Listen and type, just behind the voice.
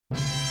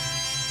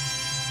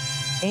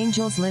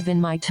Angels live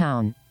in my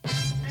town.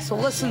 So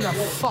listen the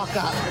fuck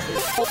up.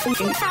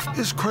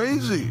 It's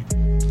crazy.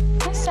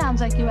 This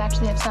sounds like you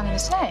actually have something to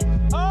say.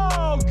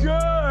 Oh,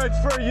 good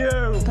for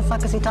you. What the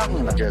fuck is he talking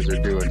about? You guys are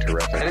doing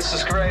terrific. This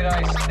is great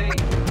iced tea.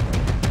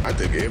 I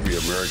think every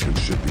American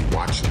should be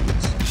watching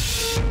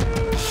this.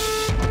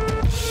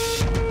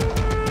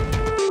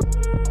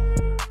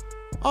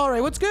 All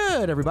right, what's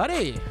good,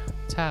 everybody?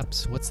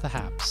 Taps. What's the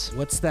haps?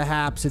 What's the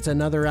haps? It's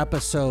another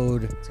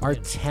episode, our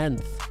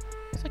 10th.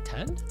 It's like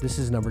 10? This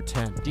is number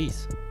 10.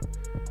 D's.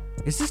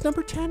 Is this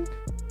number 10?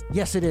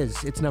 Yes, it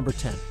is. It's number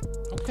 10.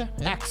 Okay.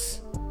 Yeah.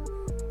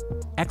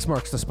 X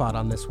marks the spot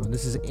on this one.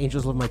 This is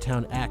Angels Live in My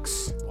Town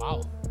X.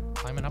 Wow.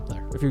 Climbing up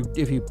there.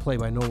 If you play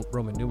by no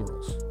Roman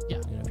numerals. Yeah.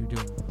 You know, if you're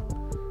doing,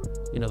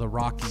 the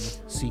Rocky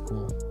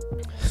sequel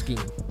scheme.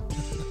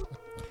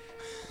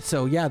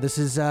 So yeah, this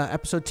is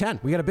episode 10.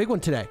 We got a big one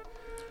today.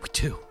 We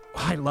do.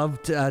 I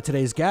loved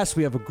today's guest.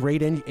 We have a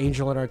great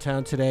angel in our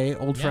town today,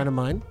 old friend of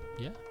mine.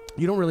 Yeah.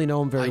 You don't really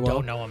know him very well. I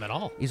don't know him at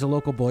all. He's a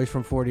local boy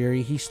from Fort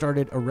Erie. He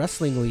started a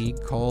wrestling league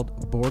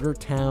called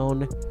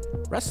Bordertown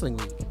Wrestling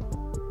League.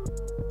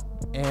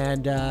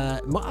 And I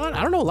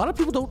don't know, a lot of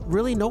people don't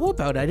really know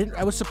about it.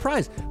 I was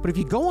surprised. But if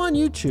you go on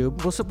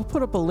YouTube, we'll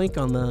put up a link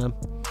on the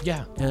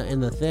in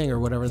the thing or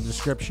whatever, the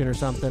description or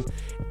something,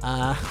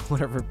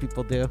 whatever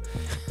people do.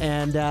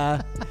 And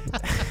I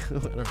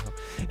don't know.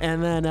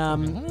 And then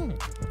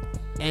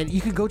and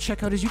you can go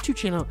check out his YouTube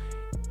channel.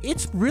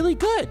 It's really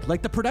good.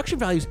 Like, the production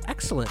value is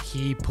excellent.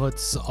 He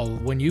puts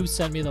when you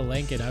sent me the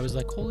link, and I was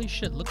like, holy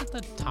shit, look at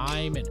the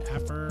time and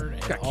effort. And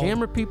He's got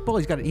camera people.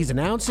 He's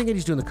announcing it.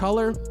 He's doing the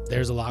color.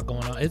 There's a lot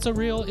going on. It's a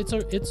real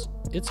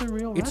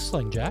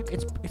wrestling, Jack.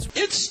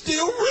 It's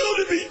still real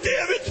to me,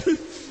 damn it.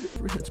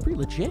 It's pretty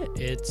legit.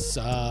 It's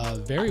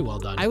very well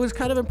done. I was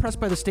kind of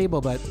impressed by the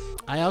stable, but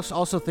I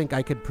also think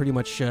I could pretty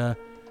much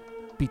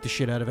beat the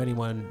shit out of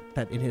anyone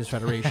that in his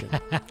federation.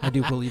 I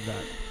do believe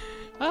that.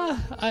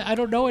 I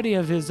don't know any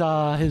of his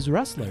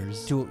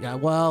wrestlers.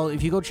 Well,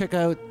 if you go check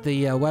out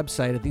the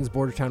website, I think it's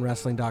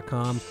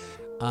bordertownwrestling.com.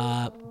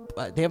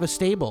 They have a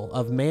stable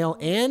of male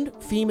and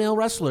female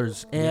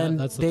wrestlers, and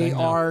they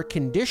are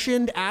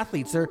conditioned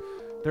athletes. They're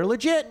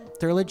legit.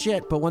 They're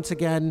legit. But once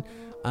again,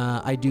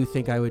 I do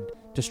think I would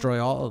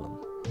destroy all of them.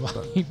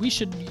 Well, you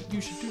should do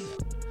that.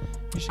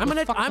 I'm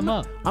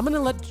gonna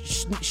let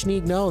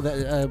Sneeg know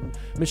that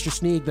Mr.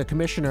 Sneeg, the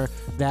commissioner,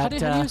 that.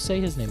 How do you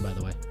say his name, by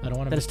the way? I don't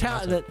want to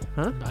mispronounce it.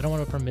 I don't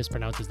want to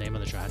mispronounce his name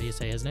on the show. How do you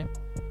say his name?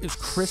 It's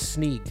Chris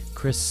Sneeg.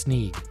 Chris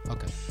Sneeg.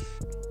 Okay.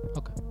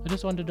 I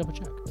just wanted to double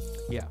check.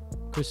 Yeah.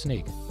 Chris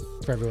Sneeg.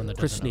 For everyone that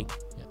doesn't know.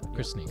 Chris Sneeg. Yeah.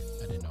 Chris Sneeg.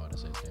 I didn't know how to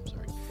say his name.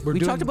 Sorry. We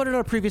talked about it in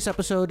our previous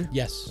episode.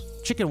 Yes.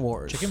 Chicken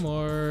Wars. Chicken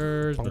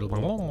Wars.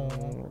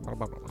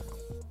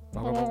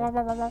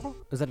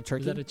 Is that a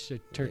turkey? Is that a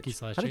turkey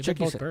slash chicken? They're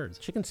both birds.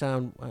 Chicken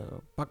sound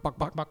buck buck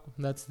buck buck.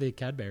 That's the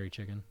Cadbury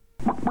chicken.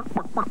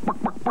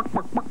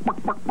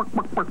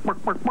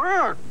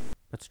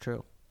 That's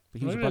true. But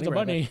he was a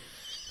bunny.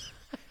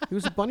 He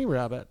was a bunny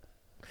rabbit.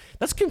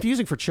 That's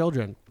confusing for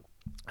children.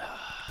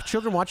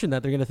 Children watching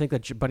that, they're going to think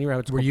that bunny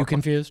rabbits. Were you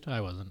confused?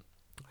 I wasn't.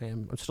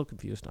 I'm still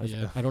confused.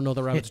 I don't know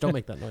the rabbits don't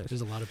make that noise.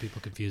 There's a lot of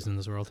people confused in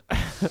this world.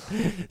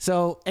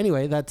 So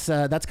anyway, that's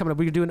coming up.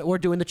 We're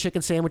doing the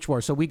chicken sandwich war.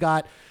 So we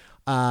got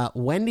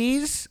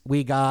Wendy's,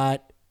 we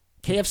got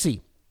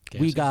KFC,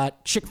 we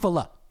got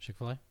Chick-fil-A,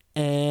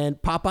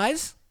 and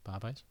Popeyes,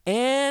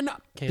 and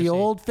KFC. The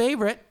old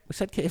favorite. We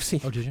said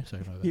KFC. Oh, did you?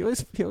 Sorry about that. You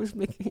always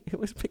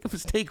make a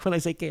mistake when I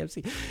say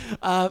KFC.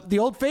 The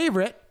old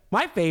favorite,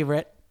 my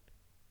favorite.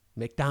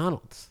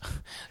 McDonald's.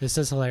 This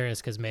is hilarious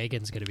because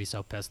Megan's going to be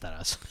so pissed at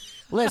us.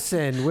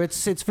 Listen,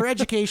 it's for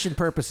education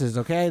purposes,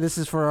 okay? This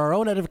is for our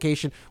own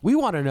edification. We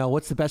want to know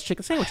what's the best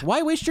chicken sandwich.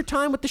 Why waste your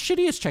time with the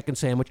shittiest chicken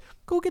sandwich?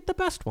 Go get the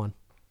best one.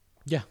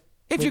 Yeah.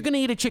 If you're going to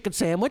eat a chicken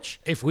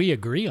sandwich. If we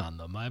agree on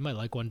them, I might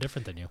like one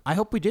different than you. I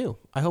hope we do.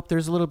 I hope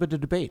there's a little bit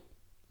of debate.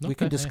 Okay, we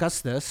can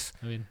discuss this,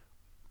 in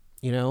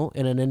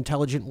an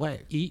intelligent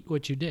way. Eat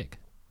what you dig.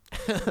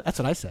 That's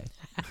what I say.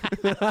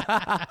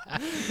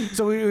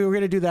 So we're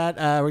going to do that.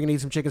 We're going to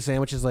eat some chicken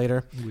sandwiches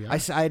later. I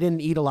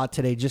didn't eat a lot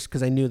today just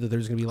because I knew that there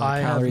was going to be a lot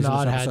of calories in this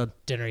episode. I have not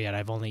had dinner yet.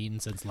 I've only eaten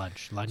since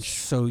lunch.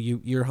 So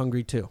you're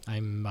hungry too?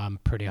 I'm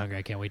pretty hungry.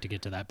 I can't wait to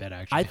get to that bit,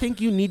 actually. I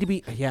think you need to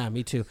be... Yeah,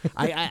 me too.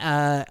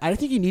 I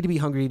think you need to be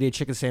hungry to eat a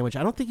chicken sandwich.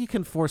 I don't think you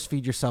can force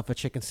feed yourself a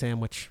chicken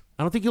sandwich.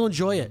 I don't think you'll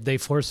enjoy it. They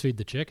force feed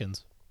the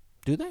chickens.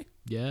 Do they?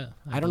 Yeah.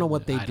 I don't know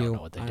what they do. I don't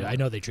know what they do. I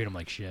know they treat them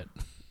like shit.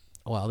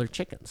 Well, they're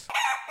chickens.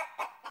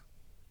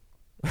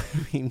 I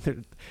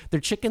mean, they're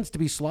chickens to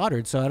be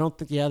slaughtered, so I don't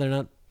think. Yeah, they're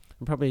not.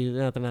 Probably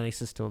not the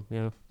nicest to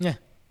them. Yeah.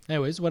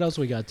 Anyways, what else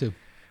we got too?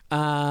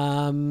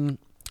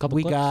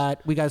 We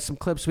got some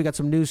clips. We got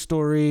some news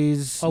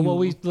stories.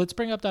 Let's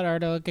bring up that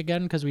article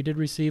again because we did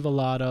receive a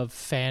lot of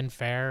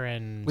fanfare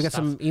and. We got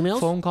some emails,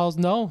 phone calls.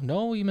 No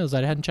emails.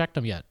 I hadn't checked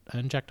them yet.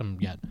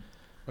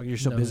 Oh, you're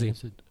so busy.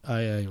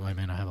 I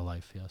mean, I have a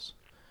life. Yes.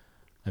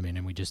 I mean,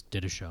 and we just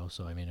did a show,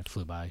 so I mean, it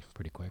flew by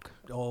pretty quick.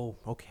 Oh,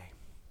 okay.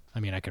 I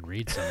mean, I could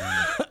read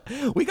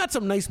some. We got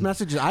some nice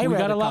messages. I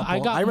read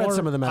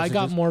some of the messages. I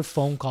got more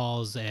phone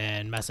calls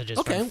and messages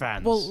from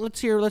friends. Well, let's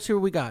hear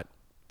what we got.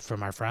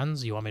 From our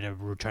friends? You want me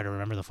to try to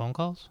remember the phone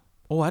calls?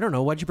 Oh, I don't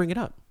know. Why'd you bring it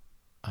up?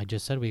 I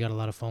just said we got a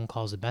lot of phone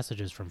calls and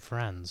messages from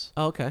friends.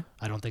 Oh, okay.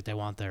 I don't think they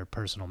want their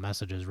personal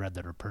messages read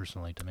that are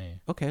personally to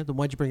me. Okay, then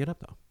why'd you bring it up,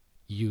 though?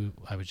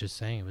 I was just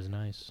saying it was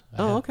nice.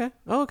 Okay.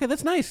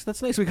 That's nice.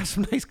 We got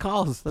some nice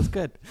calls. That's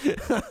good.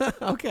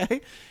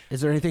 Okay. Is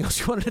there anything else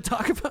you wanted to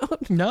talk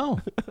about? No.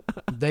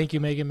 Thank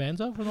you, Megan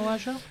Manzo, from the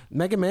last show.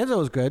 Megan Manzo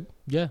was good.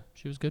 Yeah,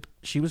 she was good.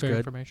 Very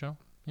informational.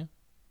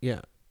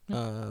 Yeah.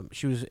 Yeah.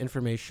 She was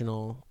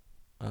informational,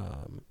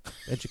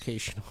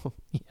 educational.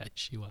 Yeah,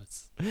 she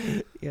was.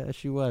 Yeah,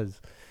 she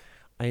was.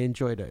 I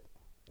enjoyed it.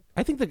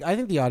 I think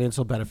the audience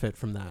will benefit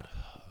from that.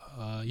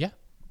 Yeah.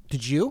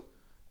 Did you?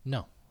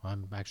 No.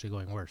 I'm actually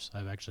going worse.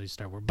 I've actually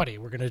started. Buddy,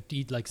 we're going to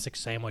eat like 6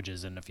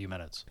 sandwiches in a few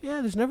minutes.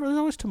 Yeah, there's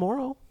always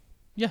tomorrow.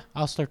 Yeah,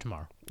 I'll start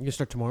tomorrow. You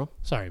start tomorrow?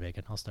 Sorry,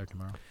 Megan. I'll start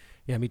tomorrow.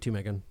 Yeah, me too,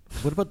 Megan.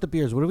 What about the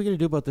beers? What are we going to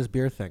do about this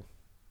beer thing?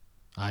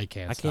 I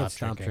can't stop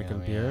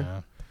drinking beer.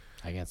 Yeah.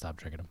 I can't stop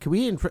drinking them. Can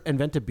we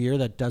invent a beer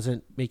that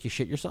doesn't make you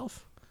shit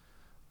yourself?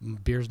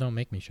 Beers don't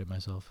make me shit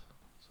myself,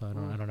 so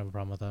I don't have a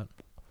problem with that.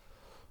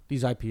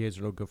 These IPAs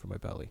are no good for my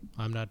belly.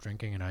 I'm not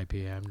drinking an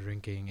IPA. I'm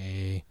drinking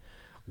a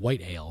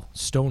white ale,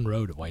 Stone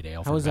Road white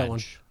ale. How is that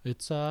one?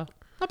 It's not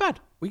bad.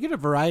 We get a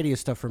variety of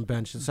stuff from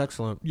Bench. It's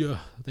excellent. Yeah,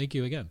 thank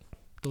you again.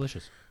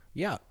 Delicious.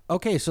 Yeah.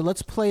 Okay, so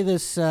let's play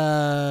this.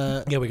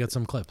 Yeah, we got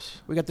some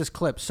clips. We got this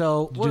clip.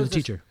 So do the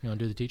teacher. You want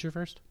to do the teacher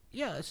first?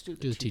 Yeah, let's do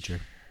the teacher.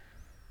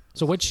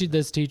 So what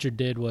this teacher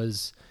did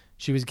was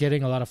she was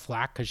getting a lot of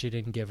flack because she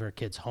didn't give her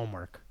kids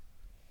homework,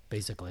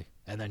 basically,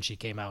 and then she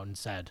came out and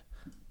said.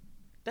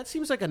 That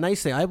seems like a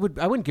nice thing. I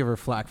wouldn't give her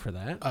flack for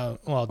that.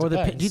 Well,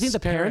 do you think the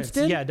parents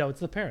did? Yeah, no, it's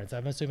the parents.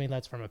 I'm assuming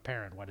that's from a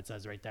parent. What it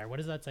says right there. What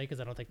does that say? Because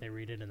I don't think they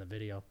read it in the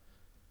video.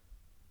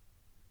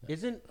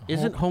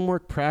 Isn't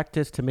homework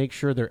practice to make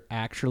sure they're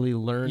actually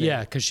learning?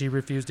 Yeah, because she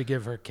refused to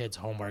give her kids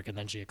homework, and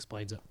then she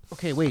explains it.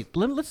 Okay, wait.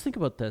 Let's think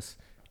about this.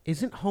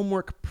 Isn't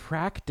homework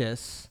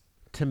practice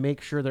to make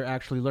sure they're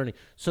actually learning?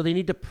 So they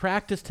need to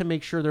practice to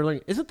make sure they're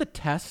learning. Isn't the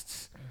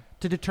tests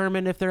to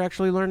determine if they're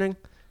actually learning?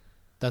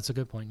 That's a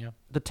good point, yeah.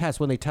 The test,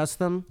 when they test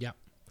them? Yeah.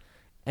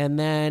 And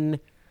then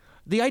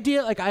the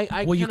idea, like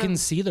Well, you can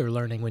see they're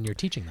learning when you're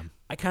teaching them.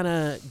 I kind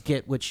of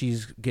get what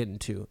she's getting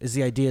to. Is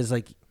the idea is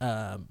like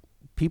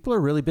people are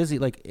really busy.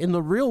 Like in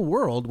the real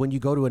world, when you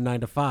go to a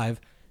 9 to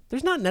 5,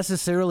 there's not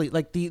necessarily,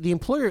 like the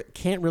employer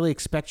can't really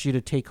expect you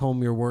to take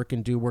home your work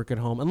and do work at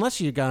home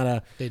unless you got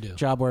a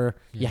job where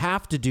you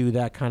have to do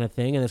that kind of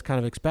thing and it's kind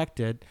of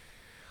expected.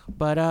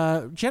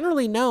 But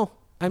generally, no.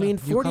 I mean,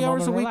 40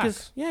 hours a week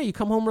is, you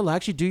come home,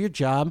 relax, you do your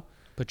job.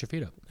 Put your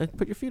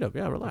feet up.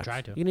 Yeah, relax.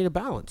 Try to. You need a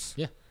balance.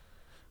 Yeah.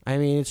 I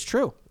mean, it's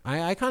true.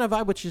 I kind of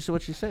vibe what she's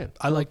saying.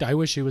 I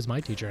wish she was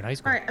my teacher in high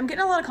school. All right, I'm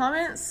getting a lot of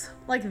comments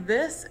like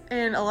this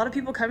and a lot of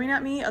people coming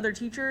at me, other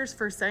teachers,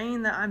 for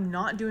saying that I'm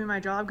not doing my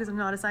job because I'm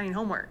not assigning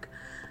homework.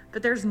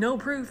 But there's no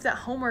proof that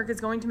homework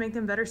is going to make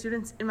them better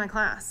students in my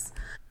class.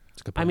 That's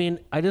a good point. I mean,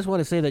 I just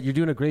want to say that you're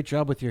doing a great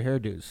job with your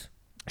hairdos.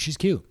 She's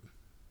cute.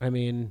 I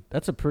mean,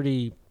 that's a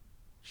pretty...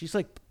 She's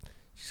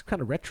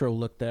kind of retro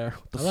look there.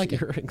 I like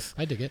earrings.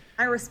 I dig it.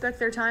 I respect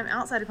their time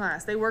outside of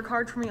class. They work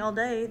hard for me all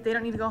day. They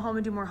don't need to go home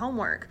and do more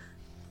homework.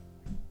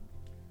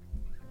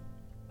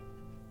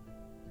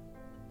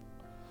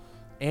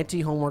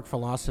 Anti-homework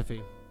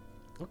philosophy.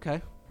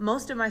 Okay.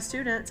 Most of my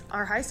students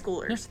are high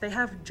schoolers. Yeah. They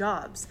have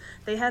jobs.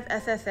 They have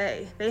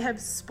FFA. They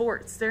have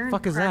sports. They're in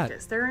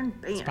practice. They're in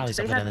band.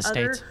 They have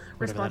other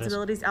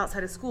responsibilities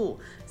outside of school.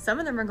 Some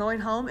of them are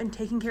going home and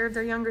taking care of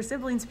their younger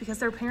siblings because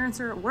their parents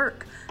are at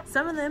work.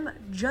 Some of them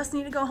just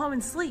need to go home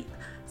and sleep.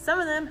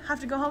 Some of them have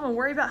to go home and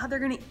worry about how they're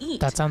going to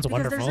eat. That sounds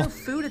wonderful. Because there's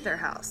no food at their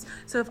house.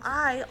 So if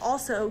I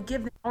also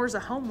give them hours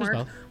of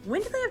homework,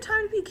 when do they have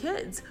time to be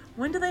kids?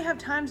 When do they have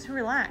time to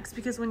relax?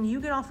 Because when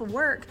you get off of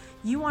work,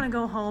 you want to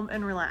go home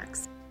and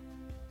relax.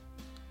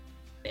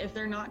 If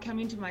they're not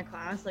coming to my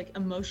class like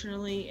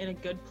emotionally in a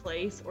good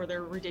place, or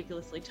they're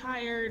ridiculously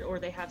tired, or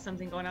they have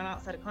something going on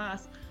outside of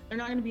class, they're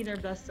not going to be their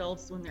best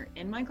selves when they're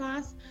in my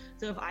class.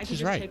 So if I could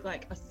just take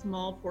like a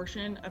small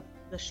portion of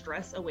the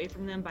stress away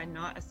from them by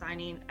not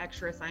assigning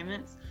extra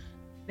assignments,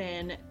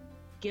 then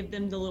give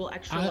them the little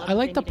extra love. I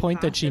like the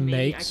point that she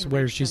makes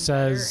where she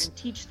says and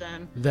teach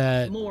them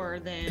that more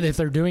than if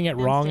they're doing it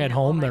wrong at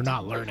home, they're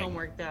not learning.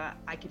 Homework that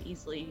I could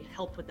easily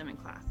help with them in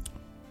class.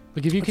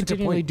 Like if you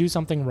continually do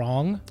something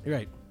wrong, you're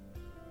right.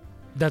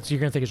 You're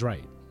gonna think is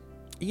right.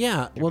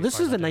 Yeah. Well, this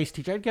is a nice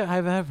teacher. I'd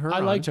have her. I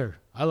liked her.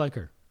 I like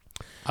her.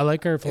 I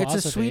like her philosophy.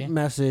 It's a sweet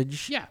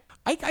message. Yeah.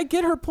 I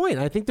get her point.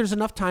 I think there's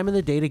enough time in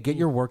the day to get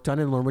your work done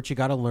and learn what you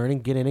got to learn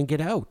and get in and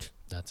get out.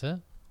 That's it.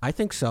 I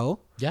think so.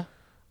 Yeah.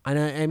 And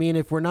I mean,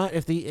 if we're not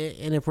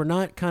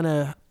kind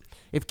of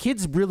if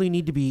kids really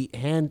need to be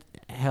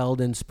handheld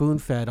and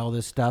spoon-fed all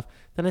this stuff,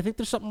 then I think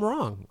there's something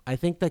wrong. I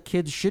think that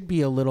kids should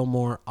be a little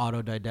more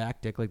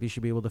autodidactic. Like, they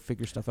should be able to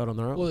figure stuff out on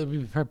their own. Well, it'd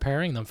be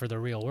preparing them for the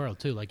real world,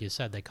 too. Like you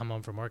said, they come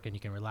home from work and you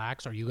can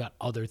relax, or you got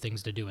other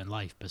things to do in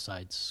life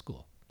besides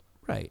school.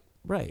 Right.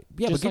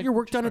 Yeah, but get your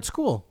work done at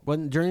school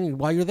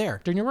while you're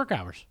there. During your work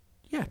hours.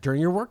 Yeah, during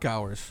your work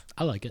hours.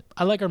 I like it.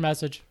 I like our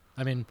message.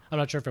 I mean, I'm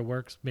not sure if it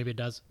works. Maybe it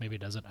does. Maybe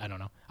it doesn't. I don't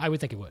know. I would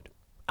think it would.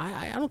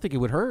 I don't think it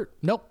would hurt.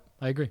 Nope.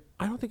 I agree.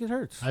 I don't think it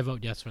hurts. I vote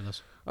yes for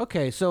this.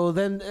 Okay, so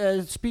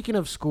then speaking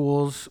of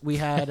schools, we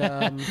had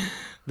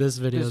this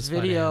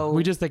video.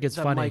 We just think it's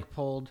funny. Mike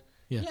pulled.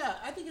 Yeah,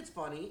 I think it's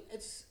funny.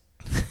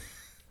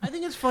 I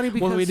think it's funny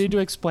because we need to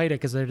explain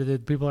it because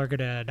people are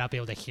gonna not be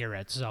able to hear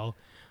it. So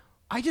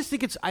I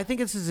think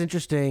this is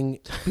interesting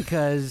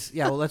because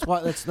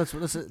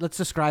let's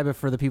describe it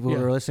for the people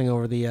who are listening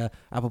over the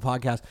Apple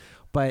Podcast.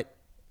 But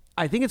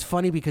I think it's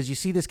funny because you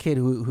see this kid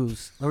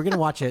who's we're gonna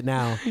watch it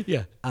now.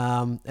 Yeah.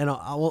 And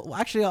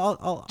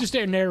I'll just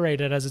narrate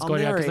it as it's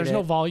going on because there's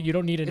no volume. You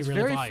don't need any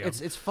volume.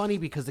 It's funny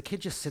because the kid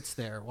just sits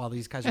there while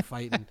these guys are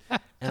fighting,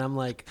 and I'm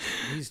like,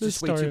 he's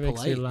just way too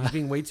polite. He's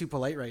being way too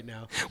polite right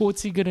now.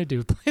 What's he gonna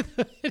do?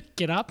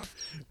 Get up?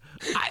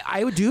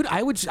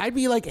 I'd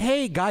be like,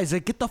 hey guys,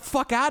 like, get the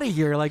fuck out of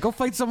here, like, go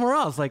fight somewhere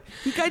else. Like,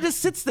 the guy just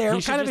sits there,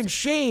 kind of in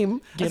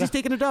shame, as he's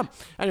taking a dump.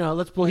 I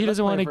know. He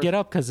doesn't want to get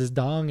up because his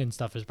dong and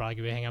stuff is probably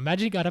gonna be hanging out.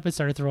 Imagine he got up and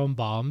started throwing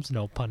bombs.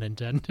 No pun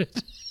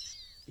intended.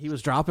 He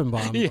was dropping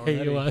bombs. Yeah,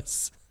 already. he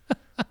was.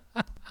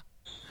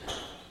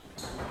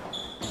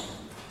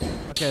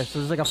 Okay, so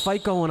there's like a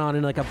fight going on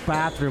in like a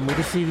bathroom. We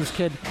just see this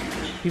kid.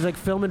 He's like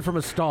filming from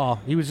a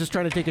stall. He was just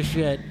trying to take a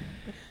shit.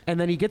 And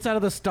then he gets out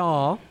of the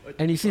stall,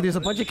 and you see there's a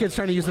bunch of kids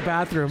trying to use the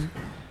bathroom.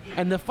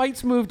 And the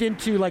fight's moved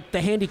into, like, the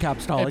handicap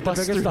stall, like the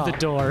bigger stall. The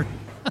door.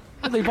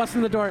 And they bust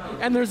in the door,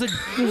 and there's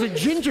a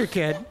ginger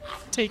kid.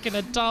 Taking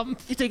a dump.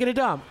 He's taking a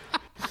dump.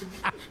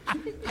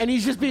 And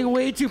he's just being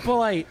way too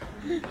polite.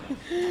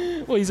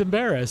 Well, he's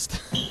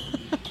embarrassed.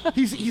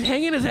 He's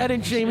hanging his head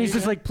in shame. He's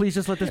just like, please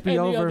just let this be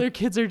over. The other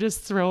kids are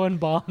just throwing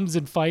bombs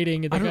and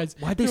fighting. And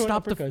why'd they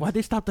stop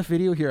the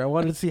video here? I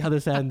wanted to see how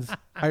this ends.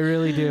 I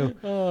really do.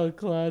 Oh,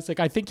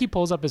 classic. I think he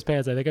pulls up his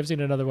pants. I think I've seen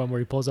another one where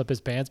he pulls up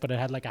his pants, but it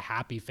had like a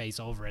happy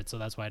face over it. So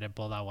that's why I didn't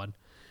pull that one.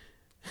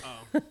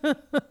 Oh.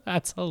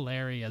 That's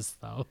hilarious,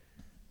 though.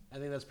 I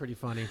think that's pretty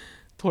funny.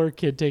 Poor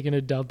kid taking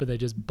a dump and they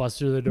just bust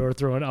through the door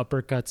throwing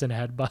uppercuts and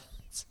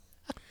headbutts.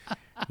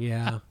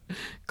 Yeah.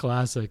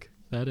 Classic.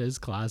 That is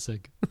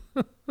classic.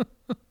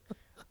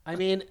 I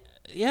mean,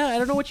 yeah, I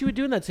don't know what you would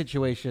do in that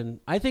situation.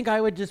 I think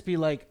I would just be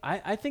like,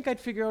 I think I'd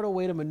figure out a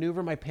way to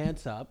maneuver my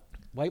pants up,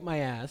 wipe my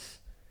ass,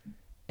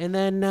 and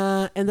then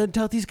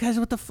tell these guys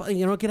what the fuck,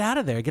 get out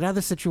of there, get out of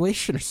the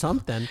situation or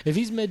something. If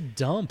he's mid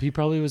dump, it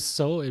probably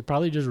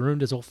just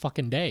ruined his whole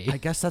fucking day. I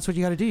guess that's what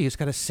you got to do. You just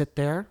got to sit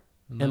there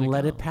and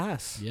let it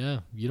pass. Yeah,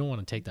 you don't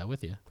want to take that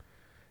with you.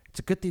 It's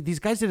a good thing. These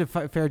guys did a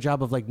fair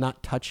job of like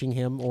not touching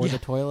him or the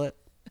toilet.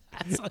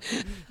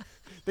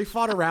 They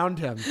fought around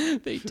him.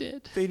 They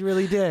did. They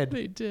really did.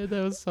 They did.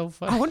 That was so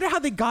funny. I wonder how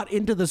they got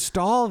into the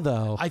stall,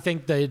 though. I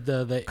think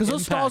because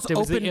those stalls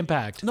open. The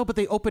impact. No, but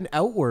they open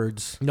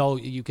outwards. No,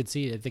 you could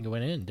see. I think it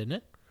went in, didn't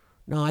it?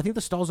 No, I think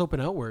the stalls open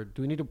outward.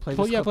 Do we need to play?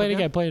 Play it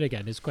again. Play it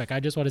again. It's quick. I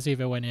just want to see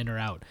if it went in or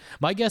out.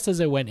 My guess is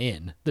it went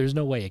in. There's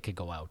no way it could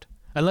go out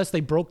unless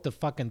they broke the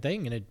fucking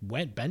thing and it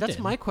went bent. That's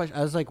my question.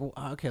 I was like,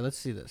 okay, let's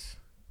see this.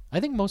 I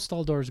think most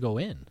stall doors go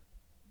in.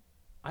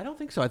 I don't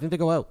think so. I think they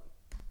go out.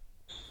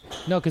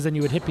 No, because then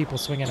you would hit people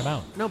swinging them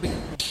out. No,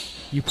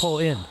 you pull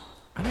in.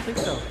 I don't think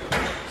so.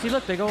 See,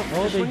 look, they go.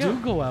 Oh, they do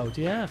go out.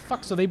 Yeah,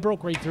 fuck. So they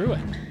broke right through it.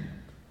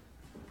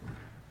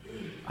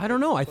 I don't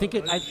know. I think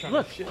it.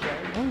 Look.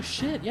 Oh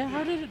shit! Yeah,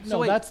 how did it?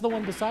 No, that's the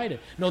one beside it.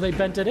 No, they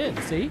bent it in.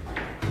 See?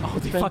 Oh,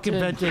 they fucking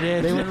bent it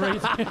in. They went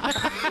right.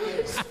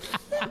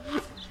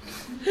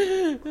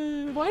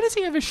 Why does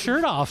he have his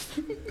shirt off?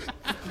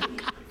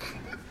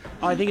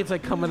 Oh, I think it's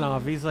like coming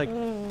off. He's like.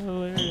 Oh,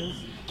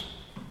 hilarious.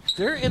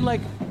 They're in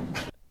like.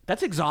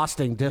 That's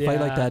exhausting to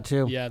fight like that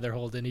too. Yeah, they're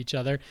holding each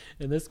other.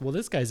 And this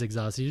guy's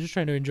exhausted. He's just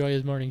trying to enjoy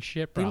his morning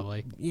shit,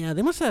 probably.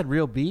 They must have had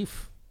real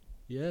beef.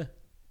 Yeah.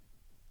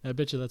 I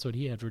bet you that's what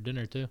he had for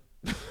dinner too.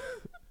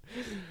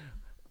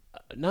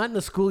 Not in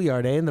the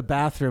schoolyard, in the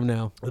bathroom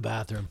now. The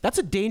bathroom. That's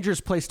a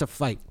dangerous place to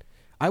fight.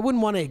 I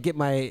wouldn't want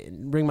to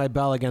ring my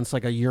bell against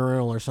like a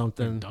urinal or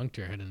something. You dunked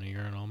your head in a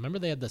urinal. Remember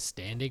they had the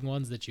standing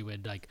ones that you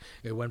would like,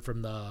 it went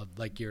from the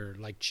your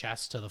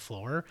chest to the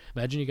floor.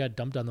 Imagine you got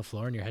dumped on the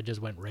floor and your head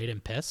just went right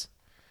in piss.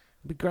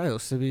 It'd be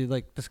gross. It'd be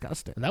like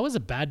disgusting. And that was a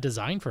bad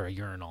design for a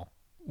urinal.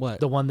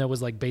 What? The one that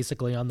was like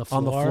basically on the floor.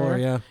 On the floor,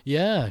 yeah.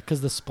 Yeah, because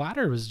the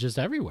splatter was just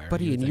everywhere.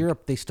 But in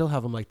Europe, they still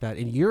have them like that.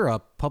 In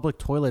Europe, public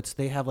toilets,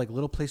 they have like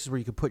little places where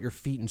you can put your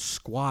feet and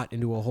squat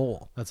into a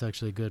hole. That's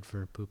actually good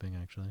for pooping,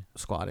 actually.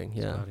 Squatting,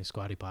 yeah.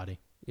 Squatty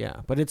potty.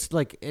 Yeah, but it's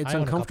like, it's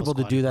uncomfortable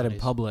to do that in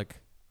public.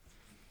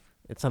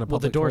 It's not a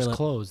public toilet. Well, the door's toilet.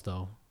 closed,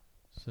 though.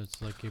 So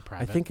it's like you're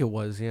private. I think it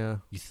was, yeah.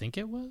 You think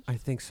it was? I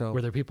think so.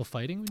 Were there people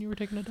fighting when you were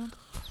taking a dump?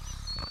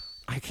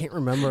 I can't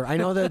remember. I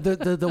know that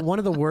the one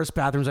of the worst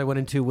bathrooms I went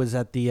into was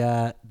at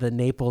the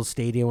Naples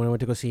Stadium when I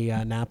went to go see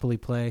Napoli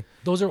play.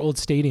 Those are old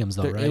stadiums,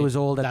 though, right? It was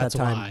old at That's that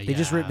time. why,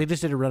 They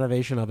just did a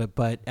renovation of it,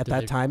 but at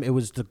that time it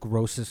was the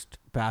grossest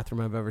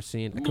bathroom I've ever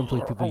seen. I couldn't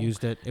believe people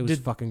used it. It was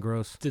fucking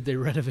gross. Did they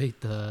renovate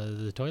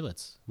the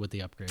toilets with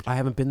the upgrade? I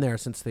haven't been there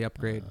since the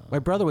upgrade. My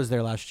brother was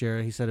there last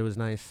year. He said it was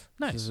nice.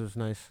 Nice. It was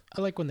nice.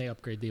 I like when they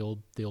upgrade the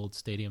old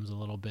stadiums a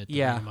little bit. To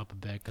Yeah. bring them up a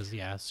bit because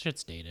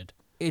shit's dated.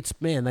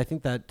 I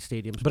think that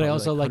stadium's But I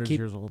also like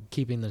years old.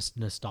 keeping this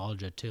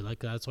nostalgia too. Like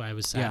that's why I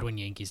was sad when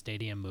Yankee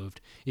Stadium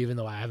moved. Even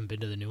though I haven't been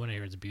to the new one, I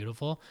hear it's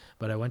beautiful.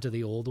 But I went to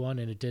the old one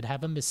and it did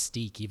have a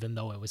mystique, even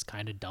though it was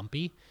kind of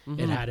dumpy.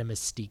 It had a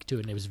mystique to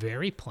it, and it was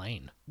very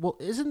plain. Well,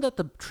 isn't that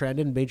the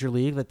trend in Major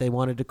League that they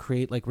wanted to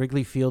create like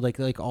Wrigley Field,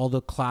 like all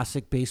the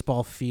classic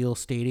baseball feel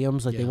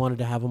stadiums? Like they wanted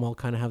to have them all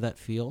kind of have that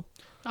feel.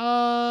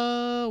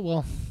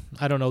 Well,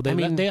 I don't know.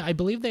 I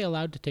believe they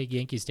allowed to take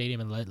Yankee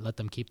Stadium and let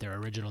them keep their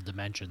original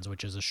dimensions,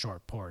 which is a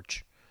short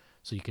porch,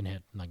 so you can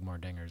hit like more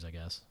dingers, I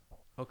guess.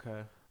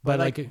 Okay, but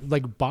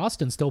like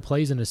Boston still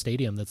plays in a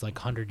stadium that's like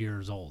 100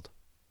 years old.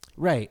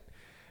 Right.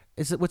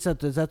 What's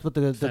that? Is that what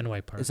the Fenway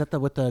Park? Is that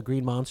with the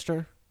Green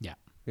Monster? Yeah.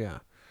 Yeah.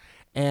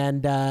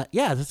 And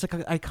that's like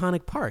an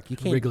iconic park. You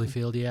can't Wrigley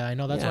Field. Yeah, I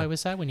know. That's why I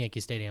was sad when Yankee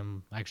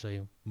Stadium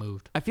actually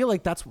moved. I feel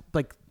like that's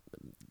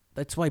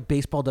why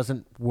baseball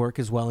doesn't work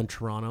as well in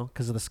Toronto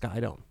because of the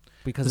Skydome.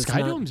 Because the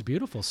Skydome's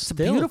beautiful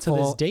still beautiful,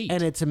 to this date,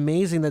 and it's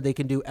amazing that they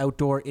can do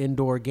outdoor,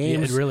 indoor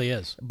games. Yeah, it really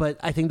is. But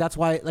I think that's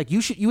why, like,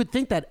 you would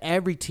think that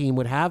every team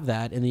would have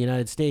that in the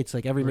United States,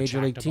 like every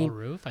major league team.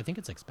 Roof. I think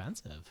it's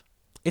expensive.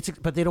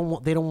 But they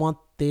don't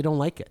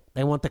like it.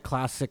 They want the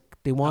classic.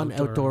 They want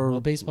outdoor.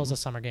 Well, baseball's a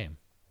summer game.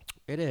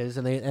 It is,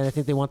 and I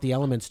think they want the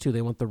elements too.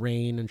 They want the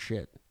rain and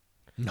shit.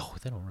 No,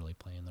 they don't really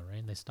play in the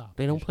rain. They stop.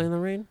 They don't play in the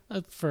rain?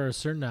 For a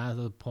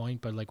certain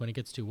point, but like when it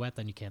gets too wet,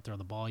 then you can't throw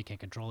the ball. You can't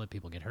control it.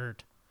 People get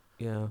hurt.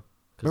 Yeah.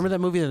 Remember that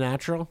movie, The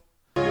Natural?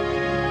 No,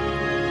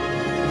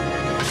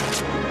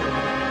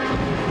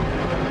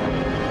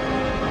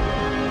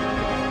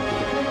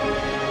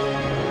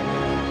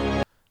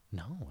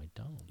 I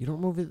don't. You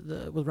don't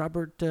with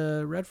Robert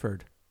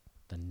Redford?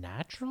 The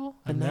Natural?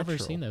 I've never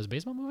seen that. It was a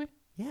baseball movie?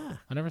 Yeah.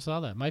 I never saw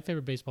that. My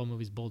favorite baseball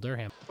movie is Bull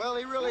Durham. Well,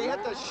 he really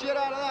hit the shit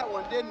out of that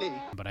one, didn't he?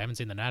 But I haven't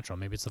seen The Natural.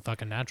 Maybe it's the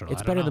fucking Natural.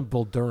 It's better than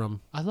Bull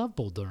Durham. I love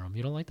Bull Durham.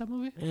 You don't like that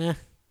movie?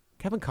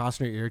 Kevin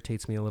Costner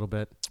irritates me a little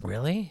bit.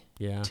 Really?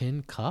 Yeah.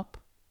 Tin Cup?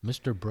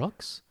 Mr.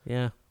 Brooks?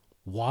 Yeah.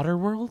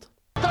 Waterworld?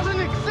 Doesn't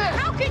exist!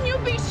 How can you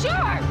be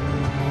sure?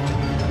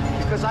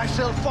 Because I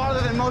sailed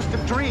farther than most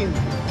have dreamed.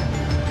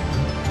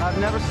 I've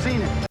never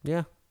seen it.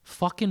 Yeah.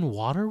 Fucking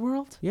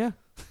Waterworld? Yeah.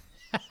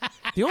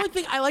 The only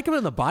thing, I like him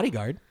in The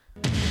Bodyguard.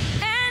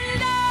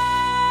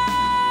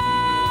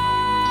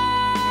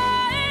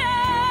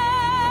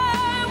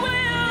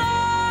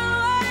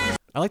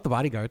 I like The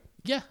Bodyguard.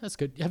 Yeah, that's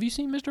good. Have you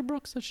seen Mr.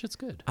 Brooks? That shit's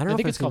good. I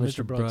think it's called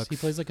Mr. Brooks. He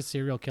plays like a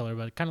serial killer,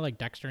 but kind of like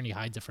Dexter, and he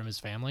hides it from his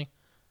family.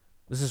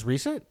 This is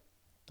recent?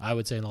 I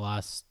would say in the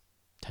last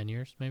 10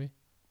 years, maybe.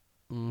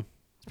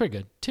 It's pretty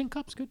good. Tin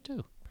Cup's good,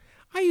 too.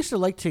 I used to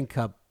like Tin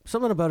Cup.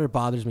 Something about it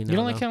bothers me now. You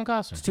don't like Kevin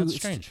Costner? That's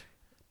strange.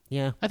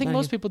 Yeah. I think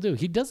most people do.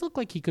 He does look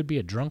like he could be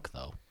a drunk,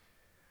 though.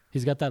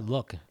 He's got that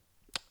look.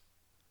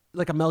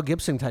 Like a Mel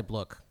Gibson type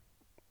look.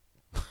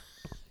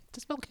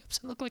 Does Mel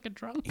Gibson look like a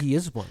drunk? He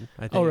is one,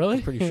 I think. Oh, really?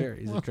 I'm pretty sure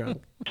he's a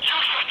drunk.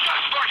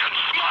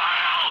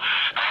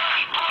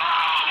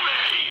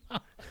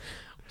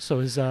 So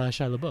is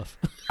Shia LaBeouf.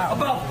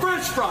 About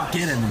French fries.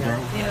 Get him, bro.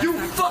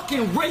 You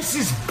fucking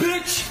racist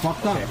bitch.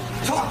 Fucked up.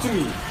 Talk to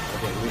me.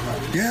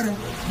 Get him.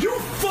 You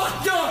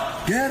fucked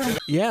up. Get him.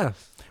 Yeah.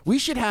 We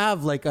should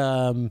have like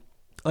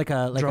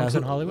Drunks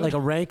in Hollywood? like a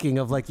ranking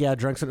of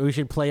drunks. We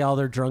should play all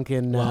their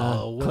drunken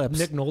clips.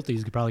 Nick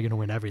Nolte's probably going to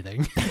win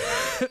everything.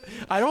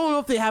 I don't know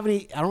if they have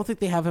any. I don't think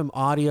they have him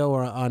audio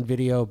or on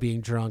video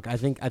being drunk. I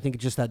think it's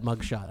just that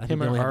mugshot.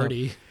 Him or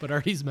Artie, but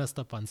Artie's messed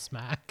up on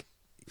Smack.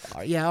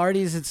 Yeah,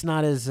 Artie's. It's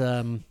not as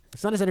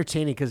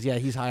entertaining because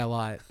he's high a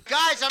lot.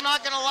 Guys, I'm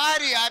not gonna lie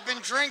to you. I've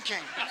been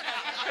drinking.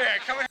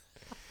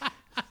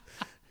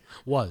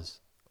 Was.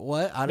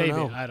 What? I don't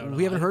know.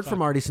 We haven't heard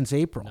from Artie since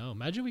April. No,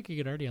 imagine we could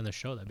get Artie on the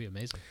show. That'd be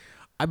amazing.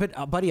 I bet,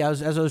 buddy.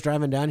 As I was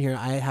driving down here,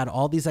 I had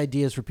all these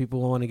ideas for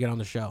people who want to get on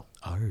the show.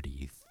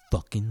 Artie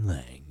fucking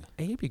Lang.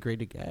 He'd be great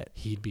to get.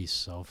 He'd be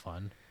so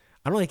fun.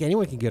 I don't think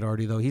anyone can get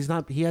Artie though. He's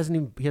not. He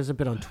hasn't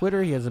been on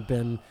Twitter. He's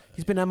been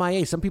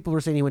MIA. Some people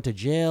were saying he went to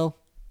jail.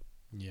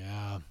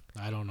 Yeah,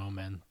 I don't know,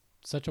 man.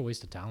 Such a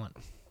waste of talent.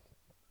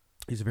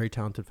 He's a very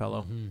talented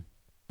fellow. Mm-hmm.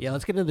 Yeah,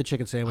 let's get into the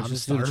chicken sandwich. I'm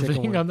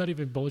starving. I'm not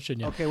even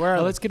bullshitting yet. Okay, where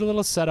are let's get a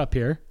little setup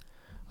here.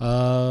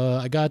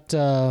 I got.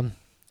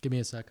 Give me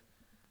a sec.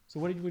 So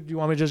what do you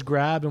want me to just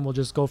grab and we'll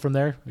just go from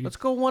there? Let's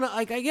go one.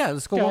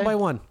 Let's go one by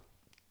one.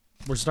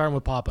 We're starting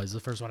with Popeyes, the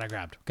first one I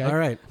grabbed. Okay. All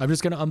right. I'm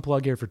just gonna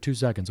unplug here for 2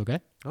 seconds. Okay.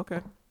 Okay.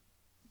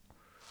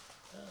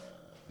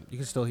 You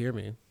can still hear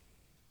me.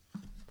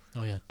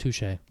 Oh yeah,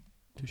 touche.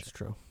 It's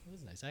true. What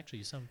is that? nice. Actually,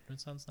 it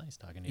sounds nice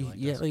talking to you like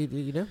yeah, this.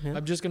 you know. Yeah.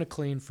 I'm just gonna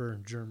clean for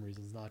germ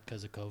reasons, not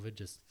because of COVID.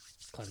 Just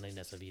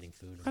cleanliness of eating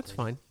food. That's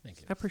fine. Thank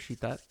you. I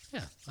appreciate that.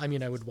 Yeah, I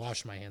mean, I would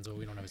wash my hands, but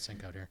we don't have a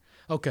sink out here.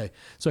 Okay,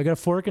 so I got a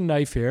fork and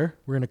knife here.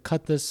 We're gonna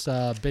cut this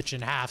bitch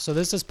in half. So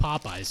this is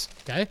Popeyes.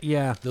 Okay.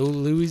 Yeah. The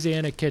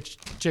Louisiana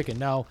chicken.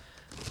 Now,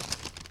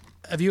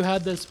 have you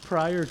had this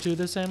prior to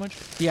this sandwich?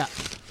 Yeah.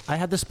 I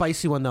had the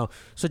spicy one though.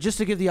 So just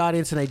to give the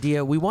audience an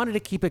idea, we wanted to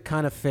keep it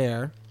kind of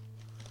fair.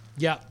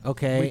 Yeah.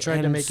 Okay. We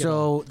tried to make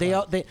it.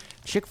 They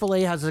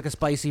Chick-fil-A has like a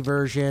spicy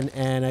version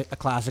and a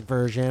classic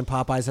version.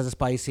 Popeyes has a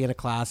spicy and a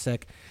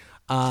classic.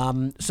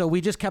 So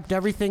we just kept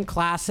everything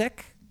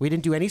classic. We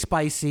didn't do any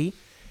spicy,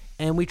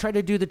 and we tried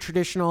to do the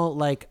traditional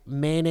like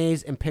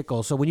mayonnaise and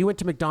pickles. So when you went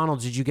to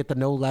McDonald's, did you get the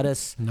no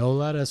lettuce? No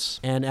lettuce.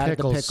 And add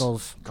the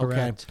pickles.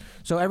 Correct. Okay.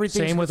 So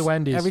everything's same with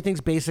Wendy's.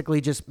 Everything's basically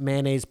just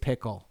mayonnaise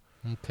pickle.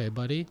 Okay,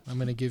 buddy. I'm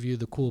gonna give you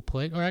the cool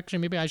plate, or actually,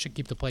 maybe I should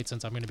keep the plate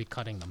since I'm gonna be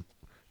cutting them.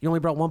 You only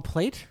brought one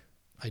plate?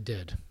 I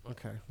did.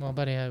 Okay. Well,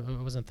 buddy, I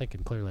wasn't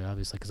thinking clearly,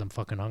 obviously, because I'm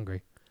fucking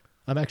hungry.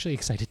 I'm actually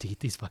excited to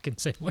eat these fucking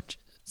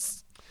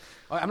sandwiches.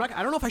 I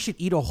don't know if I should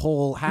eat a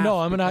whole half.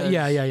 No, I'm gonna.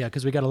 Yeah,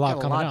 because we got a lot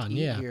coming on. To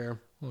eat Yeah.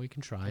 Here. Well, we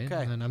can try it.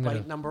 Okay. And then I'm Bite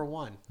gonna. number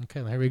one.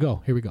 Okay, here we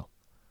go.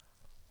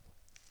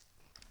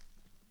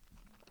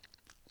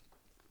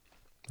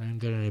 I didn't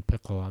get any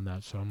pickle on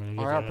that, so I'm gonna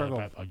get a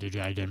pickle. Oh, did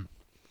you? I didn't.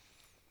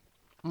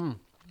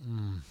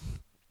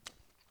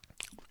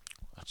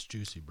 That's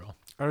juicy, bro.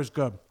 That was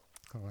good.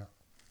 Okay.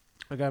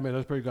 I gotta admit,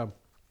 that's pretty good.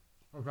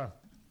 Okay.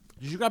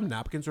 Did you grab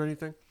napkins or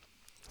anything?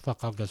 Fuck,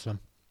 I'll get some.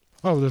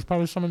 Oh, there's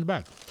probably some in the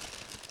back.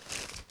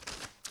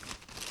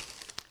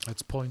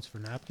 That's points for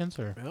napkins,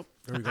 or? Yep.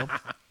 There we go. All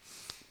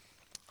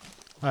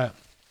right.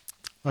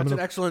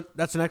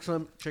 That's an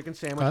excellent chicken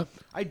sandwich.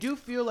 I do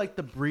feel like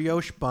the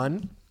brioche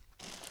bun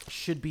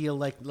should be a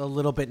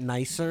little bit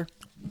nicer,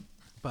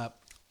 but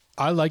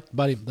I like,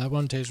 buddy. That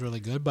one tastes really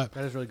good, but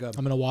that is really good.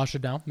 I'm gonna wash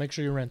it down. Make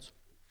sure you rinse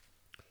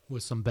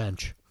with some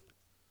bench.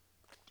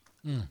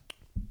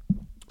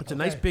 It's a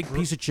nice big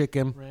piece of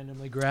chicken.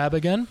 Randomly grab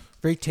again.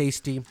 Very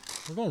tasty.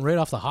 We're going right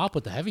off the hop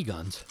with the heavy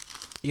guns.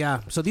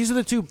 Yeah. So these are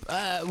the two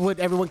what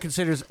everyone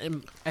considers,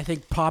 I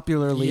think,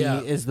 popularly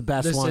is the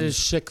best ones. This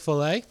is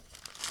Chick-fil-A.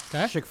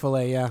 Okay.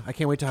 Chick-fil-A. Yeah. I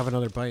can't wait to have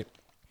another bite.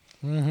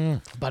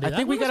 Buddy, I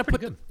think we gotta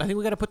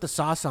put the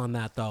sauce on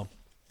that though.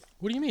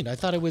 What do you mean? I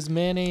thought it was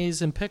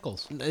mayonnaise and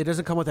pickles. It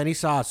doesn't come with any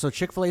sauce. So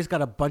Chick-fil-A's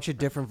got a bunch of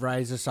different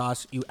varieties of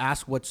sauce. You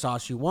ask what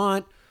sauce you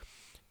want,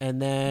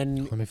 and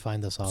then let me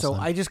find the sauce. So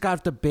then. I just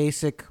got the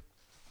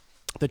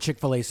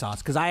Chick-fil-A sauce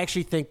because I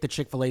actually think the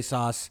Chick-fil-A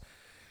sauce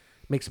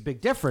makes a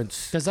big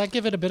difference. Does that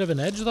give it a bit of an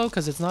edge though?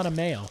 Because it's not a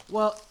mayo.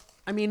 Well,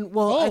 I mean,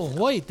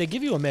 wait, they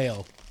give you a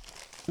mayo.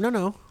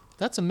 No.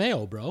 That's a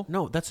mayo, bro.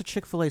 No, that's a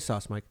Chick-fil-A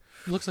sauce, Mike.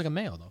 It looks like a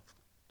mayo though.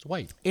 It's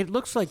white. It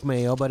looks like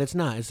mayo, but it's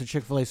not. It's a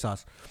Chick-fil-A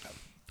sauce.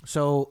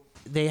 So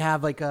they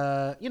have like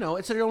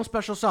it's their own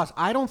special sauce.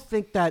 I don't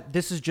think that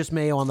this is just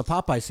mayo on the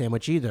Popeye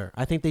sandwich either.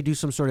 I think they do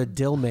some sort of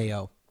dill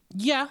mayo.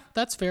 Yeah,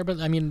 that's fair. But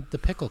I mean, the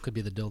pickle could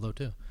be the dill though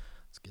too.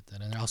 Let's get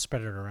that in there. I'll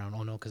spread it around.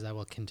 Oh no, because that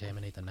will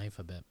contaminate the knife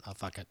a bit. I'll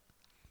fuck it.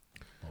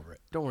 Over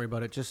it. Don't worry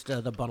about it. Just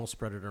the bun will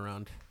spread it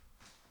around.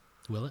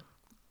 Will it?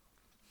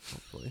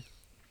 Hopefully.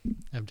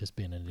 I'm just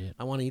being an idiot.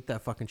 I want to eat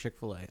that fucking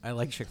Chick-fil-A. I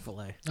like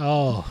Chick-fil-A.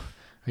 Oh,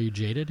 are you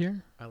jaded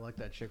here? I like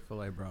that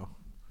Chick-fil-A, bro.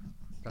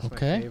 That's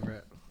okay. My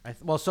favorite.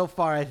 Well, so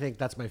far I think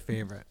that's my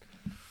favorite,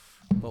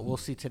 but we'll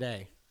see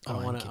today. I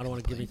don't want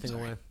to give anything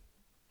away.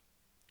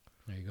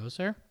 There you go,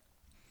 sir.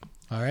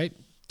 All right,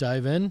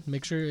 dive in.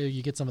 Make sure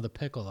you get some of the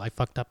pickle. I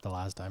fucked up the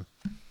last time.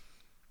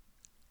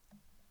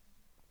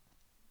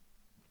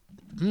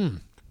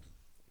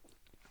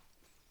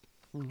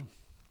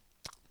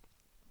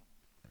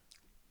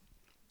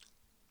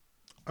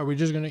 Are we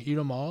just gonna eat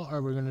them all, or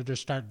are we gonna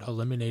just start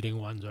eliminating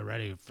ones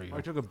already for you?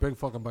 I took a big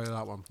fucking bite of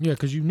that one. Yeah,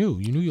 because you knew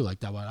you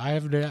liked that one. I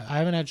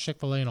haven't had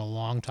Chick-fil-A in a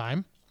long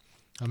time.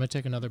 I'm gonna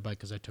take another bite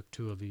because I took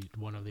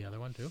one of the other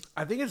one too.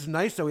 I think it's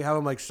nice that we have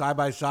them like side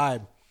by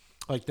side,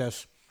 like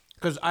this.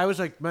 Because I was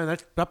like, man,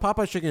 that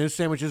Popeye's chicken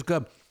sandwich is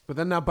good, but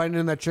then now biting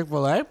in that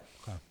Chick-fil-A.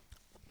 Okay.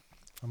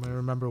 I'm gonna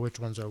remember which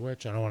ones are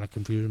which. I don't want to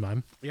confuse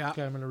mine. Yeah.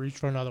 Okay, I'm gonna reach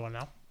for another one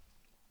now.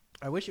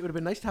 I wish it would have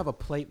been nice to have a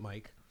plate,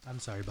 Mike. I'm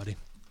sorry, buddy.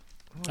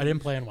 I didn't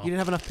plan well. You didn't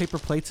have enough paper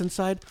plates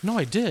inside? No,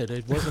 I did.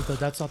 It wasn't.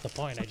 That's not the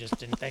point. I just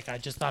didn't think. I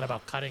just thought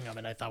about cutting them,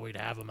 and I thought we'd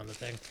have them on the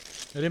thing.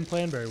 I didn't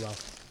plan very well.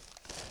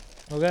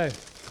 Okay,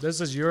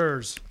 this is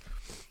yours.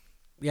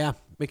 Yeah,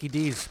 Mickey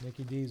D's.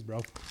 Mickey D's,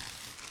 bro.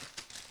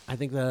 I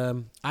think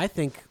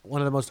one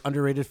of the most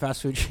underrated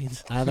fast food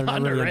chains. They're not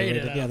underrated. Really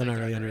underrated. Yeah, they're not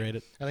really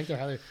underrated. I think they're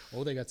highly.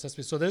 Oh, they got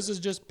sesame. So this is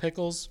just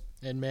pickles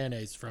and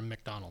mayonnaise from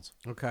McDonald's.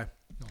 Okay.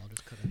 No, I'll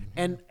just cut it in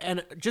here.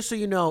 And just so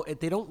you know,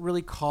 they don't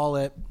really call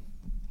it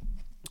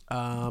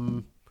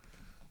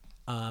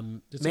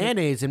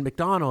mayonnaise in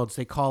McDonald's.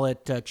 They call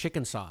it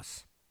chicken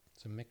sauce.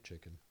 It's a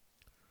McChicken.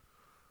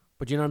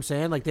 But you know what I'm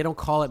saying? Like, they don't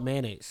call it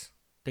mayonnaise.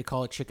 They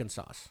call it chicken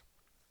sauce.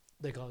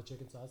 They call it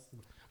chicken sauce?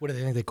 What do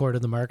they think? They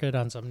cornered the market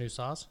on some new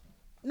sauce?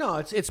 No,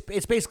 it's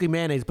basically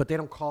mayonnaise, but they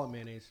don't call it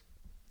mayonnaise.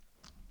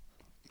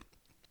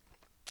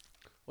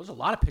 There's a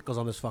lot of pickles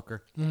on this fucker.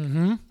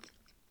 Mm-hmm.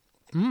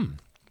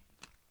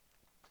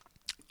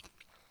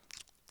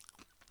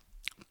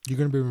 You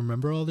going to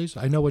remember all these?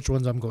 I know which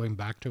ones I'm going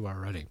back to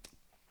already.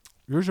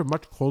 Yours are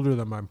much colder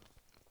than mine.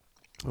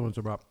 That one's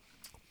about.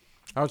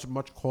 Ours are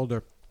much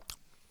colder.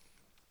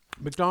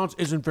 McDonald's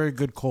isn't very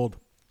good cold.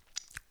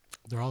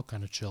 They're all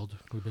kind of chilled.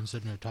 We've been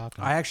sitting here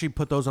talking. I actually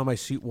put those on my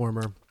seat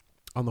warmer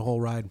on the whole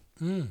ride.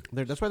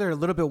 That's why they're a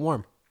little bit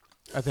warm,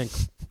 I think.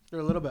 They're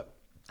a little bit.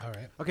 All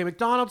right. Okay,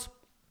 McDonald's.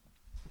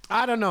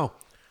 I don't know.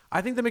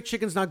 I think the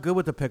McChicken's not good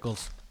with the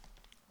pickles.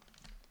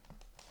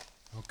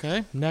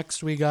 Okay.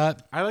 Next we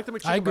got... I like the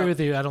McChicken. I agree with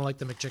you. I don't like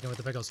the McChicken with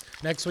the pickles.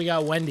 Next we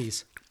got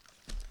Wendy's.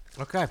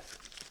 Okay.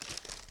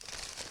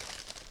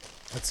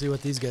 Let's see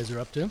what these guys are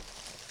up to.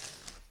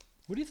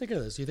 What do you think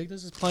of this? Do you think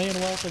this is playing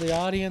well for the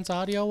audience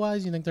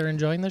audio-wise? You think they're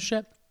enjoying this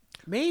shit?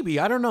 Maybe.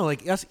 I don't know.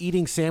 Like us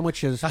eating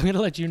sandwiches. I'm going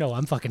to let you know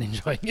I'm fucking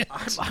enjoying it.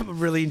 I'm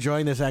really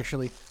enjoying this,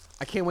 actually.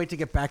 I can't wait to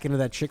get back into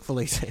that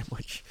Chick-fil-A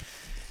sandwich.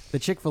 The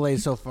Chick-fil-A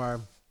so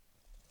far,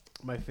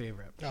 my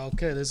favorite.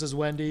 Okay, this is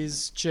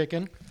Wendy's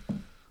chicken.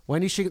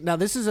 Wendy's chicken. Now,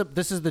 this is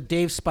the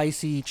Dave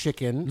Spicy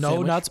chicken No,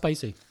 sandwich. not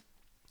spicy.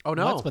 Oh,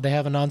 no. Nuts, but they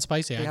have a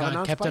non-spicy.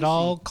 Kept it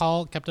all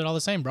the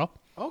same, bro.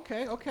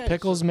 Okay.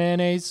 Pickles,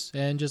 mayonnaise,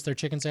 and just their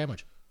chicken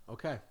sandwich.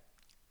 Okay.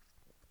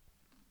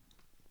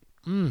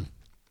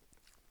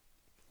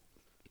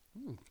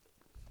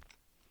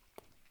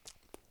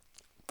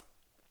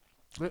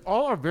 They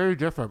all are very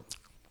different.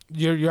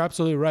 You're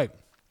absolutely right.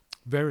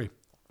 Very.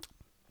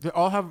 They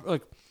all have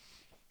like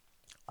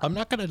I'm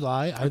not gonna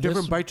lie. a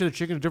different bite to the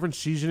chicken, a different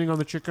seasoning on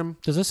the chicken.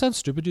 Does this sound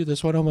stupid to you?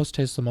 This one almost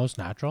tastes the most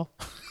natural.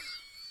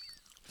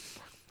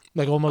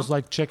 Like almost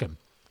like chicken.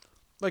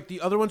 Like the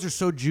other ones are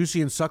so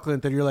juicy and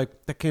succulent that you're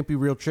like, that can't be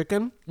real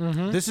chicken.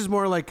 Mm-hmm. This is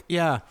more like,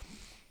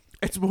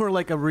 it's more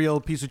like a real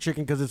piece of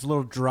chicken because it's a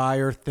little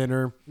drier,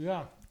 thinner.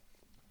 Yeah.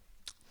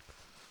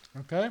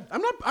 Okay.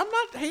 I'm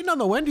not hating on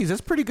the Wendy's.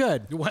 That's pretty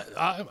good.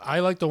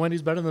 I like the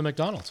Wendy's better than the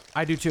McDonald's.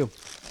 I do too.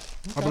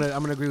 Okay.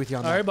 I'm gonna agree with you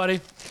on that. All right,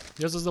 buddy.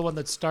 This is the one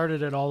that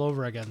started it all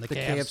over again. The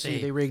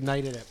KFC. They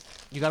reignited it.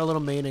 You got a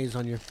little mayonnaise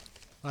on your.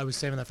 I was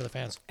saving that for the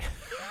fans.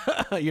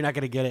 You're not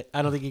gonna get it.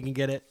 I don't think you can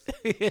get it.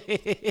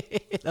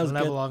 That was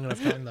not have a long enough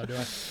time though, do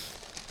I?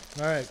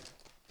 All right.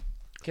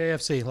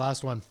 KFC,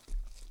 last one.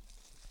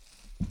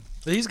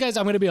 These guys,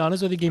 I'm gonna be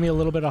honest with you, gave me a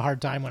little bit of a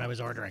hard time when I was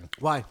ordering.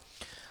 Why?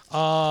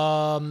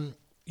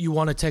 You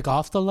want to take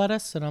off the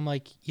lettuce? And I'm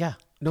like, yeah.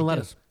 No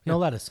lettuce. No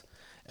lettuce.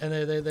 And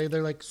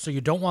they're like, so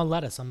you don't want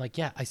lettuce? I'm like,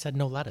 yeah, I said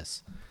no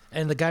lettuce.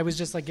 And the guy was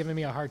just like giving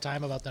me a hard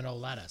time about the no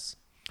lettuce.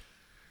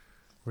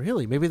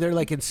 Really? Maybe they're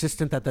like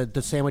insistent that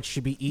the sandwich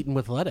should be eaten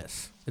with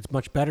lettuce. It's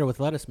much better with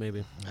lettuce,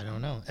 maybe. I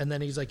don't know. And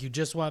then he's like, you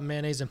just want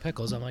mayonnaise and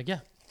pickles? I'm like, yeah,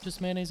 just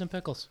mayonnaise and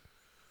pickles.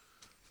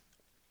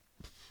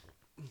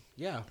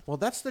 Yeah. Well,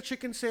 that's the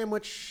chicken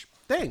sandwich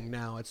thing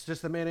now. It's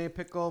just the mayonnaise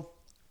pickle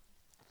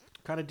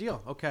kind of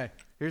deal. Okay.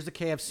 Here's the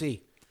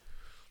KFC.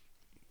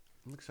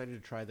 I'm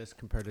excited to try this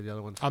compared to the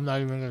other ones. I'm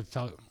not even going to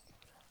tell you.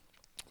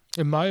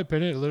 In my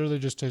opinion, it literally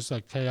just tastes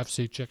like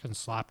KFC chicken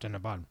slapped in a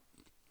bun.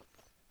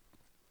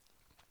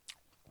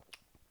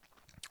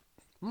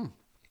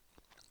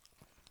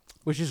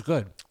 Which is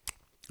good.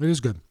 It is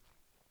good.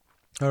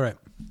 All right.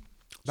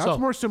 That's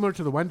more similar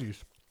to the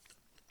Wendy's.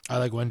 I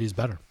like Wendy's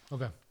better.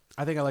 Okay.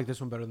 I think I like this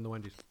one better than the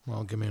Wendy's.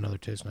 Well, give me another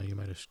taste now. You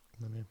might have...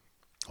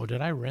 Oh,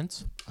 did I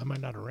rinse? I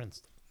might not have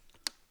rinsed.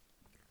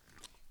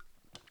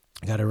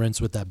 I got to rinse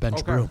with that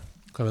bench brew.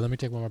 Okay, well, let me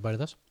take one more bite of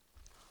this.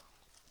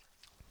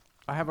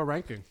 I have a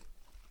ranking.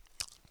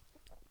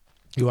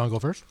 You want to go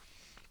first?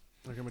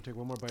 I'm going to take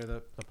one more bite of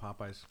the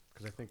Popeyes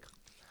because I think...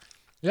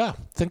 Yeah,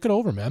 think it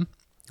over, man.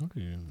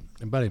 Okay,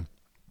 and buddy.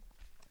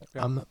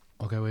 Yeah.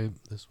 Okay, wait.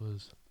 This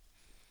was...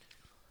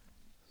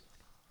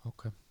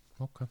 Okay.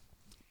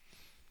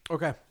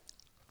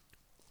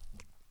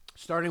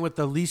 Starting with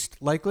the least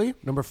likely,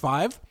 number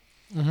 5.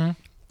 Mm-hmm.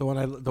 The one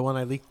I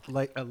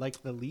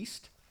like the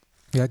least.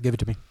 Yeah, give it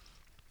to me.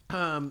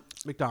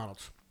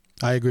 McDonald's.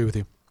 I agree with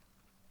you.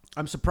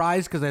 I'm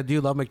surprised because I do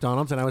love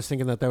McDonald's, and I was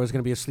thinking that was going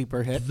to be a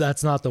sleeper hit.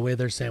 That's not the way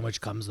their sandwich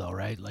comes, though,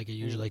 right? Like it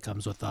usually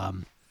comes with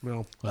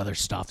other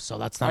stuff, so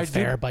that's not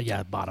fair. But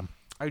yeah, bottom.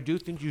 I do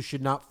think you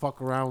should not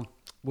fuck around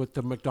with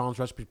the McDonald's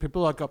recipe.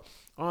 People are like,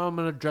 I'm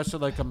going to dress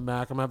it like a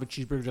Mac. I'm going to have a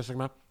cheeseburger dressed like a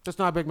Mac. That's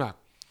not a Big Mac.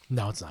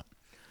 No, it's not.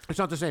 It's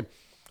not the same.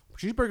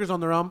 Cheeseburgers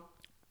on their own,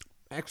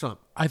 excellent.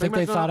 I think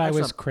they thought I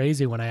was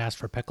crazy when I asked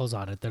for pickles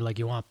on it. They're like,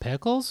 you want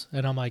pickles?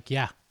 And I'm like,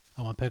 yeah,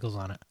 I want pickles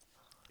on it.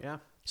 Yeah.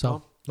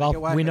 So,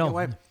 we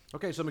know.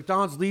 Okay, so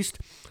McDonald's least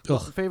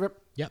favorite.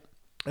 Yep.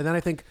 And then I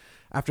think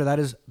after that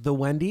is the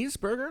Wendy's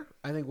burger.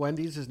 I think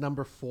Wendy's is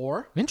number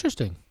 4.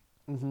 Interesting.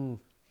 Mm-hmm.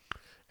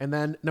 And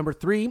then number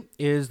 3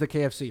 is the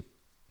KFC.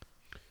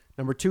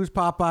 Number 2 is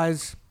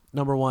Popeyes.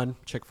 Number 1,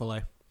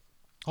 Chick-fil-A.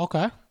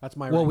 Okay. That's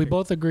my Well, ranking. we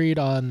both agreed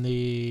on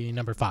the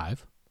number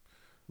 5.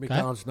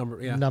 McDonald's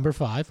Number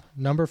 5.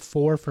 Number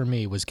 4 for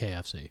me was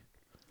KFC.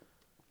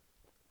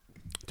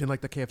 Didn't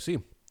like the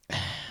KFC.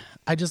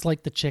 I just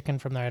like the chicken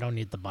from there. I don't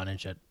need the bun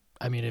and shit.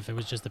 I mean, if it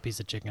was just a piece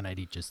of chicken, I'd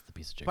eat just the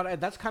piece of chicken. But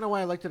that's kind of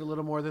why I liked it a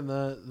little more than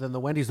the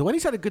Wendy's. The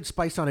Wendy's had a good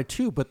spice on it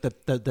too, but the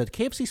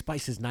KFC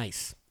spice is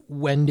nice.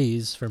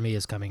 Wendy's for me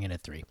is coming in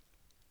at 3.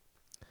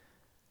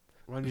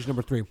 Wendy's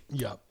number 3.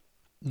 Yep.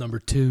 Number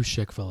 2,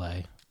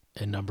 Chick-fil-A,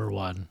 and number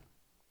 1,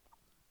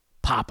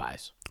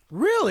 Popeyes.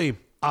 Really?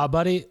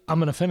 Buddy, I'm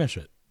gonna finish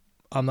it.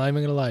 I'm not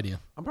even gonna lie to you.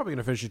 I'm probably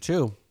gonna finish it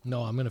too.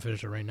 No, I'm gonna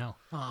finish it right now.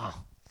 All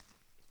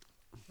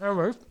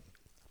right.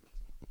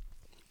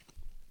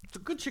 It's a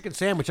good chicken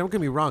sandwich. Don't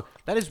get me wrong.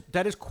 That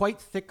is quite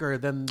thicker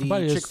than the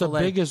Buddy, Chick-fil-A.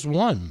 it's the biggest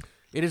one.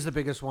 It is the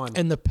biggest one.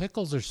 And the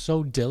pickles are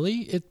so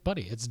dilly.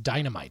 It's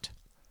dynamite.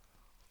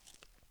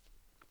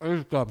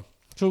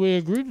 So we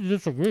agree to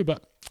disagree,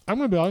 but I'm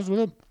going to be honest with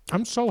you.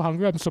 I'm so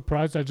hungry, I'm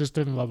surprised I just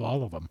didn't love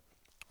all of them.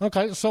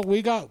 Okay, so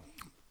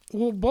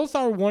both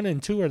our 1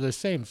 and 2 are the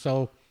same,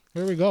 so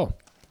here we go.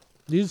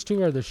 These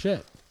 2 are the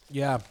shit.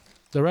 Yeah.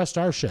 The rest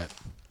are shit.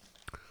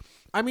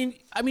 I mean,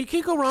 you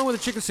can't go wrong with a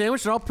chicken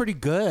sandwich. They're all pretty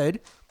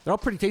good. They're all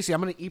pretty tasty.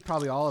 I'm going to eat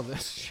probably all of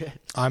this shit.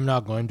 I'm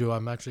not going to.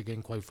 I'm actually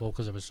getting quite full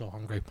because I was so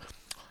hungry.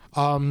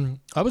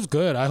 I was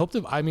good. I don't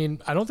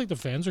think the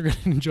fans are going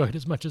to enjoy it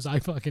as much as I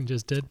fucking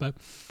just did, but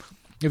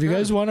if you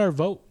guys want our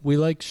vote, we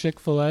like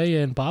Chick-fil-A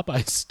and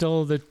Popeyes,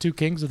 still the 2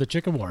 kings of the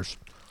chicken wars.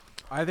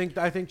 I think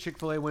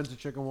Chick-fil-A wins the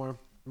chicken war, in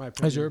my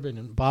opinion. That's your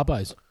opinion.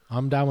 Popeyes.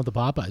 I'm down with the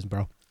Popeyes,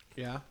 bro.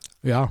 Yeah?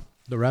 Yeah.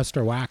 The rest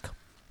are whack.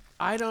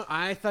 I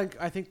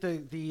think the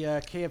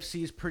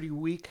KFC is pretty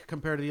weak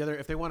compared to the other.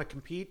 If they want to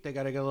compete, they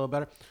got to get a little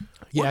better.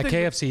 Yeah,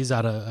 KFC's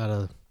out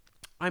of.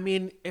 I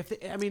mean, the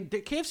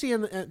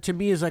KFC to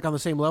me is like on the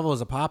same level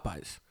as a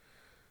Popeyes.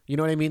 You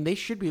know what I mean? They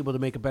should be able to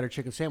make a better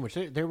chicken sandwich.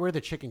 They were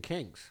the chicken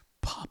kings.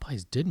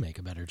 Popeyes did make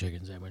a better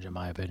chicken sandwich, in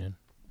my opinion.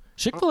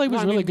 Chick-fil-A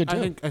was really good too. I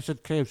think I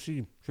said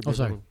KFC.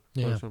 Sorry.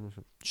 Yeah.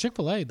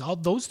 Chick-fil-A.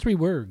 Those 3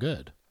 were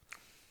good.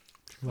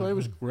 Chick-fil-A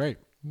was great.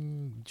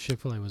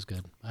 Chick-fil-A was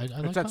good. I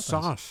like it's that Popeyes.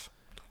 Sauce.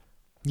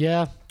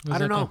 Yeah. I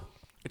don't know.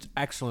 It's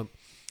excellent.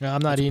 Yeah,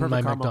 I'm not eating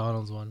my caramel.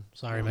 McDonald's one.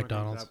 Sorry,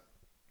 McDonald's.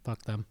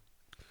 Fuck them.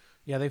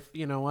 Yeah,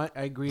 you know what?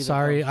 I agree.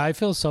 Sorry, I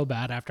feel so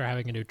bad after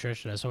having a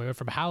nutritionist. So we went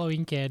from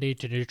Halloween candy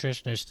to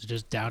nutritionist to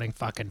just downing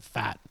fucking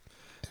fat.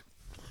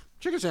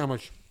 Chicken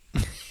sandwich.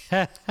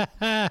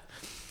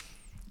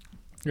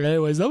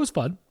 Anyways, that was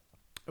fun.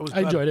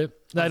 I enjoyed it.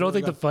 I don't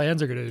think really the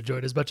fans are going to enjoy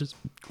it as much as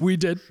we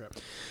did. Sure.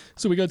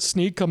 So we got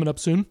Sneak coming up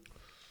soon.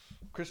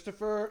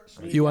 Christopher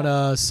Sneak. You want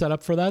to set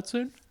up for that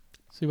soon?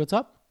 See what's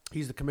up?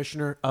 He's the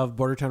commissioner of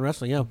Bordertown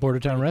Wrestling. Yeah,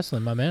 Bordertown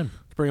Wrestling, my man.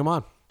 Let's bring him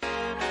on.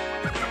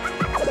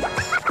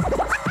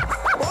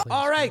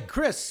 All right,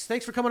 Chris,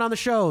 thanks for coming on the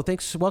show.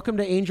 Welcome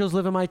to Angels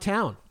Live in My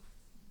Town.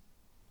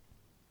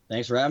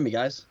 Thanks for having me,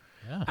 guys.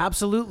 Yeah.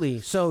 Absolutely.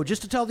 So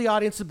just to tell the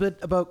audience a bit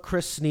about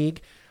Chris Sneag,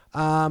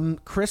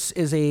 Chris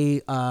is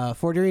a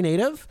Fort Erie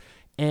native,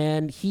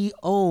 and he's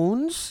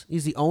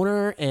the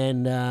owner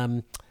and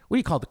what do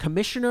you call it, the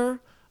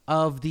commissioner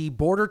of the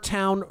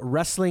Bordertown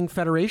Wrestling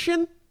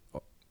Federation?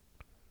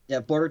 Yeah,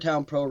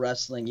 Bordertown Pro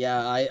Wrestling.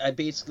 Yeah, I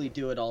basically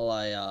do it all.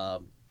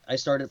 I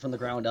started from the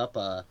ground up.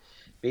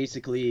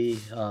 Basically,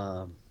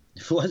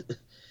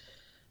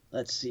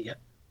 let's see.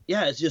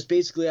 Yeah, it's just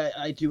basically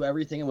I do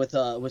everything with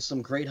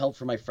some great help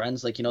from my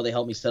friends. Like, they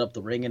help me set up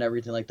the ring and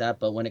everything like that.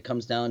 But when it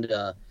comes down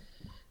to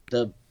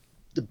the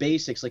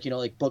basics, like,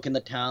 like booking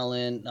the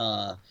talent,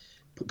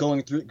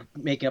 going through,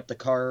 making up the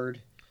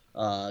card,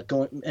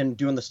 going and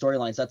doing the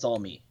storylines, that's all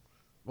me.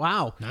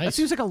 Wow. Nice. That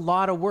seems like a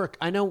lot of work.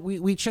 I know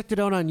we checked it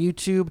out on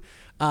YouTube.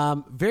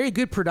 Very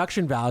good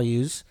production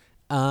values.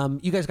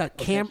 You guys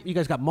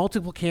got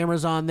multiple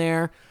cameras on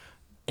there,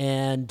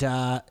 and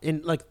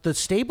in like the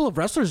stable of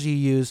wrestlers you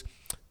use,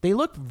 they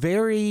look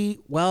very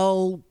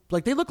well.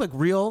 Like they look like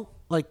real,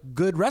 like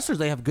good wrestlers.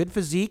 They have good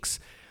physiques.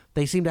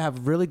 They seem to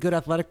have really good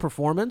athletic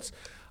performance.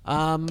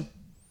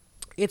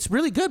 It's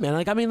really good, man.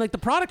 Like the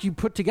product you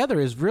put together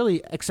is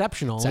really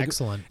exceptional. It's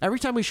excellent. Every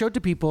time we show it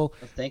to people,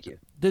 thank you.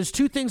 There's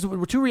two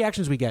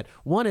reactions we get.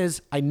 One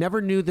is, I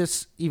never knew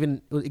this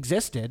even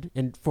existed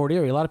in Fort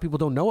Erie. A lot of people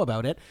don't know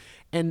about it.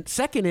 And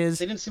second is,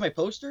 they didn't see my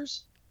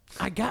posters?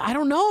 I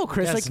don't know,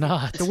 Chris. Guess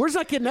not. The word's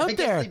not getting out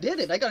there. I did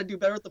it. I got to do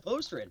better with the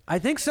postering. I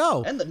think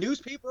so. And the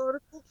newspaper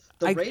article,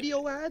 the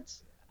radio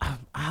ads.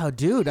 Oh,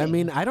 dude. I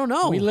mean, I don't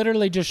know. We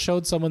literally just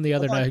showed someone the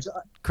other night,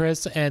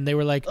 Chris, and they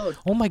were like,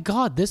 "Oh my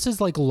God, this is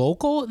like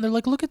local," and they're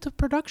like, "Look at the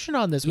production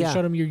on this." We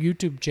showed them your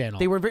YouTube channel.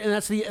 They were, and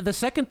that's the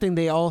second thing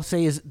they all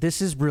say is, "This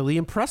is really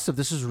impressive.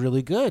 This is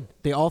really good."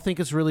 They all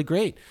think it's really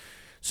great.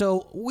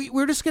 So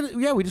we're just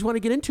we just want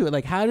to get into it.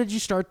 Like, how did you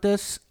start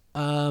this?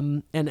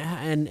 And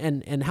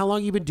how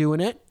long you been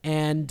doing it?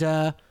 And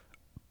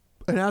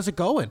how's it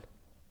going?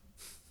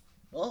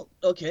 Well,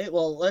 okay.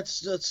 Well,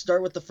 let's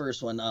start with the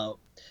first one.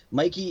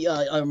 Mikey,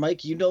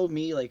 Mike, you know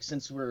me like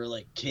since we were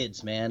like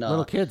kids, man.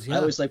 Little kids, yeah. I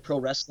always like pro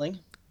wrestling.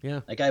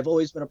 Yeah. Like I've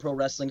always been a pro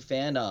wrestling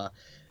fan.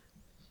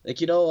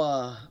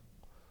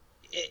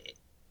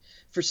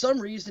 For some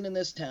reason in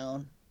this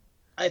town,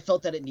 I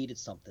felt that it needed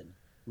something.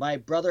 My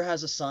brother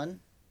has a son,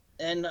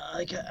 and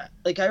I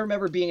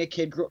remember being a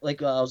kid, I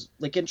was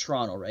like in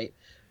Toronto, right?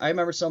 I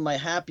remember some of my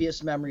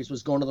happiest memories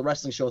was going to the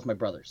wrestling show with my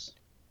brothers.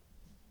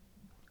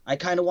 I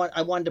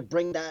wanted to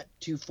bring that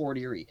to Fort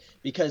Erie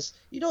because,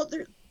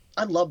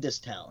 I love this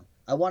town.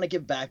 I want to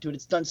give back to it.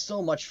 It's done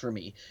so much for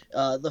me.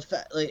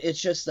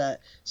 It's just that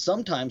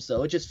sometimes,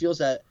 though, it just feels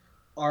that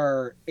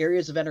our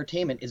areas of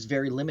entertainment is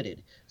very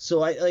limited.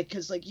 So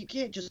because you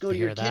can't just go to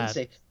your kid and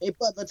say, "Hey,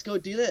 bud, let's go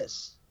do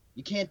this."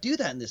 You can't do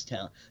that in this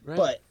town. Right.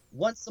 But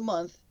once a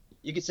month,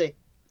 you could say,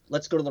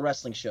 "Let's go to the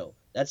wrestling show."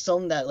 That's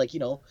something that,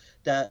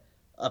 that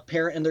a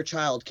parent and their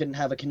child can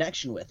have a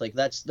connection with. Like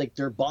that's like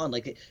their bond.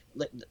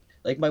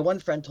 Like my one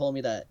friend told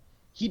me that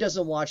he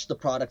doesn't watch the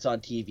products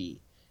on TV.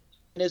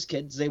 And his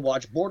kids, they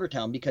watch Border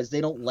Town because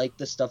they don't like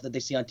the stuff that they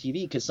see on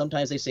TV because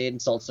sometimes they say it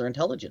insults their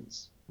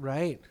intelligence.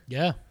 Right.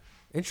 Yeah.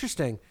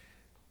 Interesting.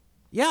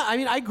 Yeah, I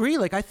mean, I agree.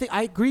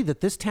 I agree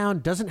that this town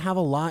doesn't have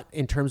a lot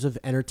in terms of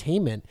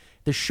entertainment.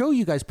 The show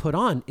you guys put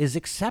on is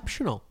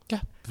exceptional.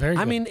 Yeah, very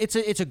good. I mean, it's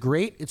a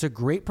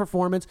great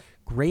performance.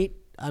 Great.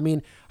 I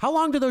mean, how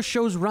long do those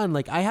shows run?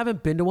 Like, I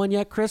haven't been to one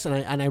yet, Chris,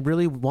 and I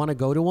really want to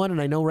go to one.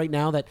 And I know right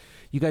now that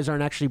you guys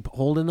aren't actually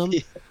holding them.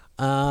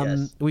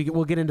 Yes.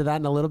 We'll get into that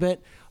in a little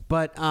bit.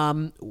 But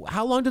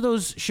how long are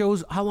those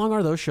shows?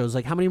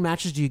 Like, how many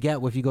matches do you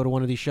get if you go to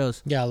one of these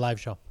shows? Yeah, a live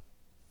show.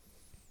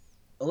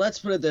 Let's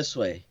put it this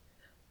way.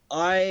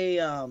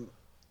 I'm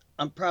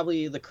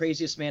probably the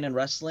craziest man in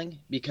wrestling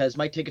because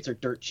my tickets are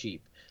dirt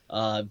cheap.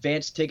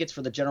 Advanced tickets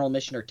for the general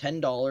admission are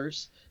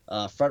 $10.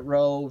 Front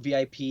row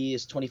VIP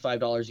is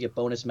 $25. You get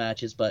bonus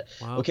matches. But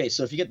wow. Okay,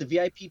 so if you get the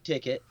VIP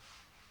ticket,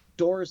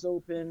 doors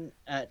open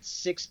at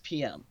 6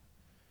 p.m.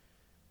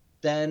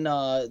 Then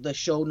the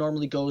show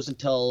normally goes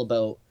until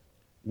about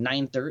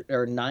 9:30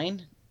 or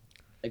 9.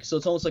 So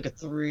it's almost like a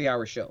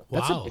 3-hour show.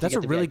 Wow, that's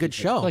a really good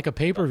show. Like a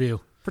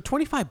pay-per-view for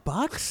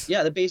 $25.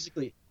 Yeah, that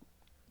basically.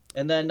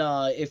 And then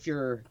if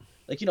you're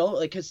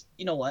because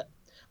you know what,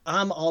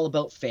 I'm all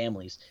about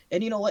families.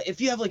 And you know what,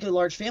 if you have like a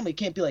large family, you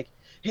can't be like,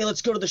 hey,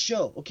 let's go to the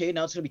show. Okay,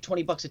 now it's gonna be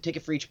 $20 a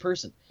ticket for each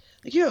person.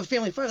 Like you have a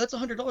family of 5, that's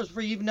 $100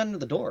 before you even enter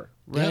the door.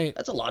 Right.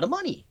 That's a lot of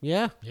money.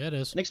 Yeah. Yeah, it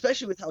is. And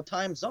especially with how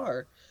times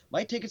are,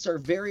 my tickets are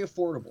very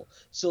affordable.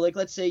 So like,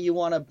 let's say you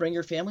want to bring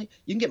your family,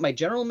 you can get my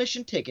general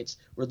admission tickets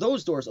where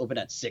those doors open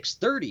at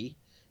 6:30,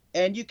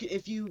 and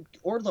if you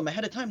order them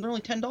ahead of time, they're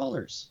only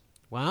 $10.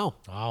 Wow.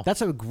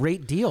 That's a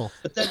great deal.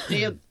 But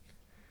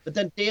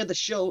then day of the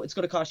show, it's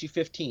going to cost you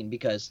 $15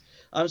 because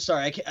I'm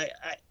sorry,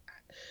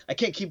 I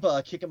can't keep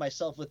kicking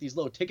myself with these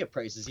low ticket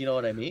prices. You know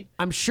what I mean?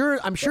 I'm sure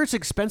it's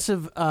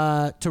expensive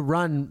to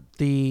run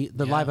the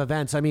live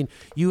events. I mean,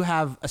 you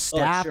have a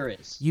staff. Oh, it sure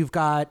is. You've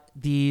got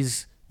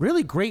these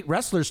really great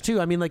wrestlers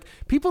too. I mean, like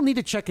people need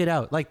to check it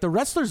out. Like the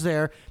wrestlers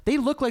there, they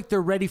look like they're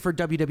ready for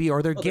WWE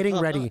or they're getting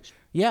ready. Notch.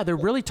 Yeah, they're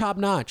really top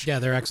notch. Yeah,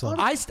 they're excellent.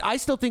 I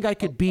still think I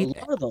could beat. A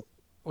lot of them.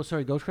 Oh,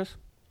 sorry, go Chris.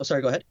 Oh,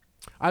 sorry, go ahead.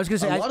 I was gonna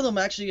say a lot of them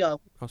actually. Oh,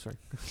 sorry.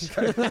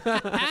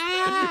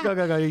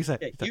 Go. You say.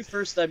 Okay, you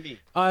first, then me.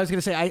 I was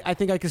gonna say I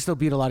think I can still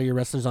beat a lot of your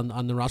wrestlers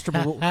on the roster,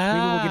 but maybe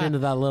we'll get into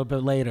that a little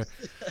bit later.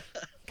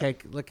 Okay,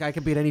 look, I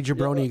can beat any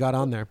jabroni you got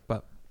on there,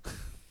 but.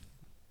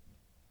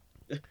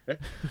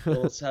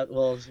 We'll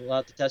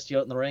have to test you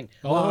out in the ring.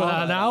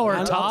 Now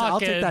we're talking. I'll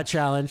take that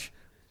challenge.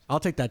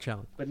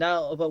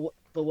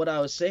 But what I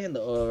was saying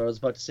though, or I was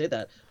about to say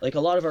that, like a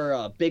lot of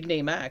our big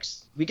name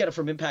acts, we get it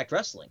from Impact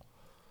Wrestling.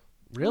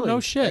 Really? No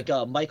shit.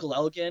 Like Michael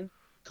Elgin,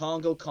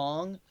 Congo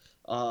Kong,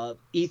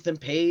 Ethan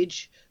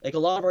Page. Like a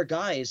lot of our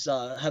guys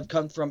have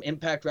come from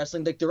Impact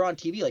Wrestling. Like they're on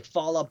TV. Like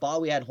Fall Out Boy,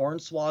 we had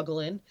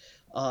Hornswoggle in.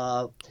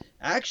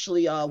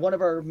 Actually, one of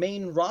our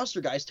main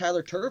roster guys,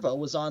 Tyler Turva,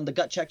 was on the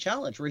Gut Check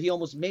Challenge, where he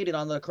almost made it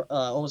on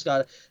almost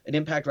got an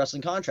Impact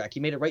Wrestling contract. He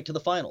made it right to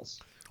the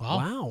finals.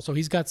 Wow. So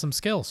he's got some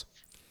skills.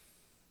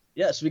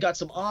 Yes, we got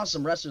some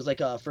awesome wrestlers. Like,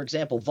 for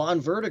example,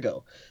 Von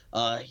Vertigo.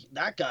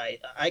 That guy,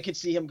 I could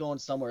see him going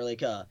somewhere.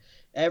 Like,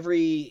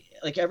 every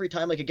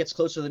time like it gets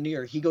closer to the New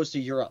Year, he goes to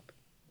Europe.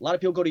 A lot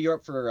of people go to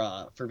Europe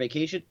for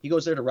vacation. He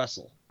goes there to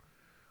wrestle.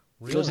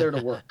 Really? He goes there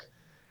to work.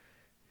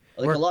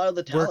 Like a lot of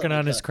the talent, working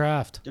on his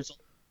craft.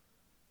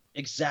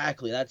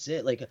 Exactly, that's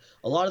it. Like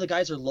a lot of the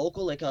guys are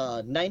local. Like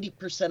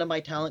 90% of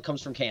my talent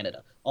comes from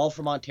Canada, all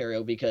from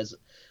Ontario. Because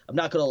I'm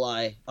not gonna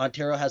lie,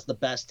 Ontario has the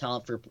best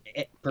talent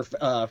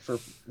for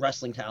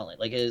wrestling talent.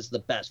 Like it is the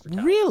best for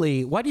talent.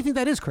 Really? Why do you think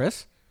that is,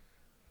 Chris?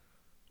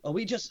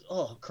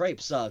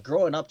 Cripes.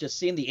 Growing up, just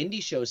seeing the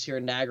indie shows here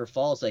in Niagara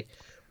Falls,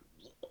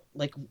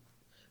 like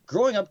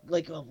growing up,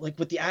 like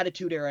with the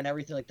Attitude Era and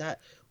everything like that.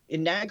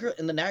 In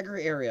the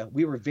Niagara area,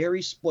 we were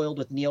very spoiled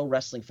with Neo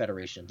Wrestling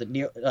Federation,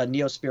 the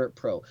Neo Spirit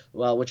Pro,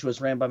 which was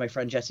ran by my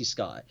friend Jesse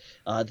Scott.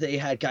 They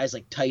had guys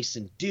like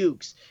Tyson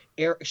Dukes,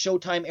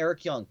 Showtime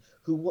Eric Young,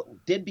 who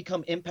did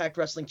become Impact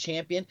Wrestling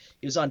champion.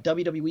 He was on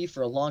WWE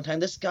for a long time.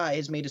 This guy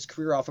has made his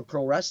career off of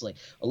pro wrestling.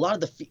 A lot of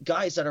the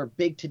guys that are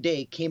big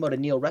today came out of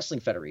Neo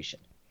Wrestling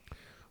Federation.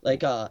 Like,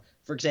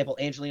 for example,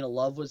 Angelina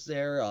Love was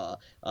there.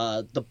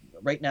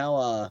 Right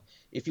now,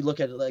 if you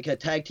look at like a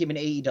tag team in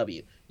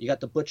AEW, you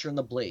got the Butcher and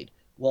the Blade.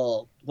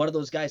 Well, one of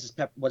those guys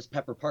was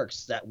Pepper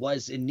Parks that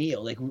was in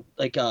Neo.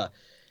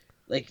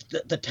 Like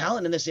the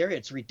talent in this area,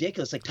 it's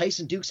ridiculous. Like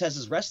Tyson Dukes has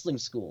his wrestling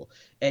school,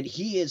 and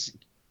he is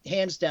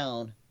hands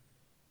down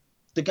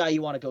the guy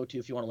you want to go to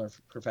if you want to learn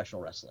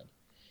professional wrestling.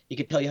 He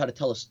could tell you how to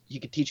tell us. He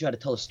could teach you how to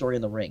tell a story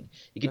in the ring.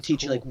 He could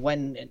teach you like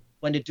when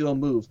to do a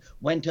move,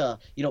 when to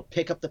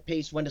pick up the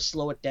pace, when to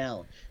slow it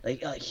down.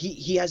 Like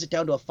he has it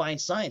down to a fine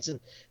science. And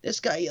this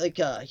guy,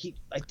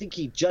 I think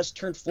he just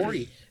turned 40,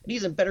 and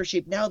he's in better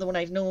shape now than when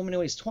I know him when he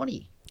was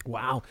 20.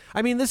 Wow.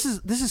 I mean, this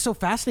is so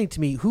fascinating to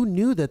me. Who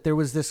knew that there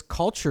was this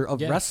culture of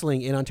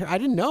wrestling in Ontario? I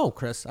didn't know,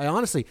 Chris. I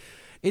honestly,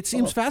 it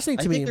seems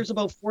fascinating to me. I think there's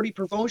about 40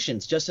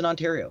 promotions just in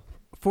Ontario.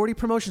 40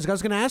 promotions. I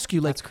was going to ask you,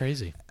 like, that's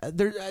crazy.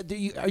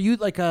 Are you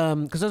like,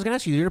 because I was going to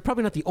ask you, you're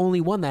probably not the only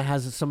one that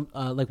has some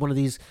like one of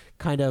these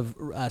kind of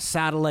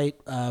satellite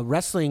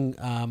wrestling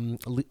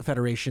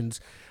federations.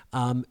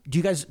 Do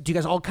you guys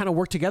all kind of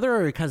work together,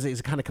 or is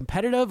it kind of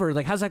competitive, or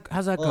like how's that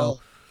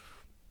go?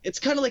 It's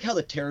kind of like how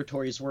the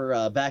territories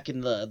were back in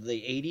the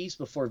 80s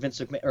before Vince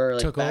McMahon, or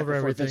like took over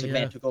everything. Vince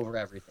McMahon took over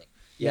everything.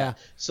 Yeah.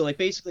 So like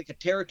basically, like a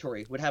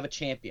territory would have a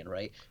champion,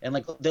 right? And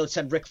like they would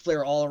send Ric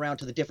Flair all around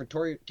to the different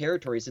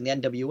territories in the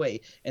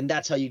NWA, and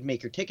that's how you'd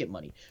make your ticket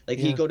money. Like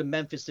you go to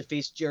Memphis to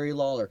face Jerry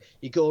Lawler,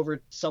 you go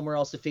over somewhere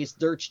else to face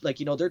their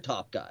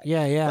top guy.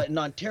 Yeah. But in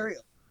Ontario,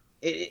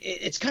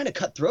 it's kind of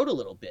cutthroat a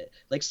little bit.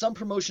 Like some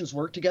promotions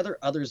work together,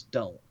 others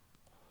don't.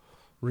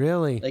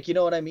 Really? Like, you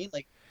know what I mean?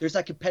 Like there's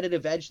that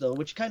competitive edge though,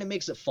 which kind of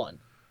makes it fun.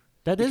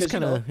 That is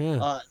kind of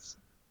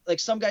like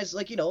some guys,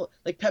 like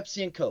like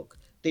Pepsi and Coke.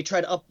 They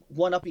try to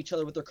one up each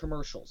other with their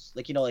commercials.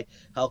 Like, like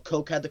how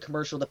Coke had the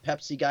commercial, the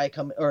Pepsi guy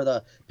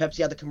the Pepsi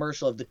had the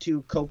commercial of the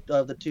two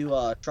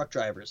truck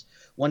drivers,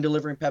 one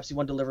delivering Pepsi,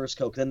 one delivers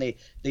Coke. Then they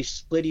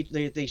split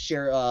they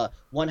share,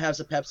 one has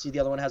a Pepsi, the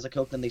other one has a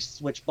Coke, then they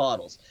switch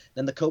bottles.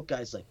 Then the Coke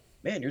guy's like,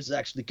 man, yours is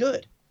actually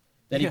good.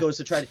 Then he goes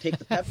to try to take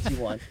the Pepsi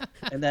one,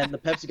 and then the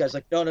Pepsi guy's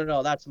like,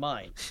 no, that's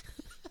mine.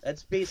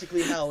 That's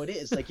basically how it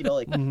is. Like,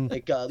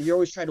 like you're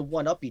always trying to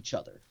one up each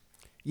other.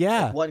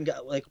 Yeah. Like one guy,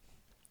 like.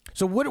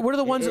 So what are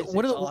the ones?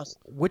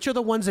 Awesome. Which are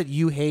the ones that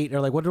you hate,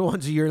 or like what are the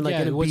ones that you're like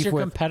in what's beef your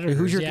with? competitors?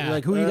 Who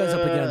are you guys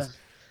up against?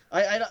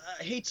 I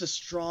hate's a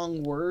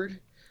strong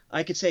word.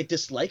 I could say I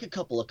dislike a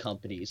couple of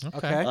companies.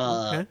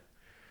 Okay.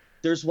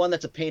 There's one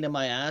that's a pain in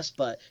my ass,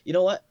 but you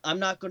know what? I'm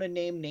not going to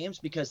name names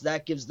because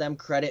that gives them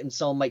credit, and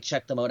someone might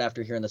check them out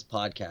after hearing this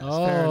podcast.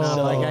 Oh, fair enough.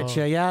 I got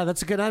you. Yeah,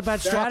 that's a good, not bad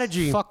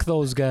strategy. Fuck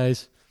those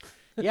guys.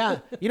 Yeah,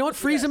 you know what?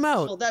 Freeze them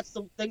out. Well, that's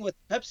the thing with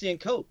Pepsi and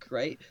Coke,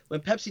 right?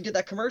 When Pepsi did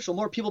that commercial,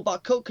 more people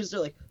bought Coke because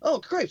they're like, "Oh,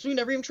 cripes, we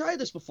never even tried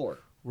this before."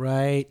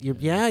 Right. You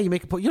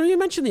make a point. You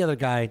mentioned the other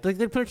guy. Like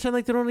they pretend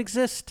like they don't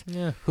exist.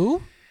 Yeah.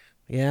 Who?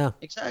 Yeah.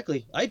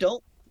 Exactly. I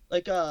don't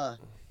like.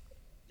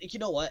 You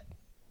know what?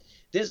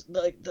 This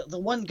like the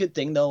one good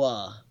thing though.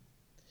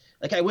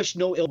 Like I wish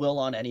no ill will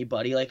on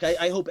anybody. Like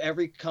I hope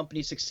every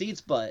company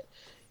succeeds, but.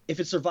 If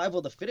it's survival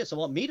of the fittest, I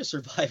want me to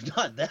survive,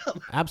 not them.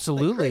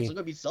 Absolutely. Like, I'm going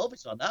to be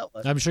selfish on that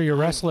one. I'm sure your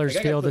wrestlers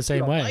feel the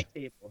same way.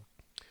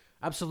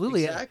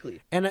 Absolutely.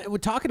 Exactly. And we're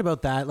talking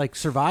about that, like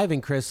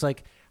surviving, Chris.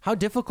 Like, how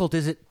difficult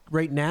is it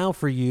right now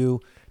for you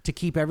to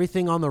keep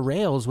everything on the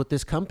rails with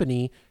this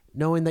company,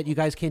 knowing that you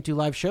guys can't do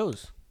live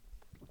shows?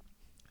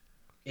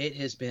 It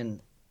has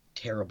been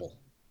terrible.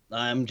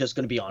 I'm just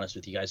going to be honest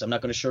with you guys. I'm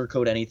not going to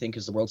sugarcoat anything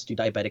because the world's too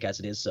diabetic as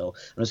it is. So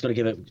I'm just going to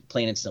give it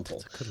plain and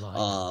simple.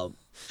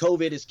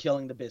 COVID is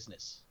killing the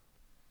business.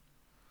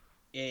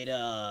 It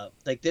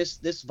like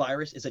this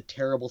virus is a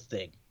terrible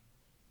thing.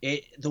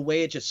 The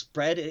way it just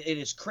spread, it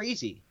is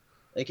crazy.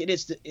 Like it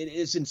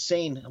is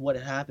insane what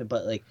happened.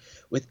 But like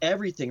with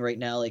everything right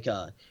now, like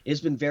it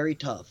has been very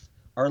tough.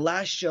 Our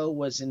last show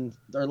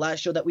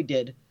that we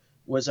did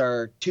was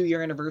our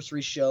 2-year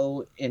anniversary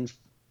show in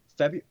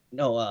February.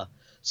 No,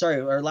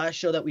 sorry, our last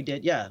show that we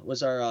did,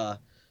 was our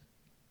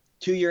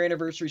 2-year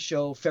anniversary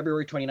show,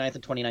 February 29th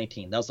of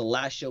 2019. That was the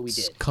last show we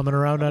did. It's coming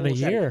around on a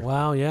year.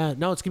 Wow, yeah.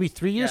 No, it's going to be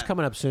 3 years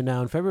coming up soon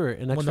now in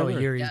February. A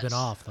year he's been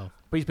off, though.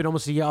 But he's been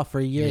almost a year off for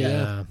a year,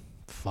 yeah.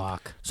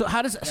 Fuck. So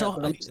how does...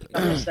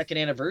 second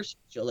anniversary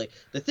show, like,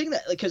 the thing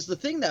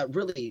that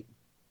really,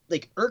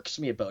 like, irks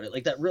me about it,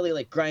 like, that really,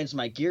 like, grinds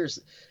my gears,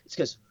 it's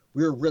because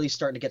we were really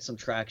starting to get some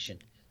traction.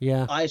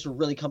 Yeah. Eyes were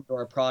really coming to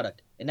our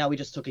product, and now we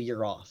just took a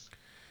year off.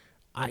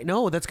 I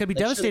know that's gonna be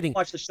devastating.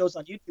 Watch the shows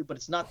on YouTube, but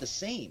it's not the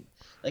same.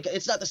 Like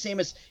it's not the same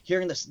as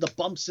hearing the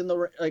bumps in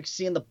the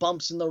seeing the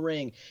bumps in the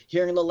ring,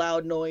 hearing the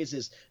loud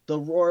noises, the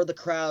roar of the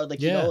crowd,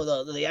 like you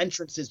know the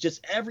entrances,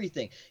 just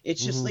everything.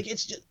 It's just like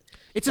it's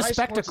a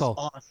spectacle.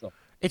 Awesome.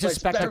 It's a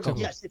spectacle.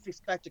 Yes, it's a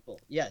spectacle.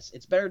 Yes,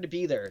 it's better to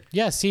be there.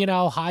 Yeah, seeing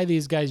how high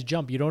these guys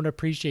jump, you don't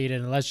appreciate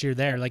it unless you're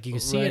there. Like you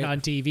can see it on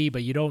TV,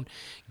 but you don't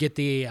get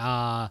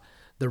the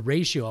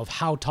ratio of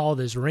how tall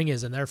this ring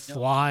is, and they're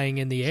flying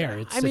in the air.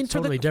 It's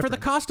totally different. For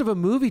the cost of a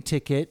movie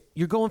ticket,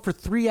 you're going for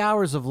 3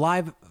 hours of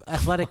live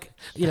athletic,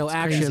 action.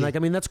 Crazy. Like, I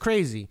mean, that's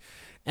crazy,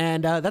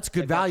 and that's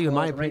good value in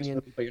my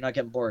opinion. But you're not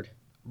getting bored.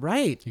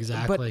 Right.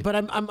 Exactly. But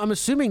I'm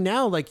assuming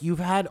now, like you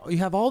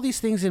have all these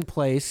things in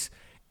place,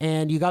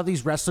 and you got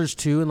these wrestlers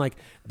too, and like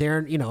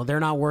they're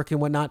not working,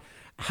 whatnot.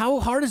 how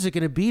hard is it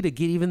going to be to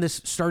get even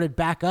this started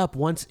back up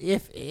once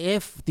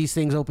if these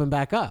things open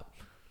back up?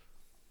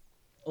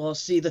 Well,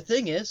 see, the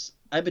thing is,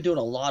 I've been doing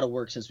a lot of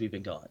work since we've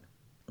been gone.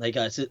 Like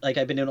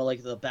I've been doing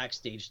like the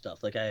backstage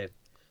stuff. Like I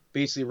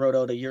basically wrote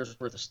out a year's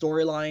worth of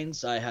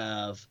storylines. I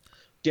have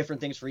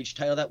different things for each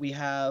title that we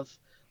have.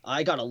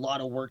 I got a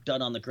lot of work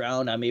done on the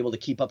ground. I'm able to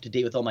keep up to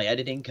date with all my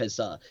editing because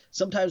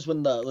sometimes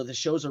when the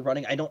shows are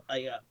running,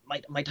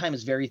 my time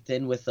is very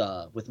thin with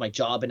my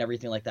job and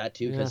everything like that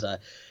too. Because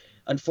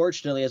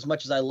unfortunately, as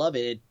much as I love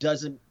it,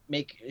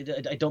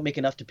 I don't make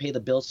enough to pay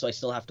the bills, so I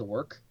still have to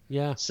work.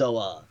 Yeah.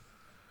 So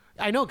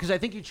I know, because I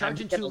think you're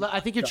charging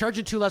you're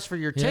charging too less for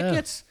your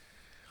tickets.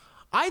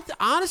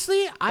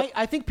 Honestly,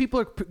 I think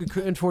people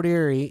in Fort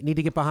Erie need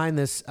to get behind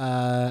this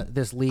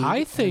league.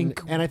 I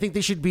think, and I think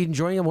they should be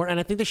enjoying it more, and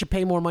I think they should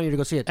pay more money to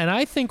go see it. And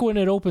I think when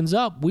it opens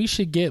up, we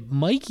should get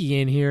Mikey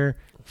in here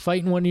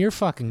fighting one of your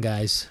fucking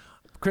guys.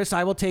 Chris,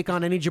 I will take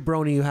on any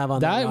jabroni you have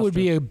on that. That would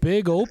be a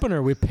big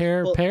opener. We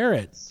pair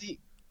it. See,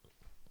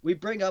 we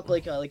bring up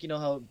like you know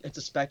how it's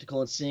a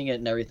spectacle and seeing it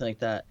and everything like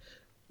that.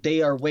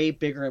 They are way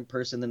bigger in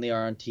person than they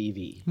are on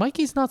TV.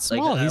 Mikey's not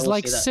small. He's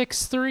like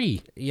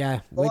 6'3". Yeah.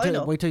 Wait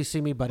till you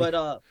see me, buddy.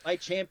 But my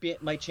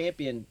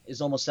champion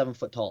is almost 7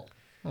 foot tall.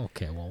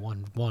 Okay, well,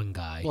 one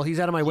guy. Well, he's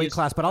out of my weight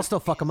class, but I'll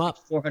still fuck him up.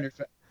 400.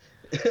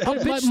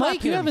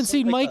 Mike, you haven't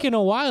seen Mike in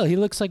a while. He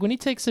looks like, when he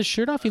takes his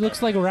shirt off, he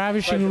looks like a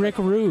ravishing Rick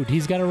Rude.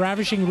 He's got a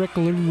ravishing Rick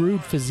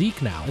Rude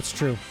physique now. It's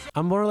true.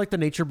 I'm more like the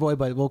nature boy,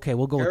 but okay,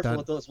 we'll go with that.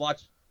 Careful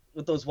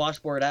with those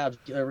washboard abs.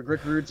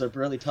 Rick Rude's a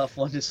really tough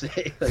one to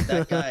say. Like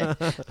that guy.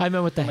 I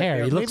meant with the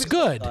hair. He looks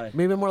good.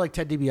 Maybe more like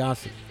Ted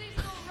DiBiase.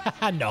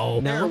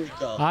 No. There we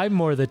go. I'm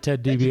more the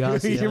Ted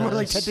DiBiase. You're more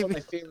like Ted DiBiase. One of my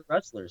favorite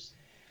wrestlers.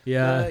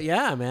 Yeah.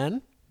 Yeah,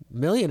 man.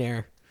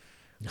 Millionaire.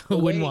 Who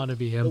wouldn't want to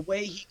be him? The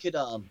way he could,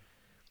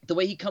 the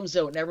way he comes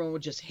out and everyone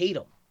would just hate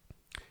him.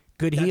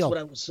 Good heel. That's what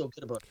I was so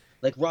good about.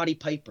 Like Roddy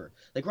Piper.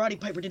 Like Roddy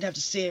Piper didn't have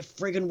to say a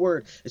friggin'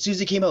 word. As soon as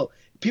he came out,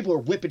 people were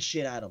whipping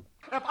shit at him.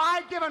 If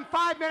I'd given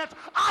 5 minutes,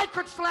 I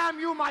could slam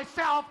you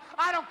myself.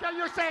 I don't care.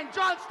 You're saying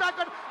John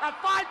Stuckman at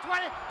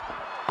 5:20.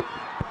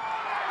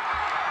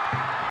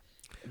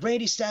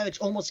 Randy Savage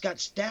almost got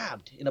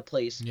stabbed in a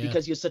place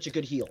because he was such a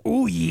good heel.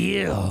 Oh,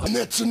 yeah. And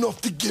that's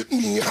enough to get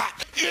me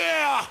hot.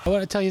 Yeah. I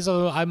want to tell you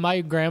something.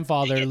 My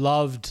grandfather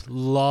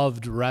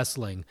loved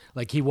wrestling.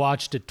 Like, he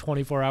watched it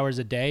 24 hours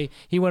a day.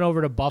 He went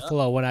over to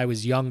Buffalo when I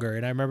was younger,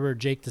 and I remember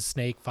Jake the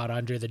Snake fought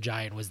Andre the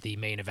Giant was the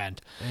main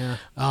event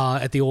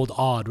at the old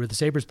Odd where the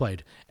Sabres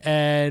played.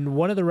 And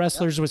one of the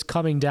wrestlers was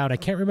coming down. I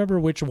can't remember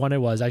which one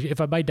it was. If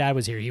my dad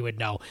was here, he would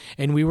know.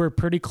 And we were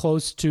pretty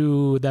close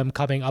to them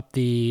coming up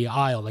the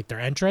aisle, like their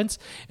entrance.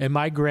 And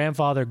my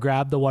grandfather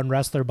grabbed the one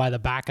wrestler by the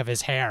back of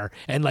his hair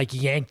and like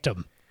yanked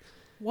him.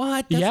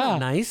 What? That's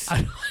not nice.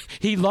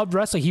 He loved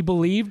wrestling. He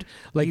believed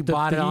like he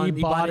bought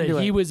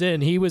it. He was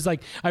in. He was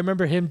like, I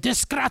remember him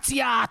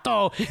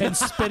disgraziato and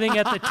spinning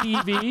at the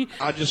TV.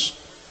 I just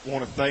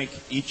want to thank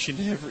each and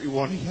every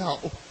one of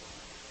y'all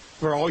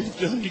for all you've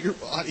done to your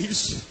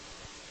bodies.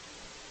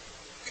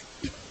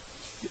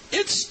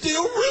 It's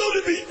still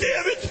real to me,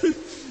 damn it.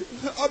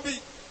 I mean,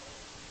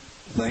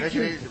 thank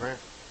you. Easy, man.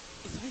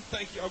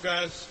 Thank y'all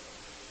guys.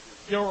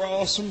 Y'all are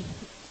awesome.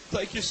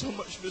 Thank you so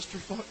much, Mr.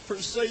 Funk, for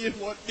saying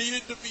what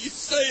needed to be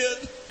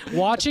said.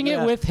 Watching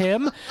it with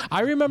him,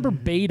 I remember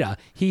Beta.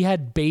 He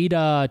had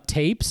Beta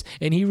tapes,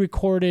 and he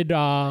recorded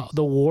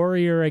the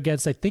Warrior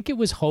against, I think it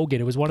was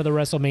Hogan. It was one of the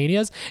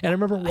WrestleManias, and I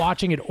remember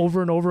watching it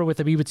over and over with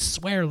him. He would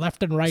swear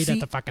left and right at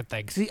the fucking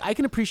thing. See, I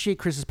can appreciate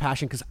Chris's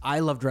passion because I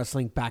loved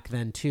wrestling back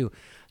then, too.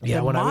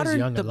 Yeah, when I was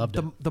young, I loved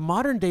it. The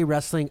modern day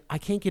wrestling, I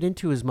can't get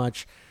into as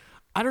much.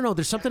 I don't know.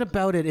 There's something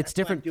about it. It's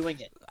different. Doing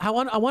it. I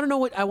want to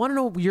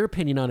know your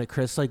opinion on it,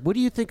 Chris. Like, what do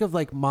you think of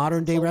like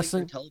modern day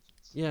wrestling?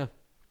 Yeah.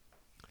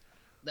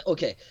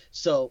 Okay,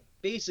 so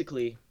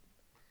basically,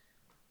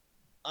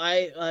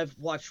 I've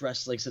watched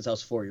wrestling since I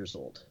was 4 years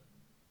old.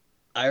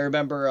 I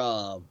remember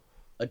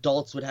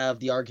adults would have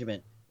the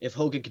argument if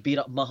Hogan could beat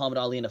up Muhammad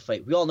Ali in a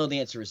fight. We all know the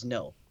answer is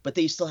no, but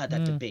they still had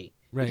that debate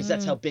because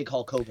that's how big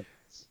Hulk Hogan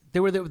was.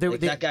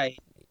 That guy.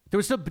 There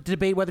was still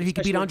debate whether he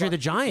could beat Andre the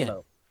Giant.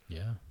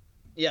 Yeah.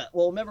 Yeah,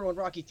 well, remember when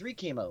Rocky 3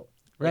 came out?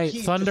 Right,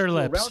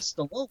 Thunderlips.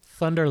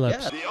 Thunderlips.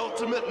 Yeah. The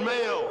ultimate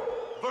male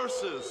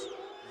versus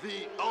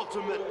the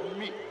ultimate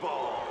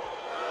meatball.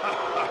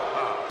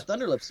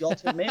 Thunderlips, the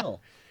ultimate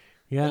male.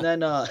 Yeah. And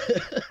then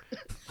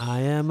I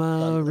am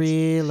a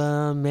real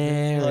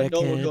American.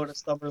 No, we're going to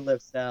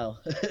Thunderlips now.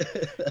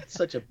 That's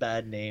such a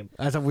bad name.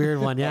 That's a weird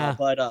one, yeah.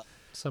 But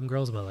some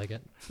girls might like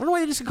it. I don't know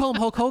why they just call him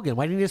Hulk Hogan.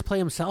 Why didn't he just play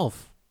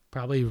himself?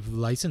 Probably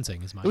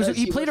licensing is my.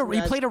 He played a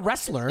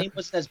wrestler. His name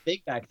wasn't as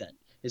big back then.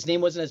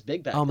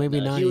 Oh, maybe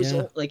not. He was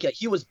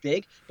he was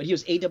big, but he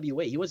was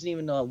AWA. He wasn't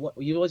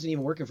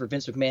even working for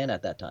Vince McMahon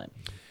at that time.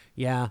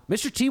 Yeah,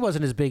 Mr. T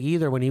wasn't as big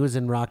either when he was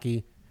in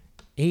Rocky.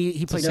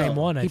 He played the same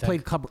one. He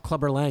played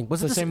Clubber Lang.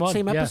 Was it the same one?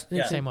 Same episode?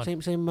 Yeah, same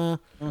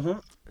one.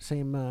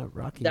 Same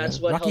Rocky.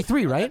 That's what Rocky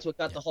 3, right? That's what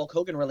got the Hulk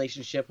Hogan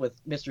relationship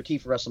with Mr. T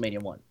for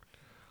WrestleMania 1.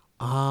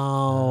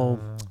 Oh,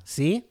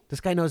 see,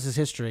 this guy knows his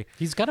history.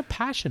 He's got a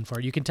passion for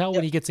it. You can tell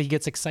when he gets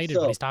excited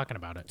when he's talking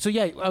about it. So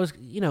yeah, I was,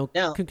 now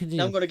I'm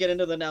going to get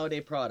into the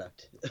nowadays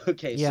product.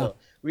 Okay, so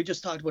we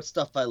just talked about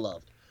stuff I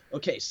loved.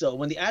 Okay, so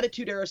when the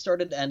Attitude Era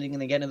started ending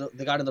and they got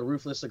into the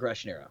Ruthless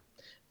Aggression Era,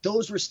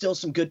 those were still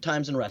some good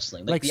times in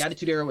wrestling. Like the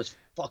Attitude Era was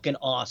fucking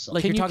awesome.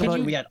 Like you're talking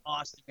about, we had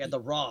Austin, we had The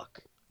Rock.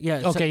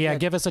 Yeah. Okay, so,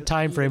 give us a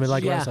time frame and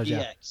like Oh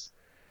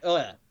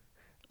yeah.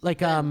 Like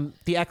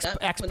the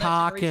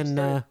X-Pac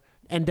and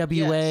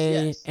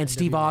NWA and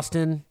Steve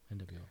Austin.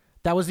 NWO.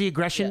 That was the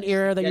aggression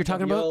era that you're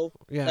talking about?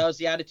 Yeah. That was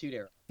the Attitude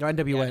Era.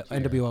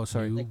 NWO,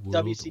 sorry. Like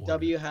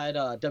WCW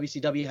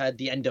had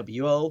the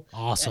NWO.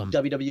 Awesome.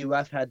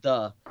 WWF had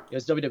it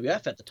was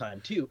WWF at the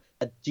time too.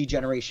 Had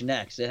G-Generation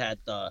X. It had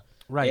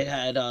It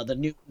had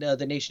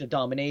the Nation of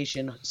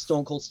Domination,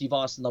 Stone Cold Steve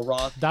Austin, The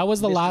Rock. That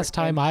was the last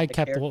time I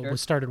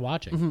started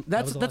watching. Mm-hmm.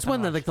 That's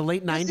when like the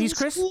late 90s,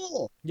 Chris?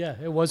 Cool. Yeah,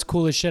 it was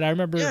cool as shit. I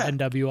remember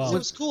NWO. It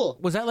was cool.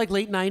 Was that like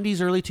late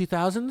 90s, early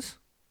 2000s?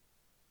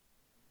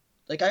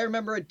 Like I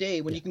remember a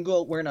day when you can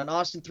go out wearing an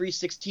Austin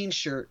 316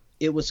 shirt.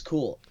 It was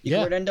cool. You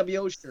can wear an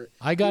NWO shirt.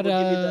 I got give you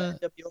the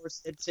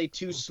NWO. It'd say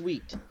 "Too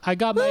Sweet." I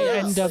got my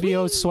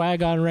NWO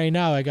swag on right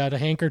now. I got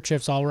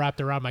handkerchiefs all wrapped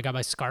around. I got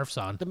my scarves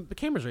on. The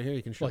camera's right here.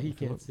 You can show. Well, he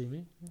can't see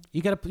me.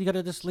 You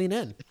gotta just lean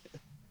in. Can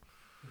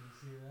you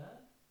see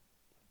that?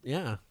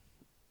 Yeah.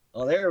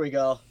 Oh, there we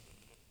go.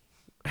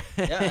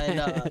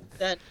 Yeah,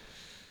 and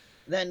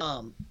then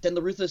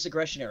the Ruthless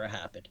Aggression Era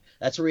happened.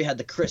 That's where we had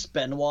the Chris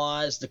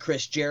Benoits, the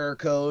Chris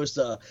Jerichos,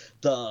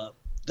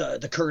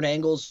 the Kurt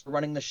Angles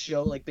running the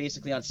show, like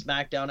basically on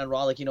SmackDown and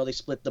Raw, like they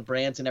split the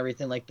brands and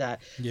everything like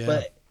that. Yeah.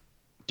 But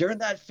during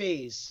that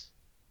phase,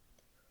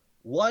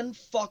 one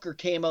fucker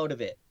came out of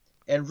it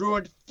and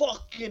ruined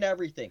fucking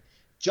everything.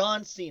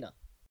 John Cena.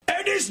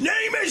 And his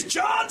name is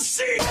John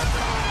Cena.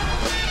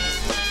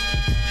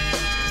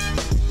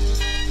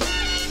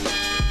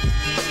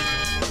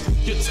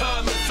 Your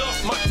time is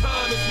up, my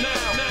time is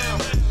now.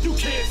 You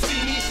can't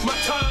see me, my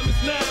time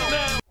is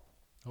now.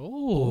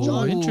 Oh,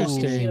 John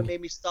interesting. Cena made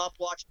me stop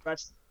watching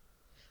wrestling.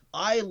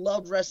 I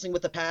loved wrestling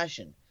with a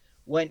passion.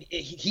 When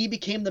he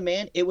became the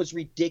man, it was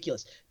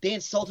ridiculous. They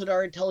insulted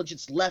our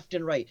intelligence left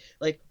and right.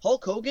 Like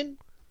Hulk Hogan,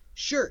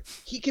 sure,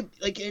 he could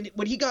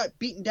when he got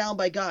beaten down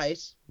by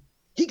guys,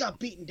 he got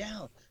beaten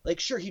down. Like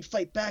sure, he'd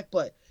fight back,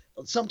 but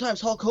sometimes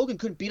Hulk Hogan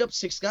couldn't beat up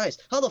 6 guys.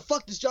 How the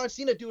fuck does John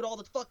Cena do it all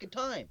the fucking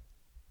time?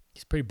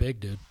 He's pretty big,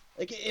 dude.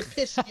 Like it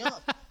pissed me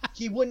off.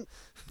 He would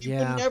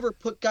never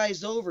put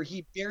guys over.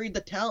 He buried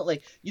the talent.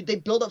 Like they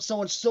build up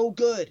someone so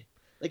good.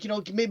 Like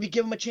maybe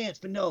give him a chance,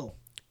 but no.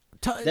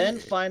 Then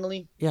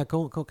finally,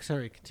 go.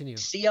 Sorry, continue.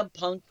 CM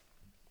Punk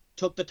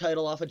took the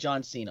title off of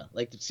John Cena.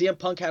 Like CM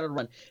Punk had a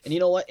run, and you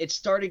know what? It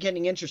started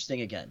getting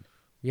interesting again.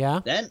 Yeah.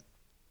 Then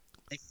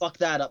they fucked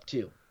that up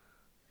too.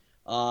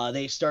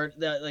 They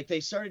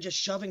started just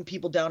shoving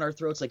people down our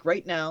throats. Like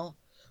right now,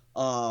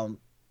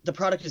 the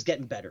product is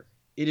getting better.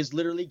 It is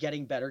literally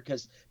getting better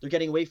because they're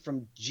getting away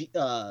from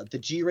the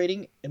G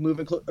rating and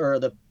moving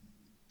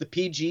the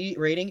PG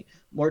rating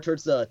more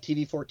towards the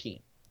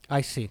TV-14.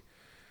 I see.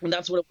 And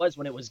that's what it was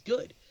when it was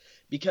good,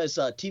 because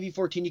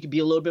TV-14 you can be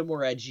a little bit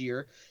more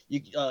edgier.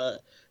 You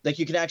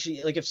can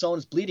actually, like if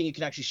someone's bleeding, you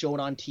can actually show it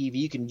on TV.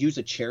 You can use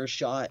a chair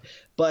shot.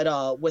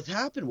 But what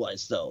happened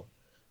was though,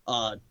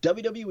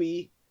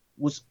 WWE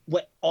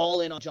went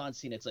all in on John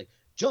Cena. It's like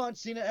John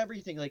Cena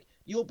everything. Like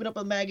you open up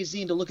a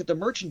magazine to look at the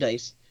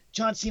merchandise,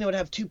 John Cena would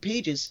have 2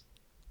 pages.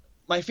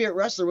 My favorite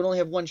wrestler would only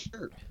have 1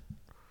 shirt.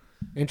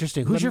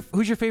 Interesting. Who's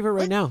your favorite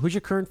right now? Who's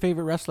your current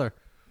favorite wrestler?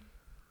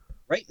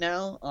 Right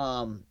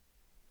now,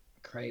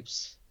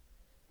 Cripes.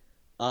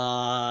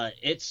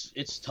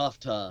 It's tough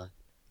to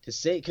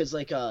say because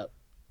like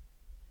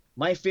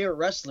my favorite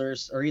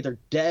wrestlers are either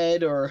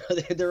dead or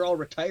they're all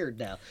retired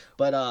now.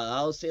 But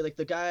I'll say like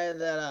the guy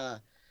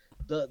that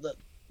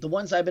the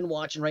ones I've been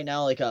watching right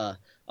now, like I'll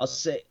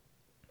say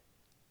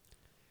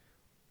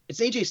it's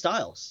AJ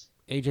Styles.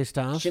 AJ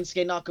Styles.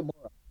 Shinsuke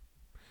Nakamura.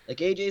 Like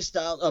AJ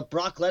Styles,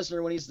 Brock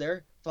Lesnar when he's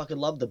there, fucking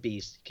love the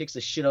beast. He kicks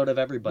the shit out of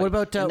everybody. What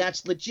about and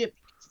that's legit.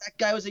 That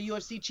guy was a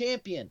UFC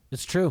champion.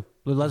 It's true.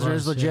 Lesnar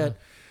is legit. Yeah.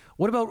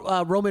 What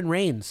about Roman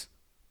Reigns?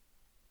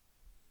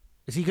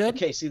 Is he good?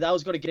 Okay, see, I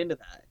was going to get into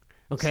that.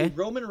 Okay. See,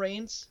 Roman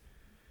Reigns.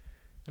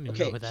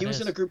 Okay, he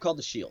was in a group called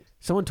The Shield.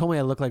 Someone told me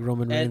I look like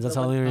Roman Reigns. That's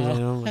all the reason I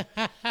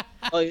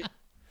know.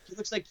 He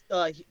looks like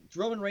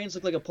Roman Reigns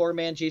looked like a poor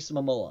man Jason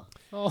Momoa.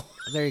 Oh,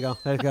 there you go.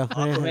 I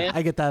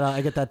get that.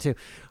 I get that too.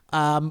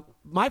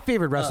 My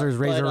favorite wrestler is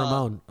Razor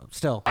Ramon.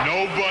 Still,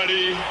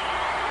 nobody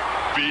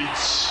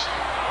beats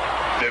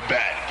the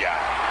bad guy.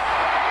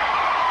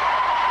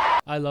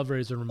 I love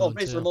Razor Ramon. Oh,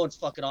 Razor Ramon's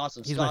fucking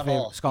awesome. He's my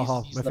favorite. Scott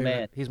Hall. He's the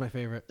man. He's my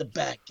favorite. The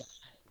bad guy.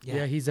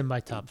 Yeah, he's in my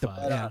top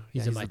 5.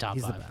 He's in my top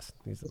 5.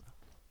 He's the best.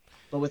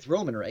 But with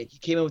Roman, right? He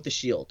came in with the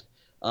Shield.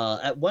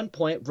 At one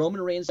point, Roman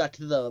Reigns got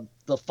to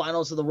the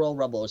finals of the Royal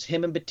Rumble. It was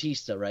him and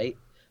Batista, right?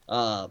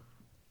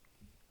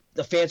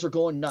 The fans were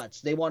going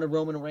nuts. They wanted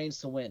Roman Reigns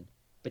to win.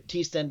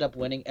 Batista ended up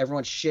winning.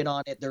 Everyone shit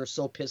on it. They were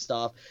so pissed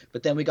off.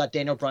 But then we got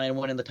Daniel Bryan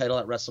winning the title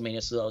at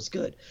WrestleMania, so that was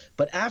good.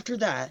 But after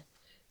that,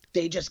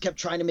 they just kept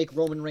trying to make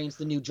Roman Reigns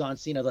the new John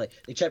Cena. Like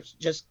they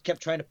just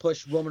kept trying to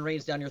push Roman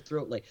Reigns down your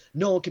throat. Like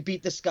no one could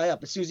beat this guy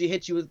up. As soon as he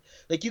hits you with,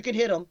 like you can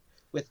hit him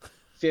with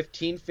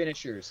 15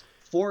 finishers,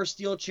 4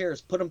 steel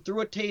chairs, put him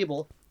through a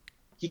table,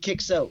 he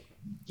kicks out.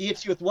 He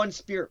hits you with 1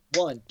 spear.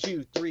 1,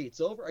 2, 3. It's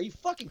over. Are you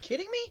fucking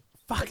kidding me?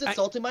 That's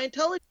insulting my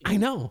intelligence. I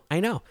know.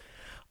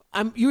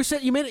 You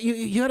said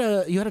you had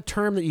a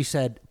term that you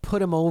said,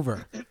 put him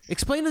over.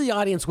 Explain to the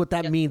audience what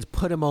that means.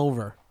 Put him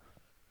over.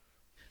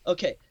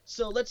 Okay,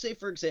 so let's say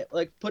for example,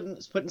 like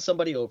putting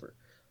somebody over,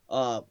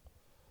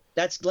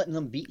 that's letting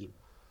them beat you.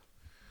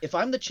 If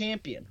I'm the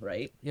champion,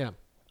 right? Yeah.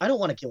 I don't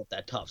want to give up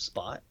that top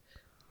spot,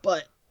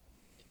 but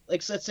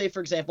like let's say for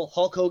example,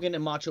 Hulk Hogan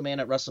and Macho Man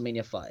at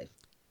WrestleMania 5.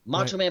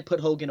 Macho Man put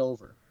Hogan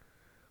over.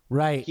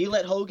 Right. He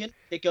let Hogan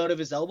kick out of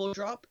his elbow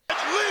drop.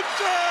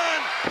 Leapson!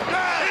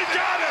 Yeah, he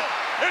got it!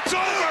 It's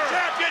over!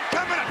 Champion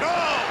coming!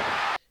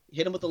 No!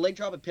 Hit him with the leg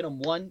drop and pin him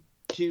 1,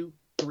 2,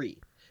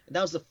 3. And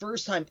that was the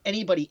first time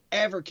anybody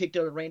ever kicked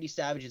out of Randy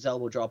Savage's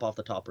elbow drop off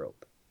the top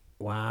rope.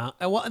 Wow.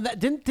 Well,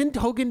 didn't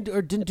Hogan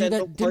or didn't do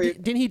that?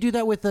 Didn't he do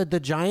that with the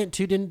Giant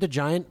too? Didn't the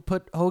Giant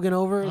put Hogan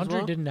over? Andre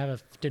as well?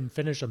 didn't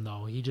finish him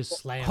though. He just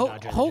slammed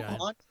Andre the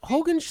Giant.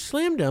 Hogan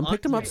slammed him,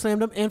 picked him up,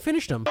 slammed him, and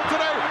finished him. Today, look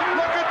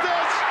at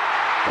this!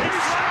 He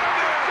slammed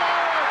it!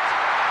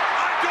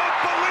 I don't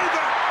believe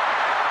it!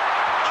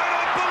 I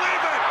don't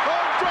believe it!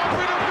 Oh,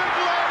 dropping a big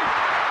leg!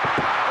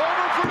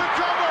 Over for the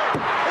cover!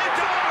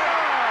 It's over!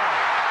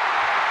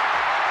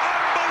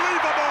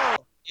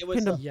 Unbelievable! It was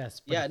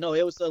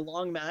it was a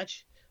long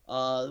match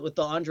with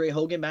the Andre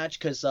Hogan match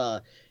because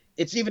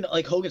it's even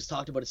like Hogan's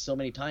talked about it so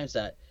many times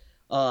that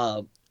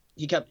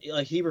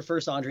he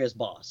refers to Andre as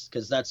boss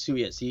because that's who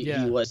he is. He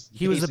was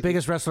the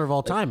biggest wrestler of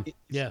all time. Big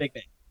man.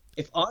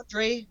 If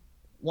Andre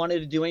wanted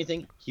to do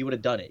anything, he would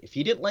have done it. If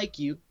he didn't like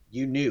you,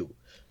 you knew.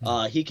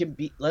 He can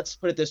be. Let's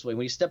put it this way: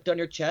 when he stepped on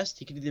your chest,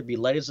 he could either be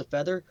light as a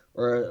feather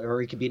or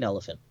he could be an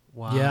elephant.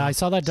 Wow. Yeah, I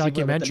saw that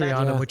documentary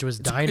on him, which was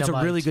dynamite. It's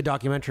a really good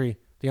documentary.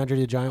 The Andre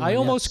the Giant. I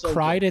almost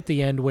cried at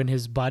the end when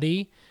his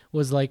buddy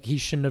was like, he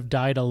shouldn't have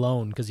died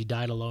alone because he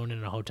died alone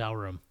in a hotel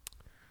room.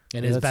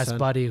 And his best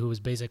buddy, who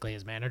was basically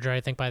his manager, I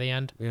think, by the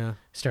end,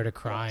 started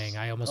crying.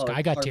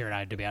 I got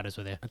teary-eyed, to be honest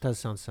with you. That does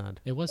sound sad.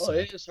 It was sad.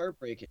 It is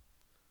heartbreaking.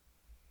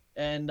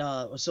 And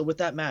so with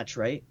that match,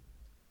 right?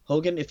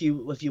 Hogan, if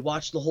you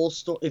watch the whole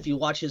story, if you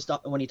watch his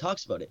when he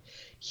talks about it,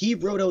 he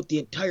wrote out the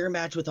entire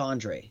match with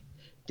Andre.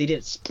 They did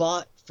it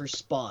spot for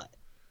spot.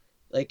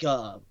 Like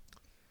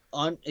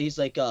he's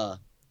like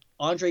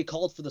Andre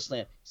called for the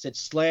slam. He said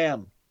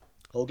slam.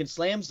 Hogan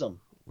slams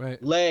him.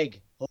 Right.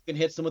 Leg. Hogan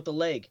hits him with the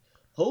leg.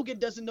 Hogan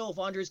doesn't know if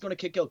Andre's going to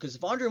kick out because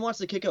if Andre wants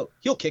to kick out,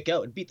 he'll kick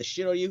out and beat the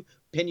shit out of you,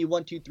 pin you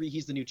 1, 2, 3.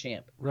 He's the new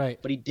champ.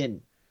 Right. But he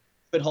didn't.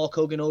 Put Hulk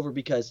Hogan over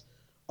because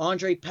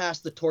Andre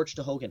passed the torch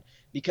to Hogan.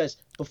 Because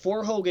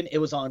before Hogan, it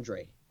was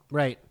Andre.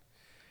 Right.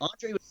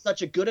 Andre was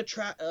such a good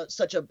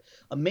such a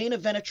main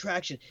event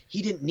attraction.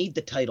 He didn't need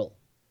the title.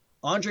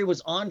 Andre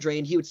was Andre,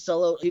 and he would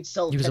sell out. He'd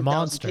sell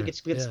 10,000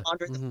 tickets because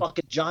Andre the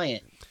fucking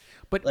Giant.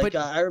 But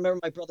I remember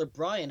my brother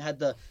Brian had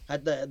the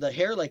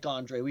hair like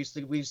Andre. We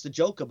used to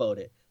joke about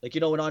it. Like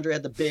when Andre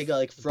had the big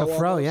fro. The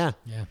fro, almost.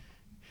 yeah.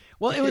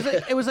 Well,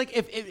 it was like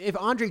if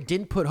Andre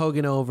didn't put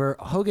Hogan over,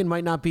 Hogan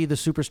might not be the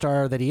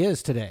superstar that he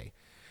is today.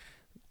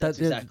 That's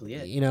exactly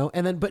it.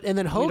 And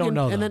then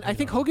Hogan, I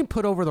think Hogan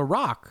put over The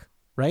Rock,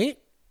 right?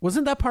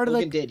 Wasn't that part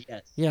Hogan of did,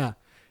 yes.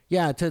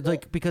 Yeah,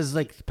 because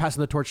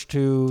passing the torch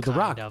to The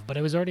Rock. But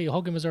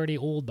Hogan was already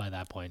old by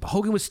that point.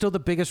 Hogan was still the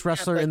biggest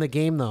wrestler in the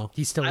game, though.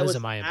 He still is,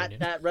 in my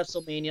opinion.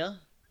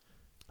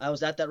 I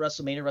was at that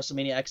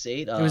WrestleMania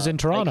X8. It was in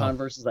Toronto. Icon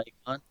versus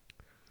Icon.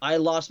 I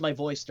lost my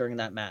voice during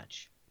that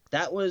match.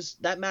 That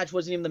match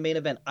wasn't even the main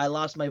event. I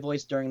lost my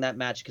voice during that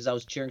match because I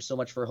was cheering so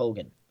much for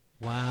Hogan.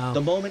 Wow.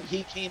 The moment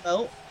he came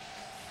out,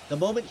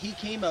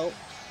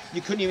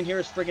 you couldn't even hear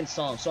his friggin'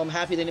 song. So I'm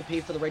happy they didn't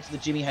pay for the rights to the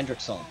Jimi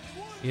Hendrix song.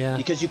 Yeah.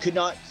 Because you could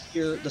not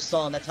hear the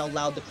song. That's how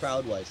loud the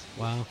crowd was.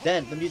 Wow.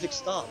 Then the music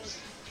stops.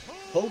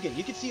 Hogan,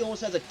 you can see he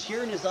almost has a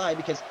tear in his eye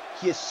because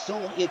he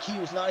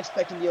was not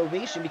expecting the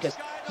ovation because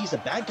he's a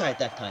bad guy at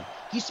that time.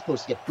 He's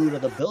supposed to get booed out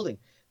of the building.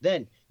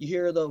 Then you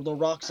hear the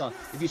Rock song.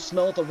 If you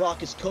smell what the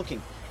Rock is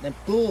cooking, then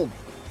boom,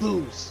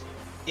 boos.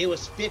 It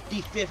was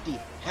 50-50.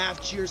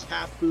 Half cheers,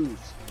 half boos.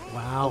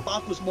 Wow. The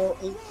Rock was more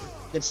over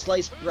than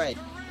sliced bread.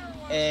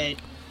 And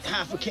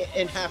half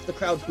the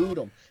crowd booed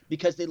him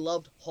because they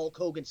loved Hulk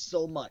Hogan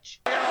so much.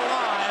 We are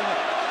live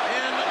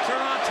in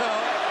Toronto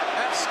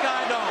at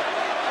Skydome.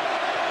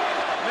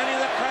 Many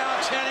of the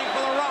crowd chanting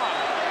for The Rock.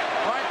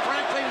 Quite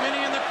frankly,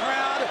 many in the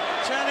crowd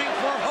chanting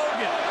for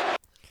Hogan.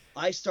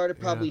 I started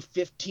probably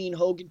 15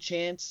 Hogan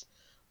chants.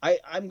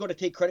 I'm going to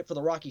take credit for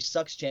the Rocky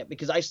Sucks chant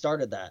because I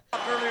started that.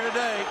 Earlier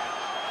today,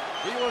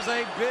 he was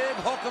a big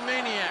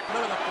Hulkamaniac.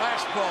 Look at the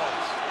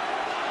flashbulbs.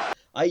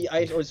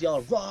 I was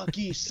yelling,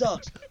 Rocky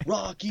sucks,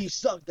 Rocky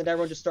sucks. Then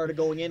everyone just started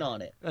going in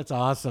on it. That's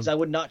awesome. Because I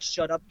would not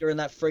shut up during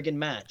that friggin'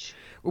 match.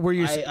 Do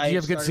you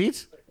have good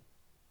seats?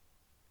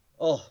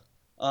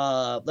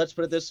 let's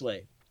put it this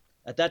way.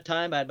 At that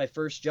time, I had my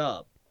first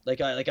job.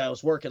 I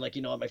was working,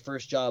 at my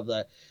first job.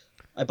 That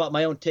I bought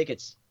my own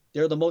tickets.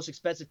 They're the most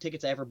expensive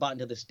tickets I ever bought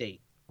into the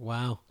state.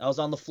 Wow. I was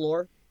on the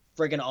floor.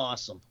 Friggin'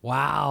 awesome.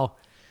 Wow.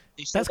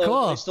 That's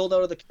cool. They sold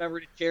out of the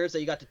commemorative chairs that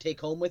you got to take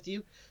home with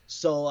you.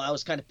 So I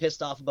was kind of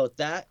pissed off about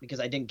that because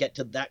I didn't get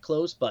to that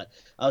close, but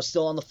I was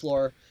still on the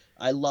floor.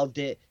 I loved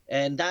it.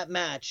 And that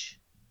match,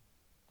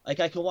 I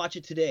can watch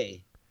it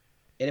today,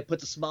 and it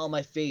puts a smile on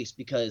my face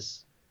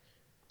because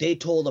they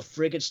told a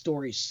friggin'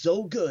 story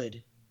so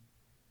good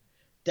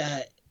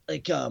that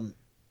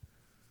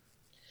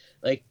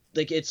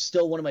it's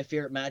still one of my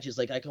favorite matches.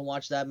 I can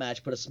watch that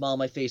match, put a smile on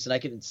my face, and I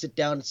can sit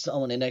down with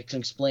someone and I can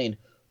explain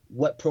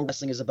what pro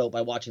wrestling is about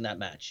by watching that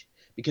match.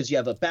 Because you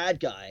have a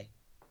bad guy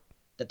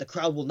that the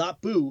crowd will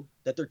not boo,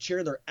 that they're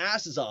cheering their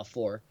asses off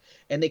for,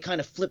 and they kind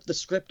of flip the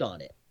script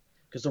on it.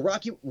 Because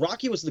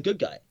Rocky was the good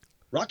guy.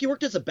 Rocky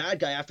worked as a bad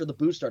guy after the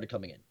boo started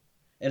coming in.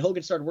 And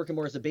Hogan started working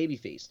more as a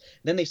babyface.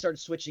 Then they started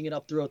switching it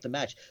up throughout the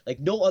match.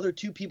 No other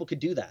two people could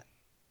do that.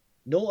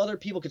 No other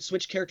people could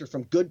switch character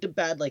from good to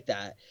bad like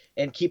that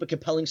and keep a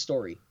compelling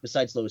story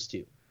besides those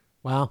two.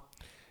 Wow.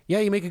 Yeah,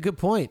 you make a good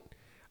point.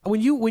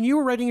 When you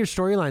were writing your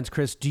storylines,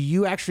 Chris, do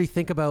you actually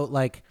think about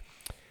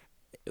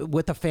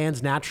what the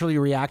fans naturally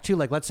react to?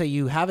 Let's say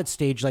you have it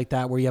staged like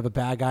that where you have a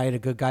bad guy and a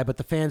good guy, but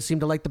the fans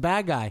seem to like the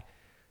bad guy.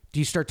 Do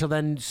you start to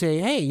then say,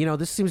 hey,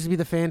 this seems to be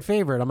the fan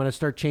favorite, I'm going to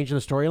start changing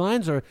the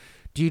storylines? Or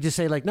do you just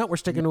say no, we're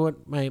sticking to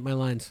what my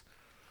lines?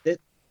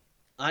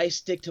 I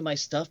stick to my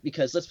stuff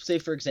because let's say,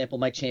 for example,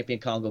 my champion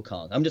Congo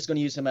Kong. I'm just going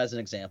to use him as an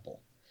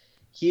example.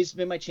 He's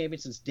been my champion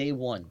since day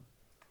one.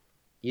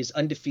 He's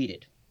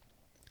undefeated.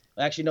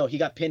 Actually, no, he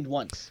got pinned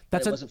once.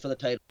 It wasn't for the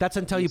title. That's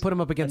until you put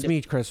him up against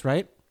me, Chris,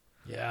 right?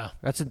 Yeah,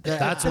 that's what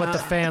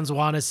the fans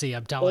want to see.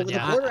 I'm telling you. The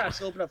border has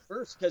to open up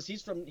first because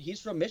he's from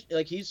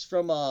Michigan, he's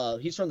from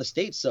the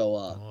States,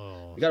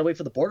 so we gotta wait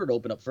for the border to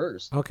open up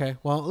first. Okay,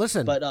 well,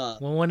 listen.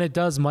 But when it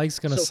does, Mike's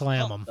gonna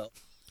slam him.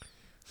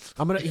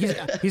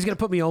 He's gonna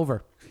put me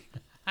over.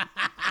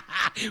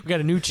 We got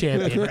a new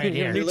champion right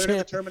here. New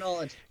champion.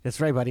 Terminology. That's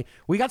right, buddy.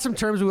 We got some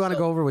terms we want to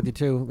go over with you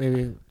too.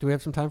 Maybe do we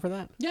have some time for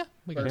that? Yeah,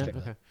 we got time.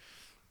 Okay.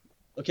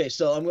 Okay,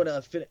 so I'm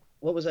gonna finish.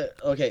 What was it?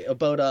 Okay,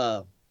 about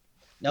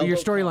now your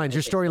storylines.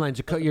 Your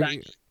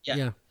storylines.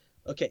 Yeah.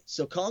 Okay,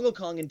 so Congo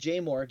Kong and Jay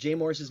Moore. Jay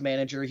Moore's his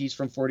manager. He's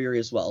from Fort Erie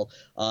as well.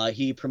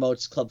 He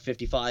promotes Club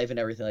 55 and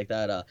everything like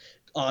that.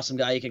 Awesome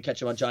guy. You can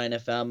catch him on Giant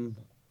FM.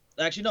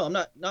 Actually, no, I'm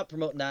not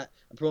promoting that.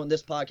 I'm promoting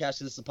this podcast because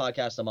this is the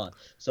podcast I'm on.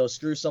 So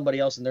screw somebody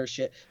else and their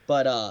shit.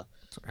 But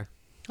sorry.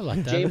 I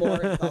like that. Jay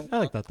Moore. I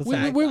like that.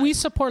 We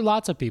support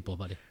lots of people,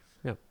 buddy.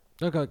 Yeah.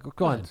 Okay,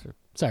 go on.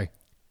 Sorry.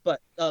 But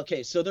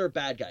okay, so they're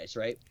bad guys,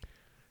 right?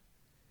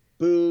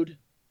 Booed.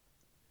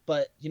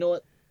 But you know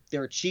what? They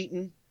were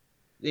cheating.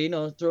 They,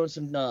 throwing throwing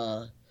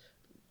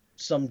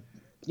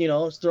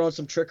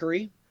some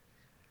trickery.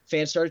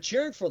 Fans started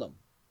cheering for them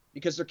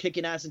because they're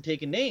kicking ass and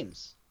taking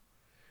names.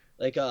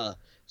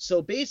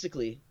 So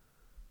basically,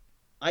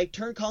 I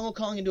turned Congo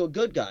Kong into a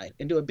good guy,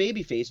 into a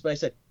baby face, but I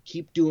said,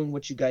 keep doing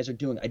what you guys are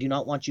doing. I do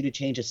not want you to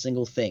change a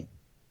single thing.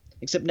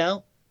 Except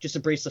now, just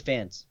embrace the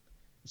fans.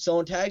 If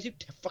someone tags you,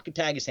 fucking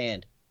tag his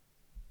hand.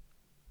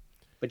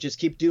 But just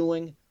keep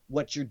doing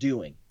what you're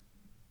doing.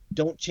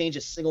 Don't change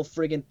a single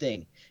friggin'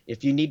 thing.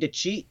 If you need to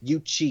cheat, you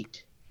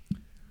cheat.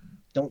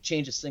 Don't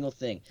change a single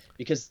thing.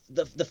 Because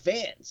the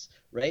fans,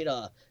 right,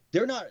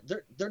 they're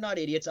not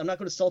idiots. I'm not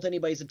going to insult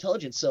anybody's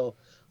intelligence. So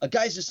a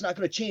guy's just not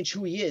going to change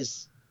who he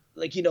is,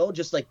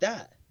 just like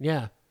that.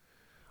 Yeah,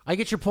 I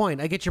get your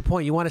point.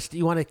 You want to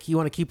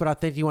keep it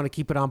authentic. You want to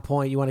keep it on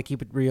point. You want to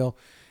keep it real,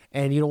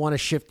 and you don't want to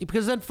shift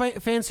because then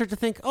fans start to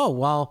think, oh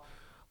well,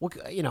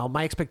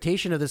 my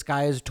expectation of this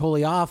guy is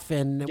totally off,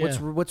 and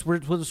what's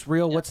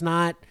real, what's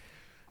not.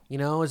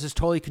 Is this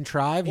totally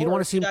contrived? You don't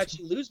want to see him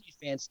actually lose me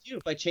fans too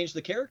if I change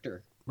the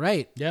character.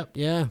 Right. Yep.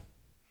 Yeah.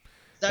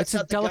 That's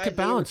it's a delicate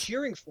balance.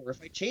 Cheering for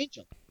if I change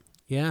them.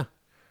 Yeah,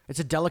 it's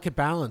a delicate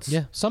balance.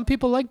 Yeah, some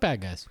people like bad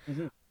guys.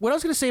 Mm-hmm. What I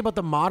was going to say about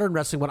the modern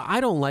wrestling, what I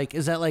don't like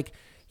is that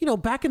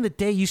back in the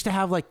day, you used to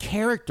have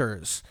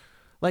characters.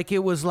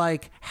 It was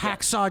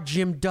Hacksaw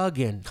Jim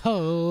Duggan.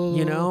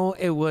 Oh,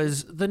 it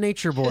was the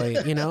Nature Boy.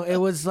 It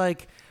was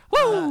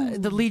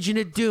the Legion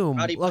of Doom.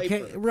 Roddy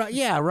Piper.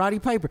 Roddy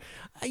Piper.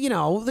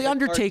 The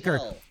Undertaker.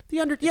 Cartel.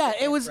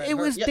 It was.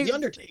 The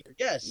Undertaker.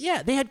 Yes.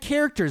 Yeah, they had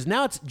characters.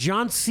 Now it's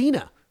John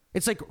Cena.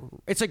 It's like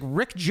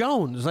Rick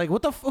Jones.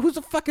 What the? Who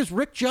the fuck is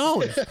Rick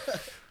Jones?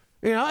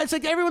 It's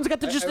everyone's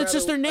got it's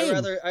just their name.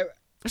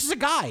 It's just a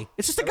guy.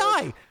 It's just a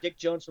guy. Dick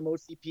Jones from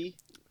OCP.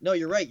 No,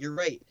 you're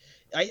right.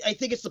 I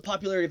think it's the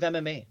popularity of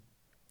MMA.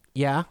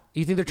 Yeah,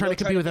 you think they're trying to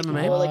compete with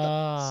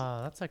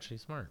MMA? That's actually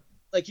smart.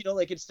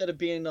 Instead of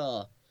being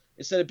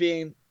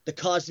the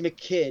Cosmic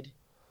Kid,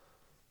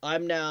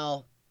 I'm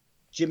now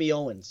Jimmy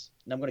Owens,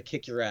 and I'm gonna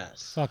kick your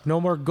ass. Fuck, no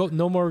more. Treat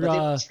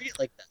it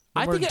like that.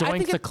 I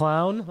think the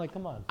Clown.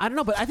 Come on. I don't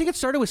know, but I think it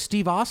started with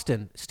Steve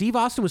Austin. Steve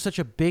Austin was such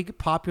a big,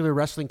 popular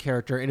wrestling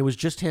character, and it was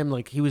just him.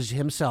 He was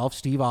himself,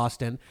 Steve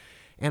Austin,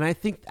 And I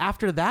think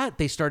after that,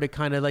 they started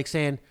kind of like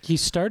saying he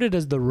started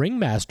as the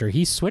ringmaster.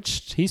 He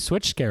switched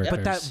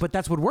characters. But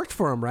that's what worked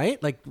for him,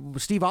 right? Like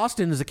Steve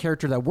Austin is a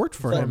character that worked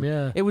for him.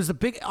 Yeah. It was the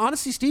big.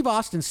 Honestly, Steve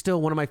Austin's still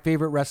one of my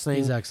favorite wrestling.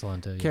 He's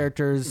excellent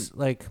characters.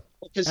 Like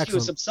because he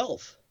was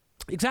himself.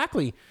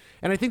 Exactly,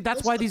 and I think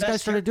that's why these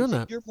guys started doing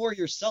that. If you're more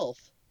yourself,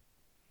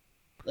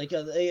 like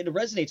it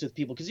resonates with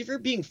people. Because if you're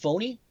being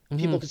phony,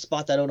 people can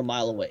spot that out a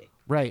mile away.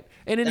 Right,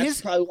 and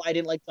that's probably why I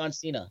didn't like John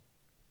Cena.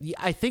 Yeah,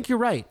 I think you're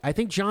right. I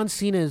think John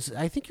Cena's.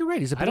 I think you're right.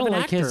 He's a bit of an actor.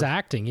 I don't like his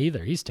acting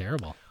either. He's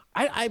terrible.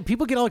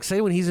 People get all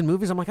excited when he's in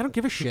movies. I'm like, I don't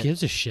give a shit. Who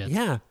gives a shit?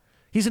 Yeah,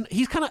 he's an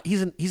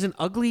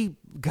ugly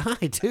guy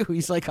too.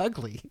 He's like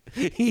ugly.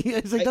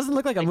 He's like doesn't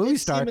look like a movie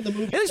star. At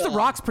least The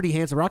Rock's pretty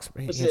handsome.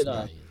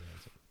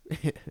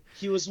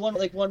 He was one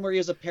where he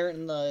was a parent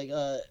in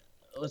the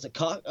was it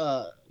cock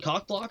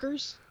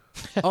blockers?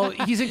 Oh,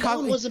 he's in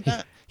cock. Wasn't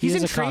bad. He's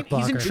in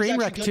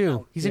Trainwreck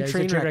too. He's in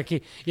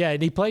Trainwreck. Yeah,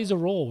 and he plays a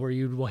role where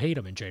you will hate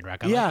him in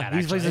Trainwreck. Like that,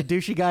 he plays a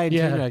douchey guy in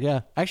Trainwreck.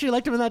 Yeah, I actually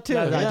liked him in that too.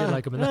 I did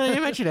like him in that.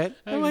 You mentioned it.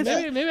 Maybe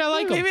I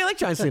like him. Maybe I like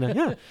John Cena.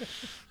 Yeah.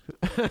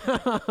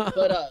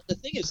 But the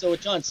thing is, though,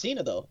 with John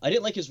Cena, though, I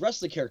didn't like his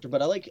wrestling character,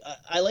 but I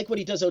like what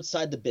he does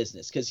outside the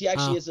business because he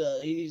actually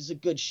he's a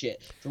good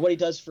shit for what he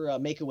does for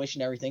Make-A-Wish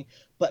and everything.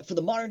 But for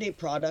the modern day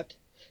product,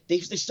 they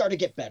start to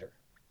get better.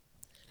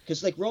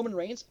 Because like Roman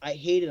Reigns, I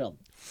hated him.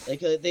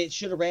 Like they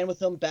should have ran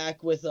with him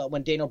back with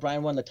when Daniel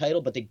Bryan won the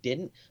title, but they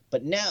didn't.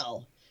 But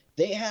now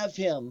they have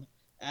him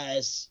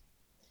as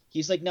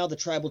he's like now the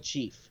tribal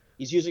chief.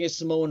 He's using his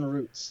Samoan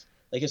roots,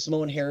 like his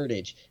Samoan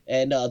heritage,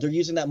 and they're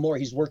using that more.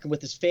 He's working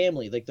with his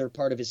family, like they're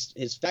part of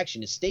his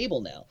faction, his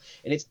stable now,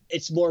 and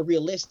it's more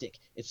realistic.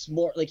 It's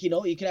more like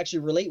you can actually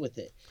relate with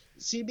it.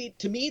 See,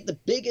 to me, the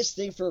biggest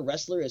thing for a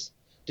wrestler is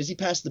does he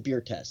pass the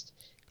beer test?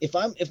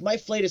 If my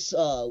flight is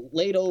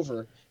laid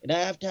over and I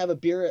have to have a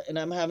beer and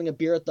I'm having a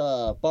beer at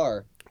the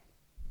bar,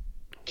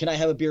 can I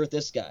have a beer with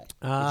this guy?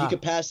 If you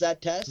could pass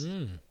that test,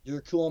 you're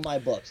cool in my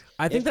books.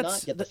 I think if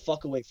not, get the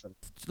fuck away from me.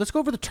 Let's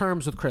go over the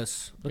terms with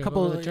Chris. A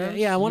couple of terms?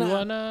 Yeah, I want to. You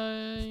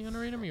want to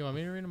read them? You want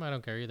me to read them? I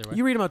don't care either way.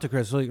 You read them out to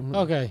Chris.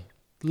 Okay,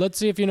 let's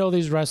see if you know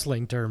these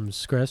wrestling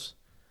terms, Chris.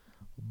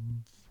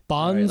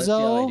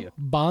 Bonzo,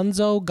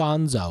 bonzo,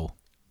 gonzo.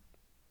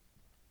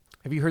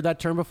 Have you heard that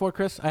term before,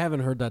 Chris? I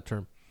haven't heard that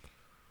term.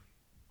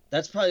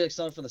 That's probably like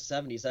something from the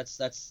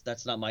 70s.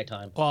 That's not my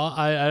time. Well,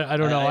 I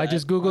don't know. I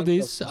just Googled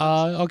these.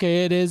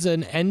 Okay, it is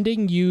an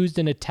ending used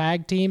in a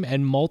tag team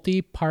and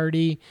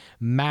multi-party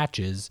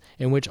matches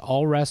in which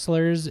all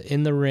wrestlers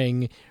in the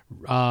ring,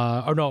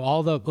 all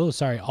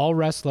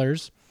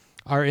wrestlers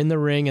are in the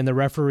ring and the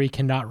referee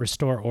cannot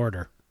restore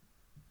order.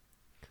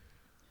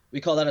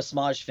 We call that a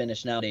smudge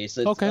finish nowadays.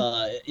 It's, okay.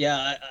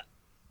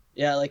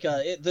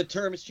 The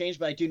term has changed,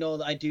 but I do know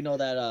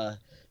that.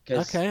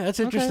 Okay,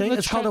 that's interesting.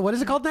 It's called what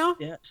is it called now?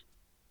 Yeah,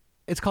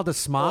 it's called a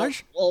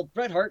smudge. Well,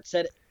 Bret Hart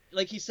said,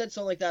 he said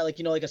something like that,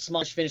 like a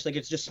smudge finish, like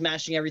it's just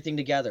smashing everything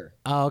together.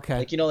 Oh,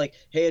 okay.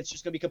 Hey, it's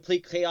just gonna be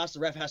complete chaos. The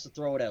ref has to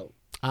throw it out.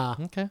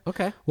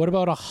 Okay. What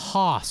about a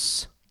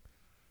hoss?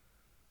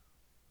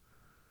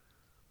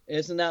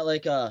 Isn't that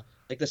like the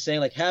saying,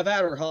 like have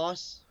at her,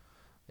 hoss?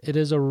 It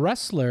is a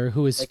wrestler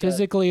who is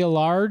physically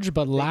large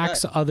but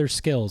lacks other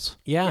skills.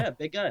 Yeah,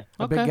 big guy.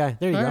 A big guy.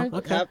 There you go. Right.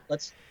 Okay.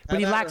 But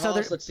he lacks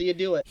other. Let's see you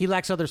do it. He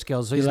lacks other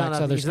skills. So he's not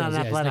an skills.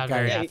 athletic guy.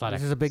 Very athletic.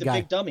 He's a big guy.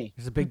 Big dummy.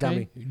 He's a big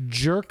dummy.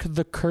 Jerk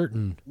the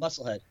curtain.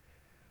 Musclehead.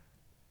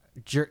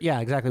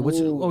 Yeah, exactly.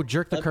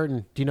 Jerk the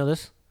curtain. Do you know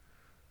this?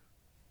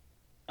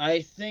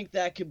 I think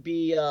that could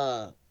be.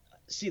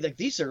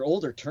 These are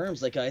older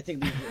terms. Like I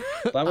think.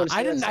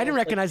 I didn't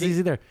recognize these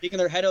either. Peeking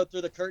their head out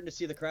through the curtain to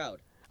see the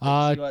crowd. See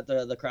what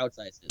the crowd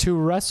size is. To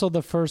wrestle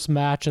the first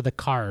match of the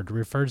card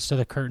refers to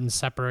the curtain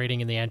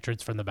separating in the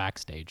entrance from the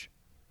backstage.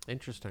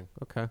 Interesting.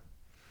 Okay.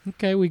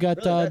 Okay, we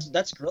got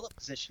that's gorilla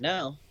position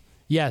now.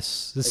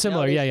 Yes, it's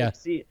similar. Yeah.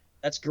 See,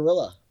 that's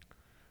gorilla.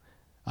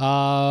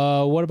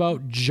 What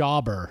about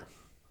jobber?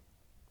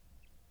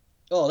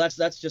 Oh,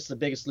 that's just the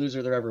biggest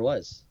loser there ever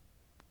was.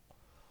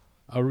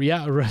 A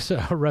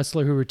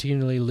wrestler who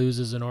routinely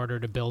loses in order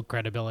to build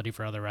credibility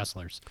for other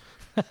wrestlers.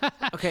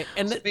 Okay,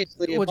 and so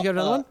basically, what, you got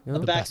another one? The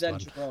back then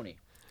jabroni.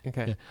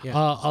 Okay.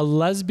 Yeah. A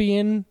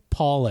lesbian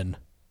pollen.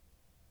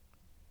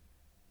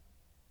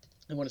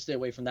 I want to stay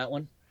away from that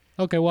one.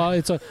 Okay, well,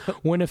 it's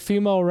when a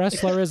female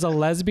wrestler is a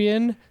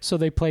lesbian, so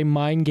they play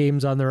mind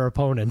games on their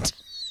opponent.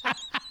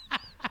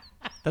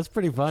 That's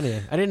pretty funny.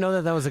 I didn't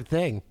know that was a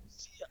thing.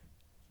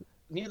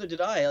 Neither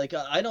did I.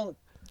 I don't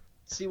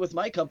see with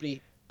my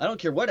company. I don't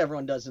care what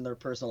everyone does in their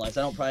personal lives.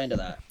 I don't pry into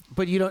that.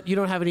 But you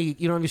don't have any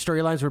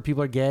storylines where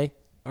people are gay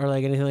or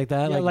like anything like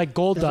that. Yeah, like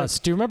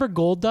Goldust. Do you remember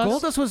Goldust?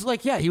 Goldust was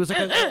he was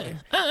like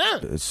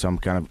some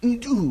kind of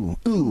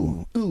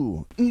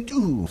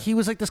He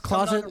was like this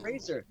closet.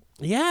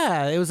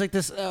 Yeah, it was like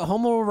this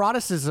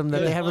homoeroticism that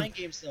they have.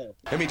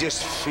 Let me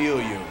just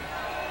feel you,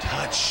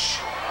 touch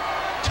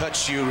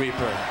you,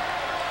 Reaper.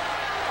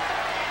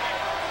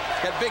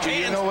 Got big hands. Do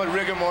you know what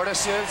rigor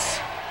mortis is?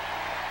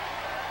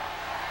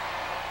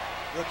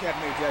 Look at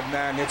me, dead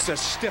man. It's a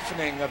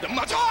stiffening of the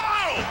muscle.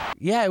 Oh!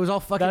 Yeah, it was all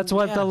fucking. That's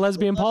what the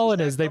lesbian pollen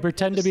is. They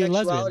pretend to be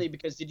lesbian.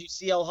 Because did you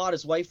see how hot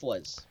his wife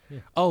was?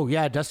 Oh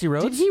yeah, Dusty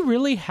Rhodes. Did he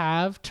really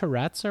have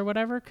Tourette's or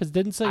whatever? Because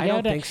didn't say I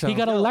don't think so. He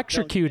got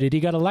electrocuted. He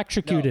got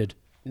electrocuted.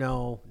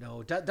 No,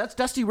 that's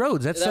Dusty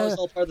Rhodes. That was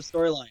all part of the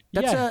storyline.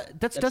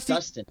 That's Dusty.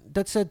 Dustin.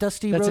 That's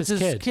Dusty That's Rhodes'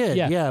 his kid.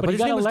 Yeah, but he his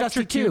got name was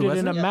Dusty too, electrocuted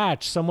wasn't in a it?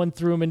 match. Someone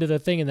threw him into the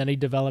thing, and then he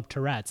developed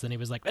Tourette's. And he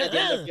was like,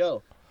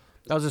 That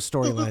was a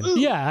storyline.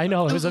 yeah, I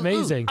know. It was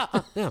amazing.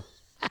 Yeah.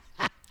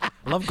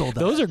 Love Goldust.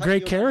 Those are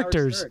great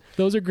characters.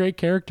 Those are great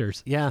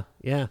characters. Yeah.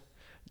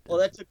 Well,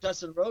 that took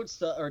Dustin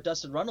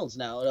Runnels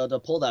now to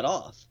pull that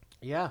off.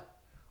 Yeah.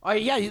 Oh,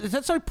 yeah,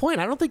 that's my point.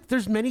 I don't think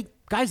there's many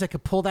guys that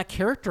could pull that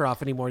character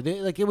off anymore.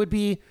 It'd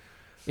be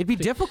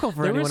difficult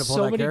for anyone to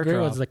pull that character off. There were so many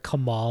great ones, like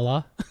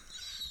Kamala.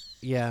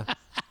 Yeah.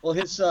 Well,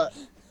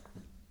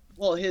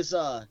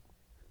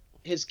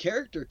 his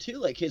character too,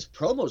 like his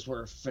promos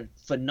were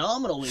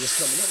phenomenal when he was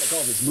coming in, like all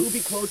of his movie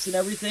quotes and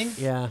everything.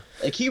 Yeah.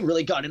 Like he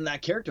really got in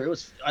that character.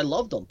 I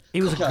loved him.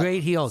 He was a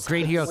great heel.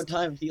 One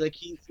time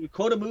he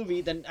quote a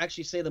movie, then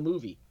actually say the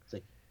movie. It's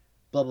like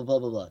blah blah blah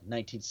blah blah.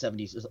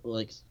 1970s.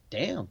 Like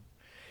damn.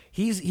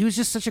 He was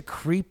just such a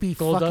creepy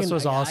Goldust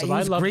was awesome.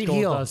 I loved great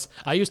Goldust.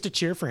 I used to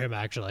cheer for him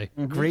actually.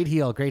 Mm-hmm. Great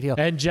heel.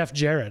 And Jeff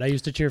Jarrett. I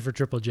used to cheer for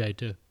Triple J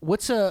too.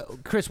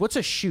 Chris, what's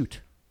a shoot?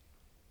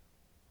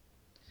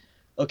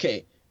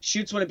 Okay,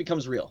 shoots when it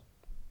becomes real.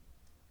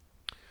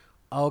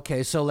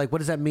 Okay, so like what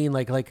does that mean?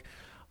 Like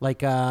you're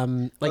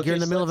in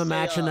the middle of a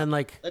match and then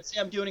like let's say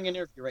I'm doing an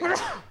interview right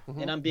now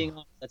and I'm being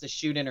honest, that's a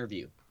shoot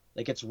interview.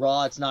 Like it's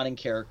raw, it's not in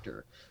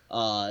character.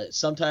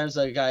 Sometimes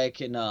a guy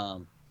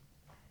can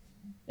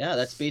yeah,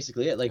 that's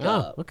basically it. Like,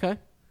 okay.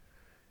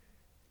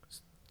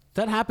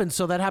 That happens.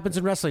 So that happens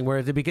in wrestling where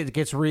it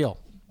gets real.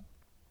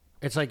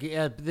 It's like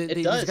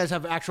these guys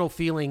have actual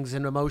feelings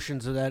and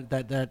emotions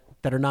that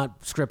are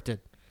not scripted.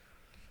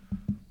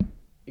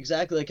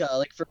 Exactly.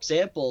 Like for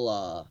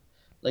example,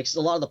 like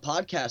a lot of the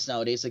podcasts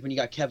nowadays, like when you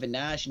got Kevin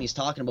Nash and he's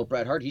talking about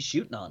Bret Hart, he's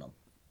shooting on him.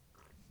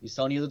 He's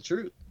telling you the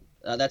truth.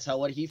 That's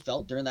what he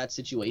felt during that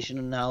situation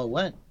and how it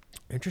went.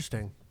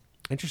 Interesting.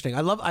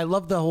 I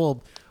love the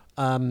whole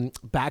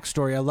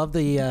backstory. I love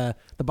the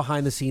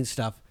behind the scenes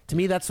stuff. To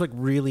me, that's like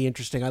really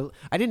interesting.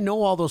 I didn't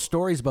know all those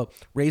stories about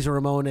Razor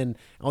Ramon and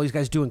all these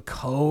guys doing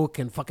coke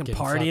and fucking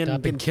partying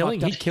and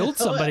killing. He killed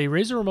somebody.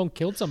 Razor Ramon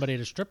killed somebody at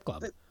a strip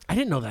club. I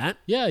didn't know that.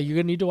 Yeah, you're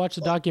gonna need to watch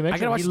the documentary. I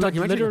gotta watch the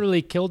documentary. He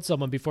literally killed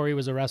someone before he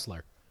was a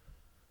wrestler.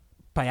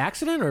 By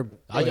accident or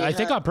I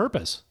think on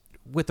purpose.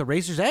 With the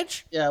razor's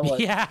edge? Yeah, it was.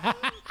 Yeah.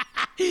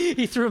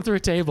 He threw him through a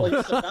table.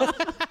 Well, he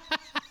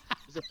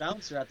was a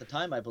bouncer at the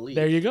time, I believe.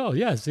 There you go.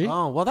 Yeah, see?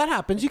 Oh, well, that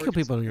happens. You kill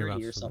people in your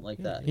bouncer. Or something like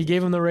that. He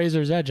gave him the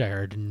razor's edge, I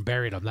heard, and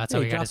buried him. That's how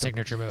he got his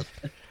signature move.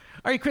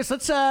 All right, Chris,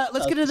 let's get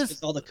into this.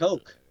 It's all the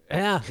coke.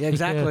 Yeah,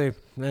 exactly.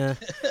 Yeah.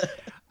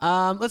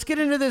 Let's get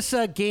into this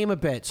game a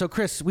bit. So,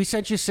 Chris, we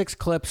sent you 6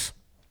 clips.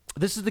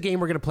 This is the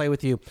game we're going to play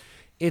with you.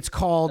 It's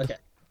called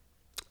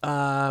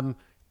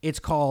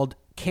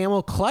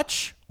Camel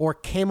Clutch or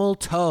Camel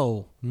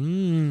Toe.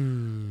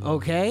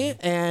 Okay,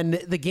 and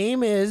the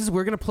game is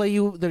we're going to play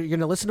you. You're going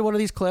to listen to one of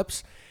these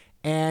clips,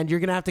 and you're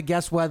going to have to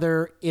guess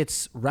whether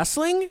it's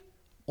wrestling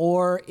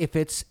or if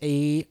it's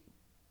a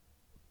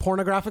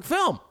pornographic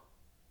film.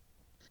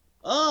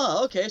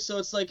 Oh, okay. So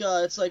it's like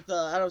are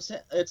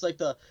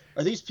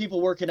these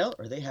people working out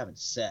or are they having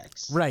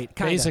sex? Right.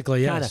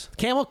 Basically, yes.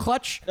 Camel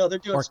clutch. No, they're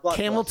doing or squat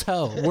camel clutch.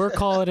 toe. We're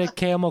calling it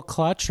camel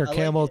clutch or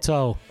camel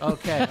toe.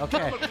 Okay.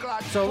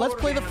 So let's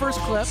play the first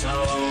clip.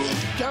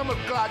 Camel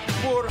clutch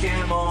por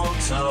camel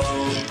toe.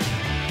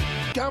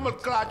 Camel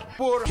clutch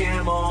por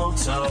camel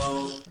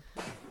toe.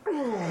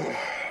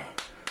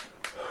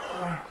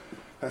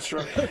 That's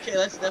right. Okay,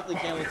 that's definitely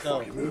camel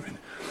toe. Moving.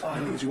 Oh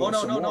no.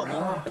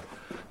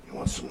 You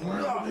want some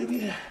more,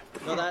 baby?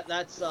 No,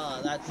 that's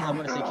I'm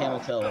gonna say camel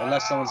toe,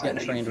 unless someone's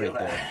getting trained right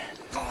there.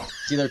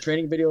 It's either a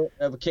training video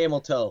of a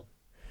camel toe.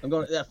 I'm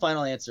going that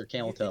final answer,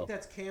 camel toe. I think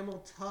that's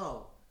camel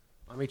toe.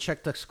 Let me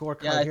check the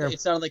scorecard Yeah, here.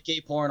 it sounded like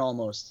gay porn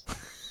almost.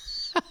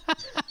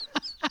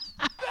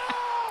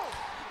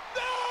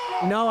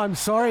 No, I'm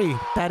sorry.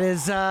 That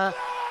is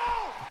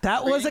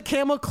that was a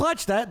camel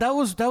clutch. That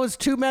was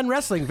 2 men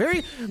wrestling.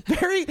 Very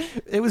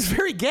it was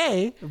very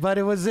gay, but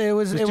it was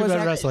 2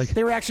 men wrestling.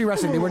 They were actually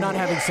wrestling. They were not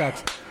having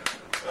sex.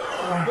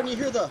 When you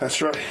hear the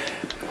That's right.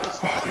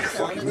 Oh, you're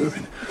fucking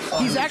moving.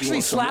 He's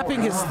actually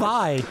slapping his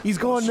thigh. He's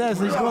going this.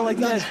 He's going like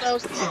this.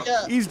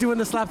 Yeah. He's doing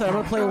the slap. I'm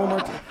gonna play it one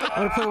more. I'm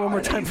gonna play it one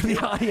more time for the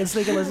audience.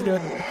 They can listen to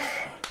it.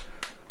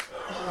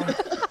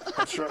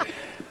 That's right.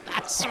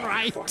 That's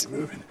right. Fucking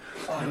moving.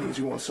 I means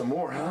you want some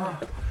more, huh?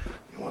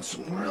 You want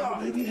some more,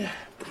 baby?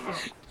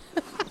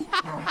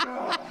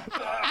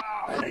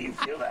 I know you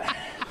feel that.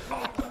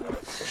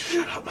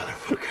 Shut up,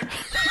 motherfucker.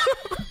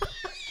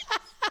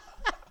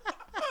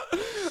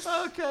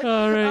 Okay.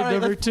 All right,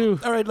 number 2.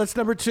 All right, let's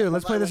number 2.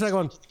 Let's play the second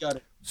one. Got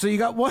it. So you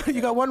got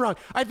one wrong.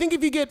 I think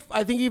if you get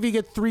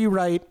 3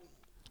 right,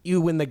 you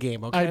win the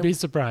game. Okay. I'd be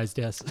surprised.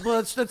 Yes. Well,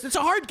 it's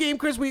a hard game,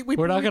 Chris.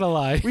 We're not gonna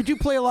lie. We do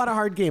play a lot of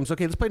hard games.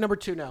 Okay, let's play number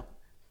 2 now.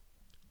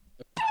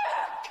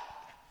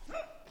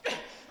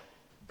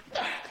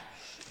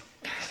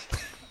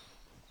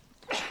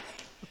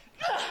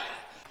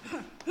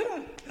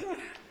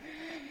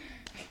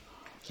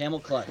 Camel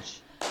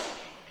Clutch.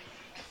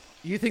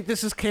 You think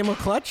this is Camel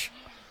Clutch?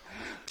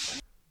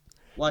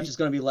 Watch, it's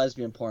gonna be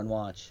lesbian porn.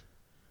 Watch,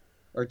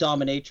 or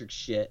dominatrix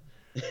shit.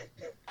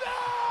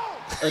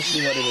 Let's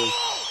see what it is.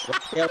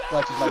 Camel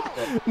Clutch is my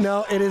pick.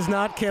 No, it is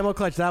not Camel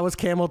Clutch. That was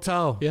Camel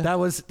Toe. Yeah. That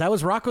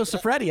was Rocco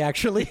Siffredi,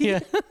 actually. Yeah.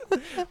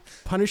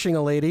 Punishing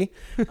a lady.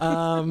 Here,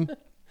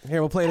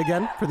 we'll play it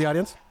again for the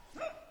audience.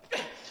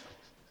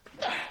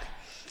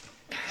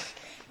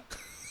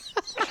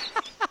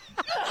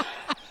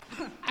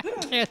 I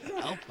can't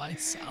help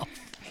myself.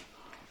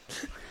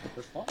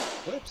 They're fun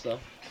clips, though.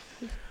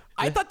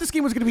 I thought this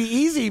game was going to be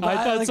easy, but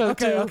I thought so,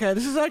 okay, too. okay,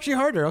 this is actually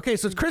harder. Okay,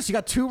 so it's Chris, you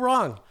got 2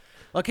 wrong.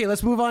 Okay,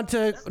 let's move on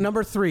to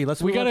number 3.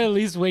 We gotta at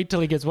least wait till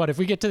he gets one. If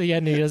we get to the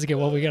end and he doesn't get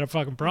one, we got a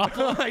fucking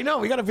problem. I know,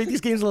 we gotta make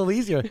these games a little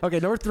easier. Okay,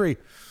 number 3.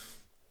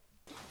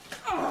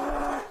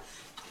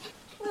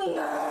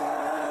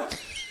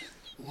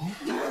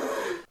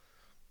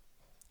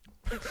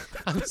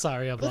 I'm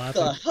sorry, I'm What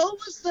laughing. the hell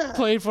was that?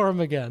 Play it for him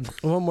again.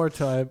 One more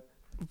time.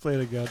 Play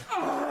it again.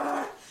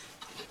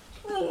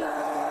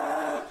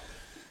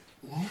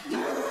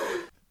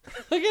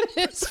 Look at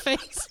his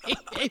face.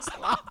 He's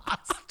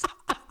lost.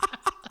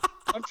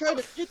 I'm trying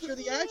to picture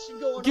the action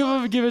going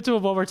on. Give it to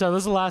him one more time.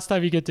 This is the last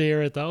time you get to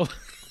hear it, though.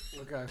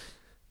 Okay.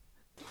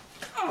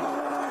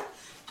 I'm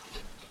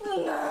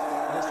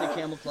gonna say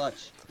Camel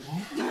Clutch.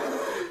 Do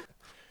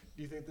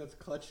you think that's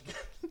Clutch?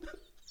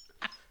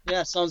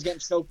 Yeah, someone's getting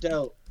choked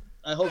out.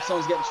 I hope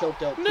someone's getting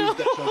choked out. Please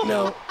get choked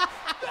out.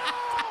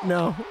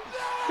 No.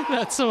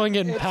 That's someone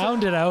getting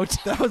pounded out.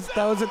 That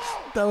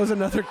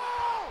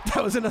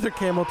was another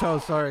Camel Toe,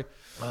 sorry.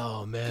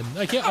 Oh man,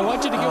 I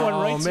want you to get one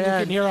right so you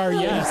can hear our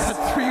yes. You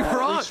got 3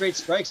 wrong. 3 straight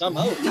strikes. I'm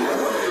out.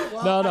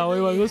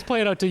 No, let's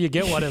play it out till you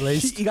get one at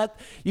least. You got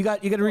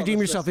to redeem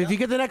yourself. If you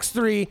get the next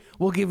 3,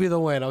 we'll give you the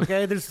win.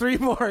 Okay, there's 3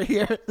 more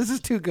here. This is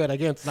too good. I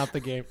can't stop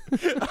the game.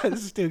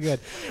 This is too good.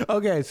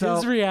 Okay, so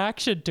his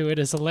reaction to it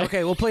is hilarious.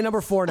 Okay, we'll play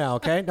number 4 now.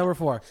 Okay, number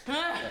 4.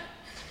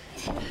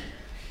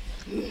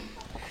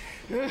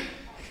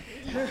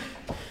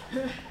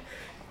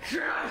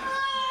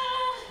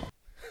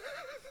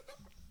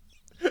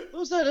 What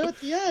was that at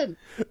the end?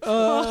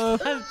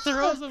 That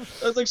throws him.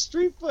 It was like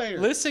Street Fighter.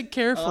 Listen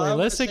carefully. I'm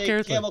Listen gonna say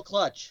carefully. Camel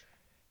Clutch.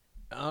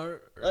 Oh,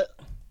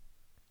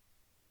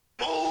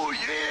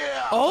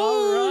 yeah!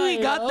 Oh, he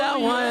got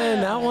that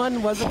one. That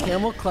one was a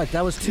Camel Clutch.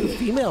 That was 2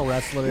 female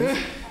wrestlers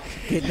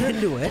getting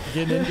into it.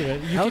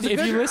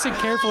 If you listen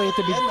carefully at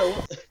the beginning,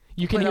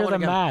 you can hear the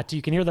mat.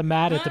 You can hear the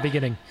mat at the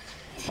beginning.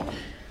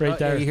 Right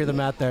there. Yeah, you hear the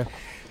mat there.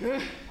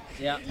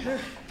 Yeah.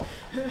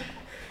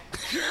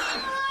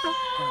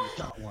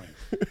 Got one.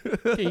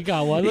 Okay, you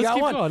got one. Let's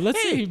keep going.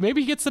 Let's see.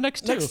 Maybe he gets the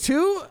next 2. Next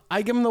 2,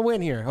 I give him the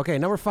win here. Okay,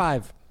 number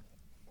 5.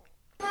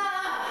 May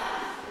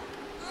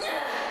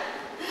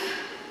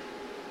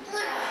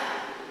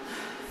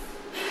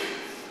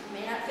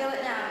not feel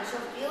it now, but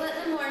you'll feel it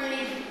in the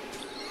morning.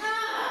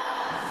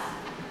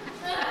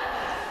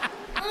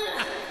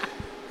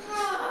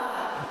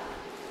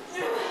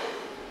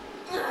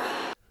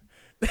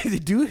 They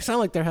do sound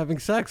like they're having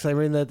sex. I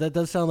mean, that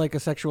does sound like a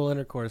sexual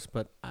intercourse.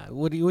 But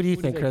what do you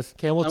think, Chris?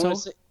 Camel toe?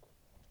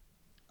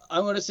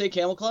 I'm going to say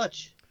Camel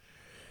Clutch.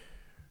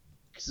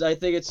 Because I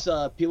think it's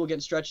people getting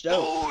stretched out.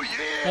 Oh,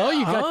 yeah! Oh,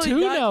 you got 2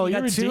 now.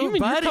 You're redeeming. You're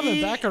buddy.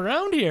 coming back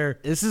around here.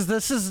 This is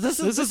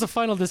the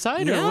final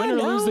decider. Yeah, Win or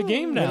lose the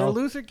game now. Win or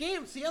lose the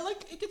game. See,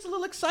 it gets a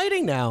little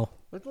exciting now.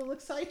 It's a little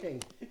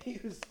exciting.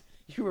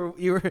 You're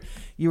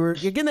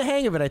getting the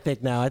hang of it. I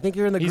think now. I think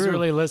you're in the groove. He's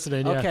really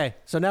listening. Yeah. Okay,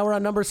 so now we're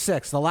on number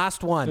 6, the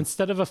last one.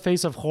 Instead of a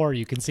face of horror,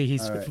 you can see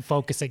he's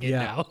focusing in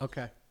now.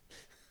 Okay.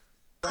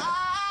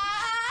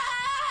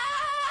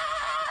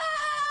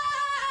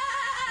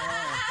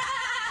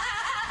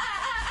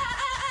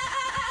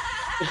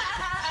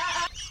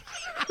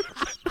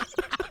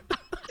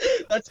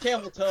 That's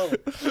Camel Toe.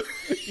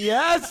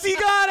 Yes, he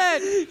got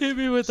it. Hit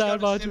me with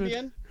that much.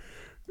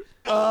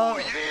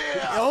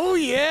 Oh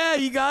yeah,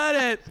 you got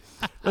it.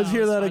 Let's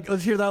hear that.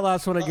 Let's hear that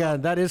last one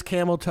again. That is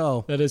Camel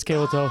Toe. That is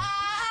Camel Toe.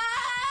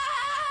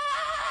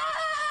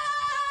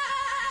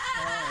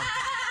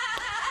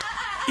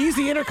 He's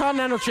the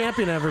Intercontinental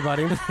Champion,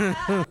 everybody.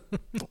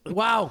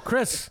 Wow,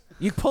 Chris,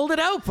 you pulled it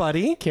out,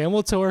 buddy.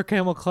 Camel Toe or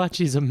Camel Clutch?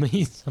 He's a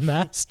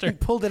master. He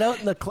pulled it out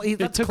in the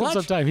It took him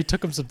some time. He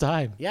took him some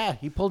time. Yeah,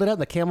 he pulled it out in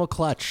the Camel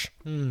Clutch.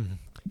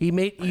 You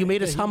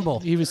made us humble.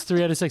 He was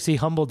 3 out of 6. He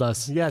humbled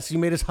us. Yes, you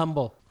made us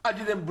humble. I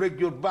didn't break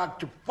your back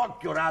to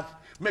fuck your ass,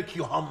 make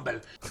you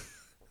humble.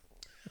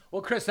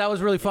 Well, Chris, that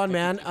was really fun,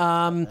 man.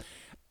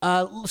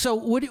 So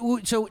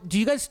do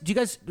you guys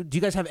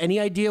have any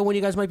idea when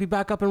you guys might be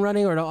back up and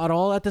running or at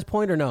all at this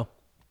point, or no?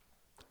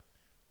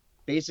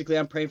 Basically,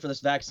 I'm praying for this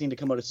vaccine to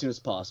come out as soon as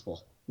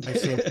possible. I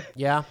see.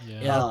 Yeah.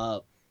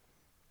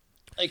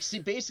 Like, see,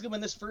 basically,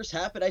 when this first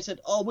happened, I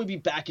said, "Oh, we'll be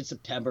back in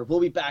September. We'll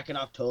be back in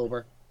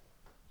October."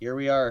 Here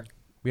we are.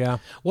 Yeah.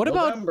 What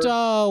November.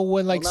 about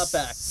when, like, not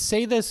back.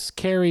 say this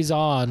carries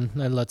on,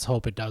 and let's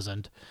hope it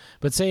doesn't,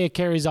 but say it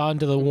carries on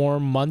to the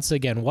warm months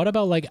again. What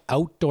about, like,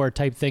 outdoor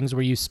type things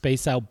where you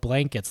space out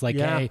blankets? Like,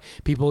 hey,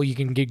 people, you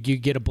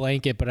get a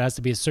blanket, but it has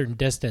to be a certain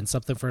distance,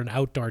 something for an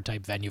outdoor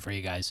type venue for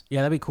you guys.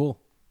 Yeah, that'd be cool.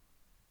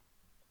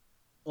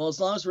 Well, as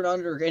long as we're not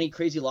under any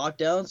crazy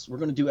lockdowns, we're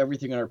going to do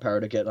everything in our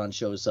power to get on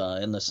shows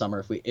in the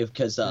summer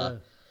because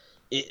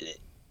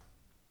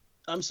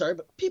I'm sorry,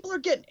 but people are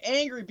getting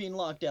angry being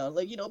locked down.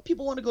 Like,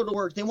 people want to go to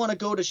work. They want to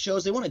go to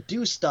shows. They want to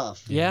do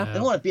stuff. Yeah. They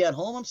want to be at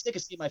home. I'm sick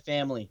of seeing my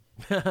family.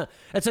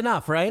 That's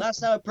enough, right? Last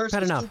time a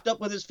person cooped up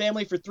with his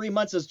family for 3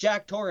 months was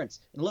Jack Torrance.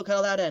 And look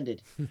how that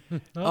ended. Nice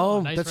that's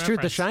reference. True.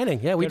 The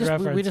Shining. Yeah, we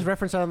just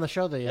referenced that on the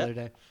show the other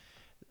day.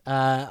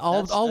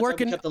 All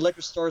work and kept the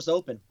liquor stores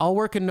open. All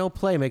work and no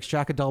play makes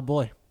Jack a dull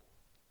boy.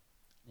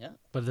 Yeah.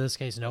 But in this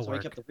case, no That's work. Why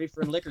we kept the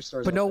reefer and liquor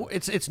stores But open. no,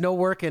 it's no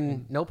work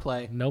and no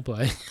play. No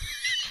play.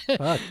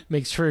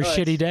 Makes for a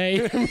shitty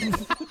day.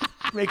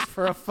 Makes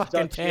for a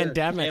fucking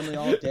pandemic. Family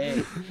all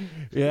day.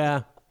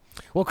 Yeah.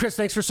 Well, Chris,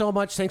 thanks so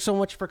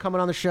much for coming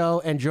on the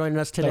show and joining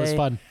us today. That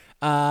was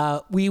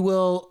fun. We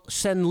will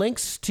send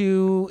links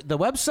to the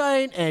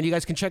website, and you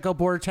guys can check out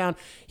Bordertown.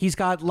 He's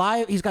got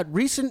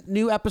recent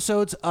new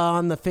episodes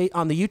on the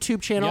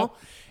YouTube channel,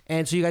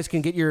 and so you guys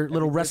can get your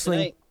little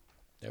wrestling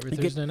every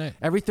Thursday night.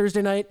 Every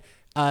Thursday night,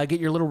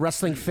 get your little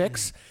wrestling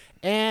fix.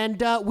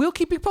 And we'll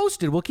keep you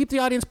posted. We'll keep the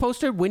audience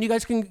posted when you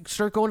guys can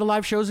start going to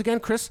live shows again.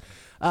 Chris,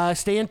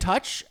 stay in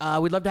touch.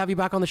 We'd love to have you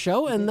back on the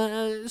show. And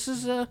this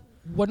is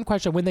one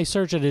question: when they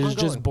search it, it is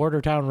just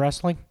Bordertown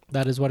Wrestling.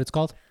 That is what it's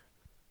called.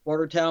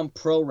 Bordertown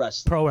Pro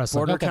Wrestling. Pro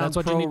Wrestling. Bordertown okay, that's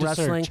what Pro you need to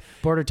Wrestling. search.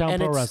 Bordertown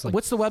and Pro Wrestling.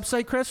 What's the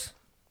website, Chris?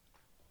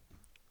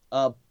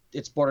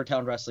 It's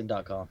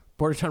BordertownWrestling.com.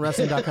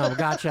 BordertownWrestling.com.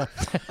 Gotcha.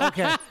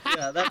 Okay.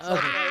 Yeah, that's how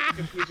the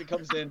confusion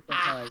comes in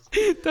sometimes.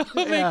 Don't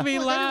make me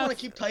laugh. I don't want to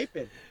keep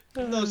typing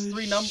those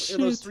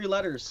three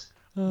letters.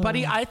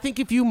 Buddy, I think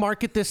if you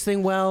market this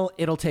thing well,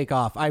 it'll take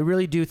off. I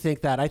really do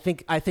think that. I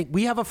think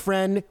we have a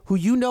friend who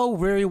you know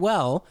very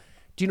well.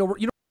 Do you know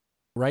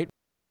right?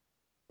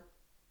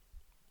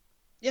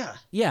 Yeah.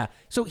 Yeah.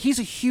 So he's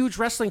a huge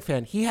wrestling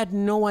fan. He had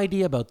no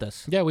idea about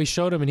this. Yeah, we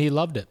showed him and he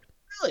loved it.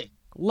 Really?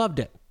 Loved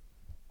it.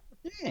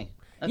 Dang.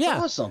 That's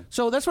awesome.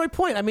 So that's my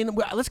point. I mean,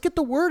 let's get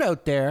the word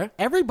out there.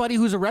 Everybody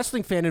who's a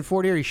wrestling fan in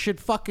Fort Erie should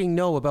fucking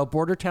know about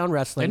Bordertown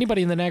Wrestling.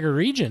 Anybody in the Niagara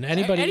region.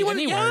 Anybody anywhere.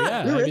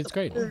 Yeah. It's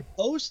great. We're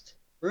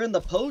in the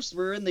Post.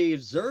 We're in the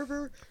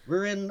Observer.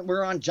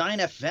 We're on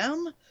Giant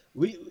FM.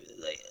 We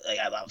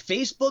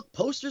Facebook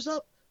posters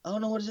up. I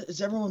don't know what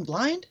is everyone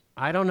blind?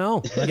 I don't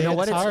know. You know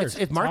what?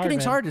 It's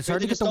marketing's hard. It's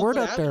hard to get the word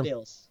out there.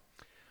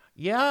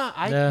 Yeah,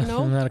 I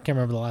can't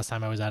remember the last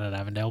time I was out at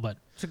Avondale, but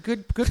it's a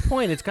good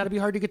point. It's got to be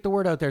hard to get the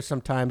word out there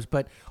sometimes,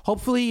 but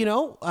hopefully,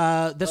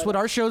 that's what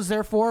our show's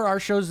there for. Our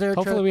show's there.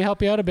 Hopefully, we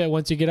help you out a bit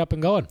once you get up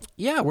and going.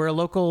 Yeah, we're a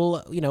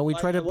local. We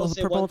try to promote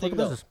local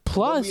business.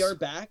 Plus, when we are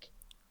back,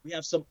 we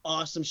have some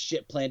awesome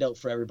shit planned out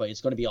for everybody.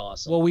 It's going to be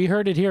awesome. Well, we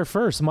heard it here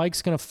first.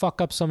 Mike's going to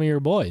fuck up some of your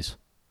boys.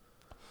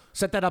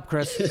 Set that up,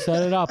 Chris.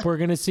 Set it up. We're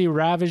going to see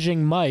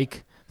Ravaging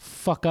Mike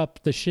fuck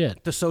up the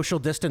shit. The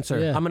social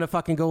distancer. Yeah. I'm going to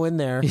fucking go in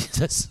there.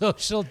 He's a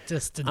social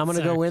distancer. I'm going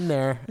to go in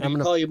there. I'm going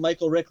to call you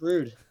Michael Rick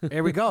Rude.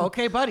 There we go.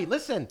 Okay, buddy.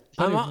 Listen.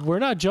 We're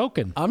not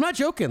joking. I'm not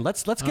joking.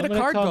 Let's get a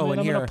card going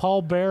here. I'm going to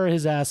Paul Bear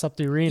his ass up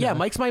the arena. Yeah,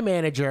 Mike's my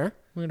manager.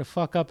 We're going to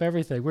fuck up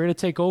everything. We're going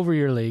to take over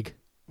your league.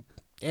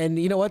 And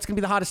you know what? It's going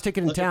to be the hottest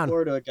ticket in town. Looking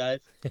forward to it, guys.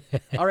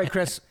 All right,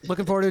 Chris.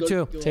 Looking forward to it,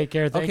 too. Take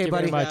care. Thank you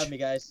buddy. very much. Thanks for having me,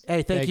 guys.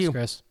 Hey, thanks you.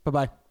 Chris.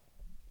 Bye-bye.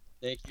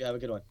 Thank you. Have a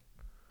good one.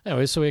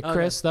 Anyway, so we had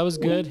Chris. That was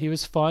good. He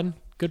was fun.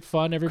 Good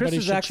fun. Everybody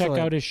should check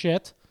out his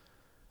shit.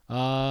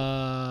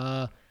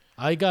 I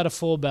got a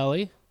full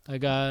belly. I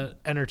got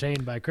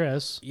entertained by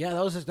Chris. Yeah,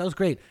 that was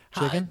great.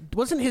 Chicken?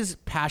 Wasn't his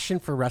passion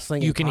for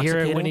wrestling? You can hear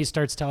it when he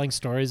starts telling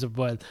stories of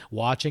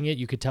watching it.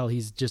 You could tell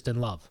he's just in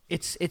love.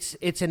 It's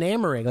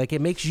enamoring. Like, it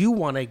makes you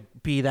want to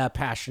be that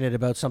passionate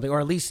about something, or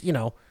at least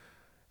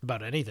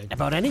about anything.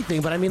 But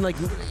I mean, like,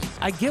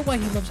 I get why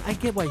he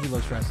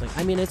loves wrestling.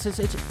 I mean, it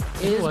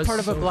is part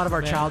of a lot of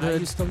our childhood. I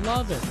used to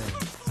love it, man.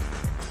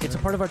 It's a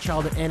part of our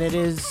childhood, and it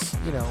is,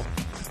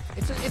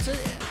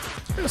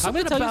 it's I'm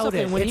gonna tell you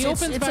something. When he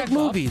opens it's back like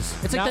movies.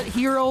 up, it's like the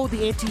hero,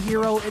 the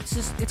anti-hero. It's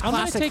classic. I'm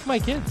gonna take my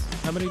kids.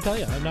 I'm gonna tell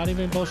you. I'm not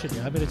even bullshitting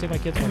you. I'm gonna take my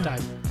kids one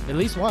time, at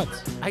least once.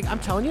 I'm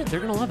telling you, they're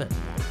gonna love it.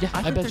 Yeah,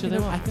 I bet you they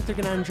will. I think they're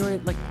gonna enjoy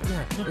it. Like,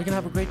 they're gonna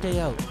have a great day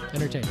out.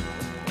 Entertaining.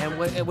 And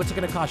what's it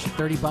gonna cost you?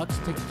 $30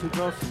 to take the two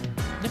girls?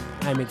 Yeah.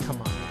 I mean, come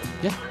on.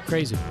 Yeah,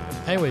 crazy.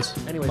 Anyways,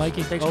 thanks,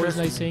 Mikey, always Chris.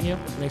 nice seeing you.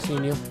 Nice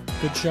seeing you.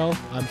 Good show.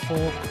 I'm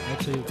full.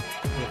 Actually,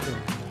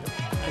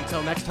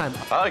 until next time.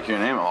 I like your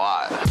name a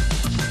lot.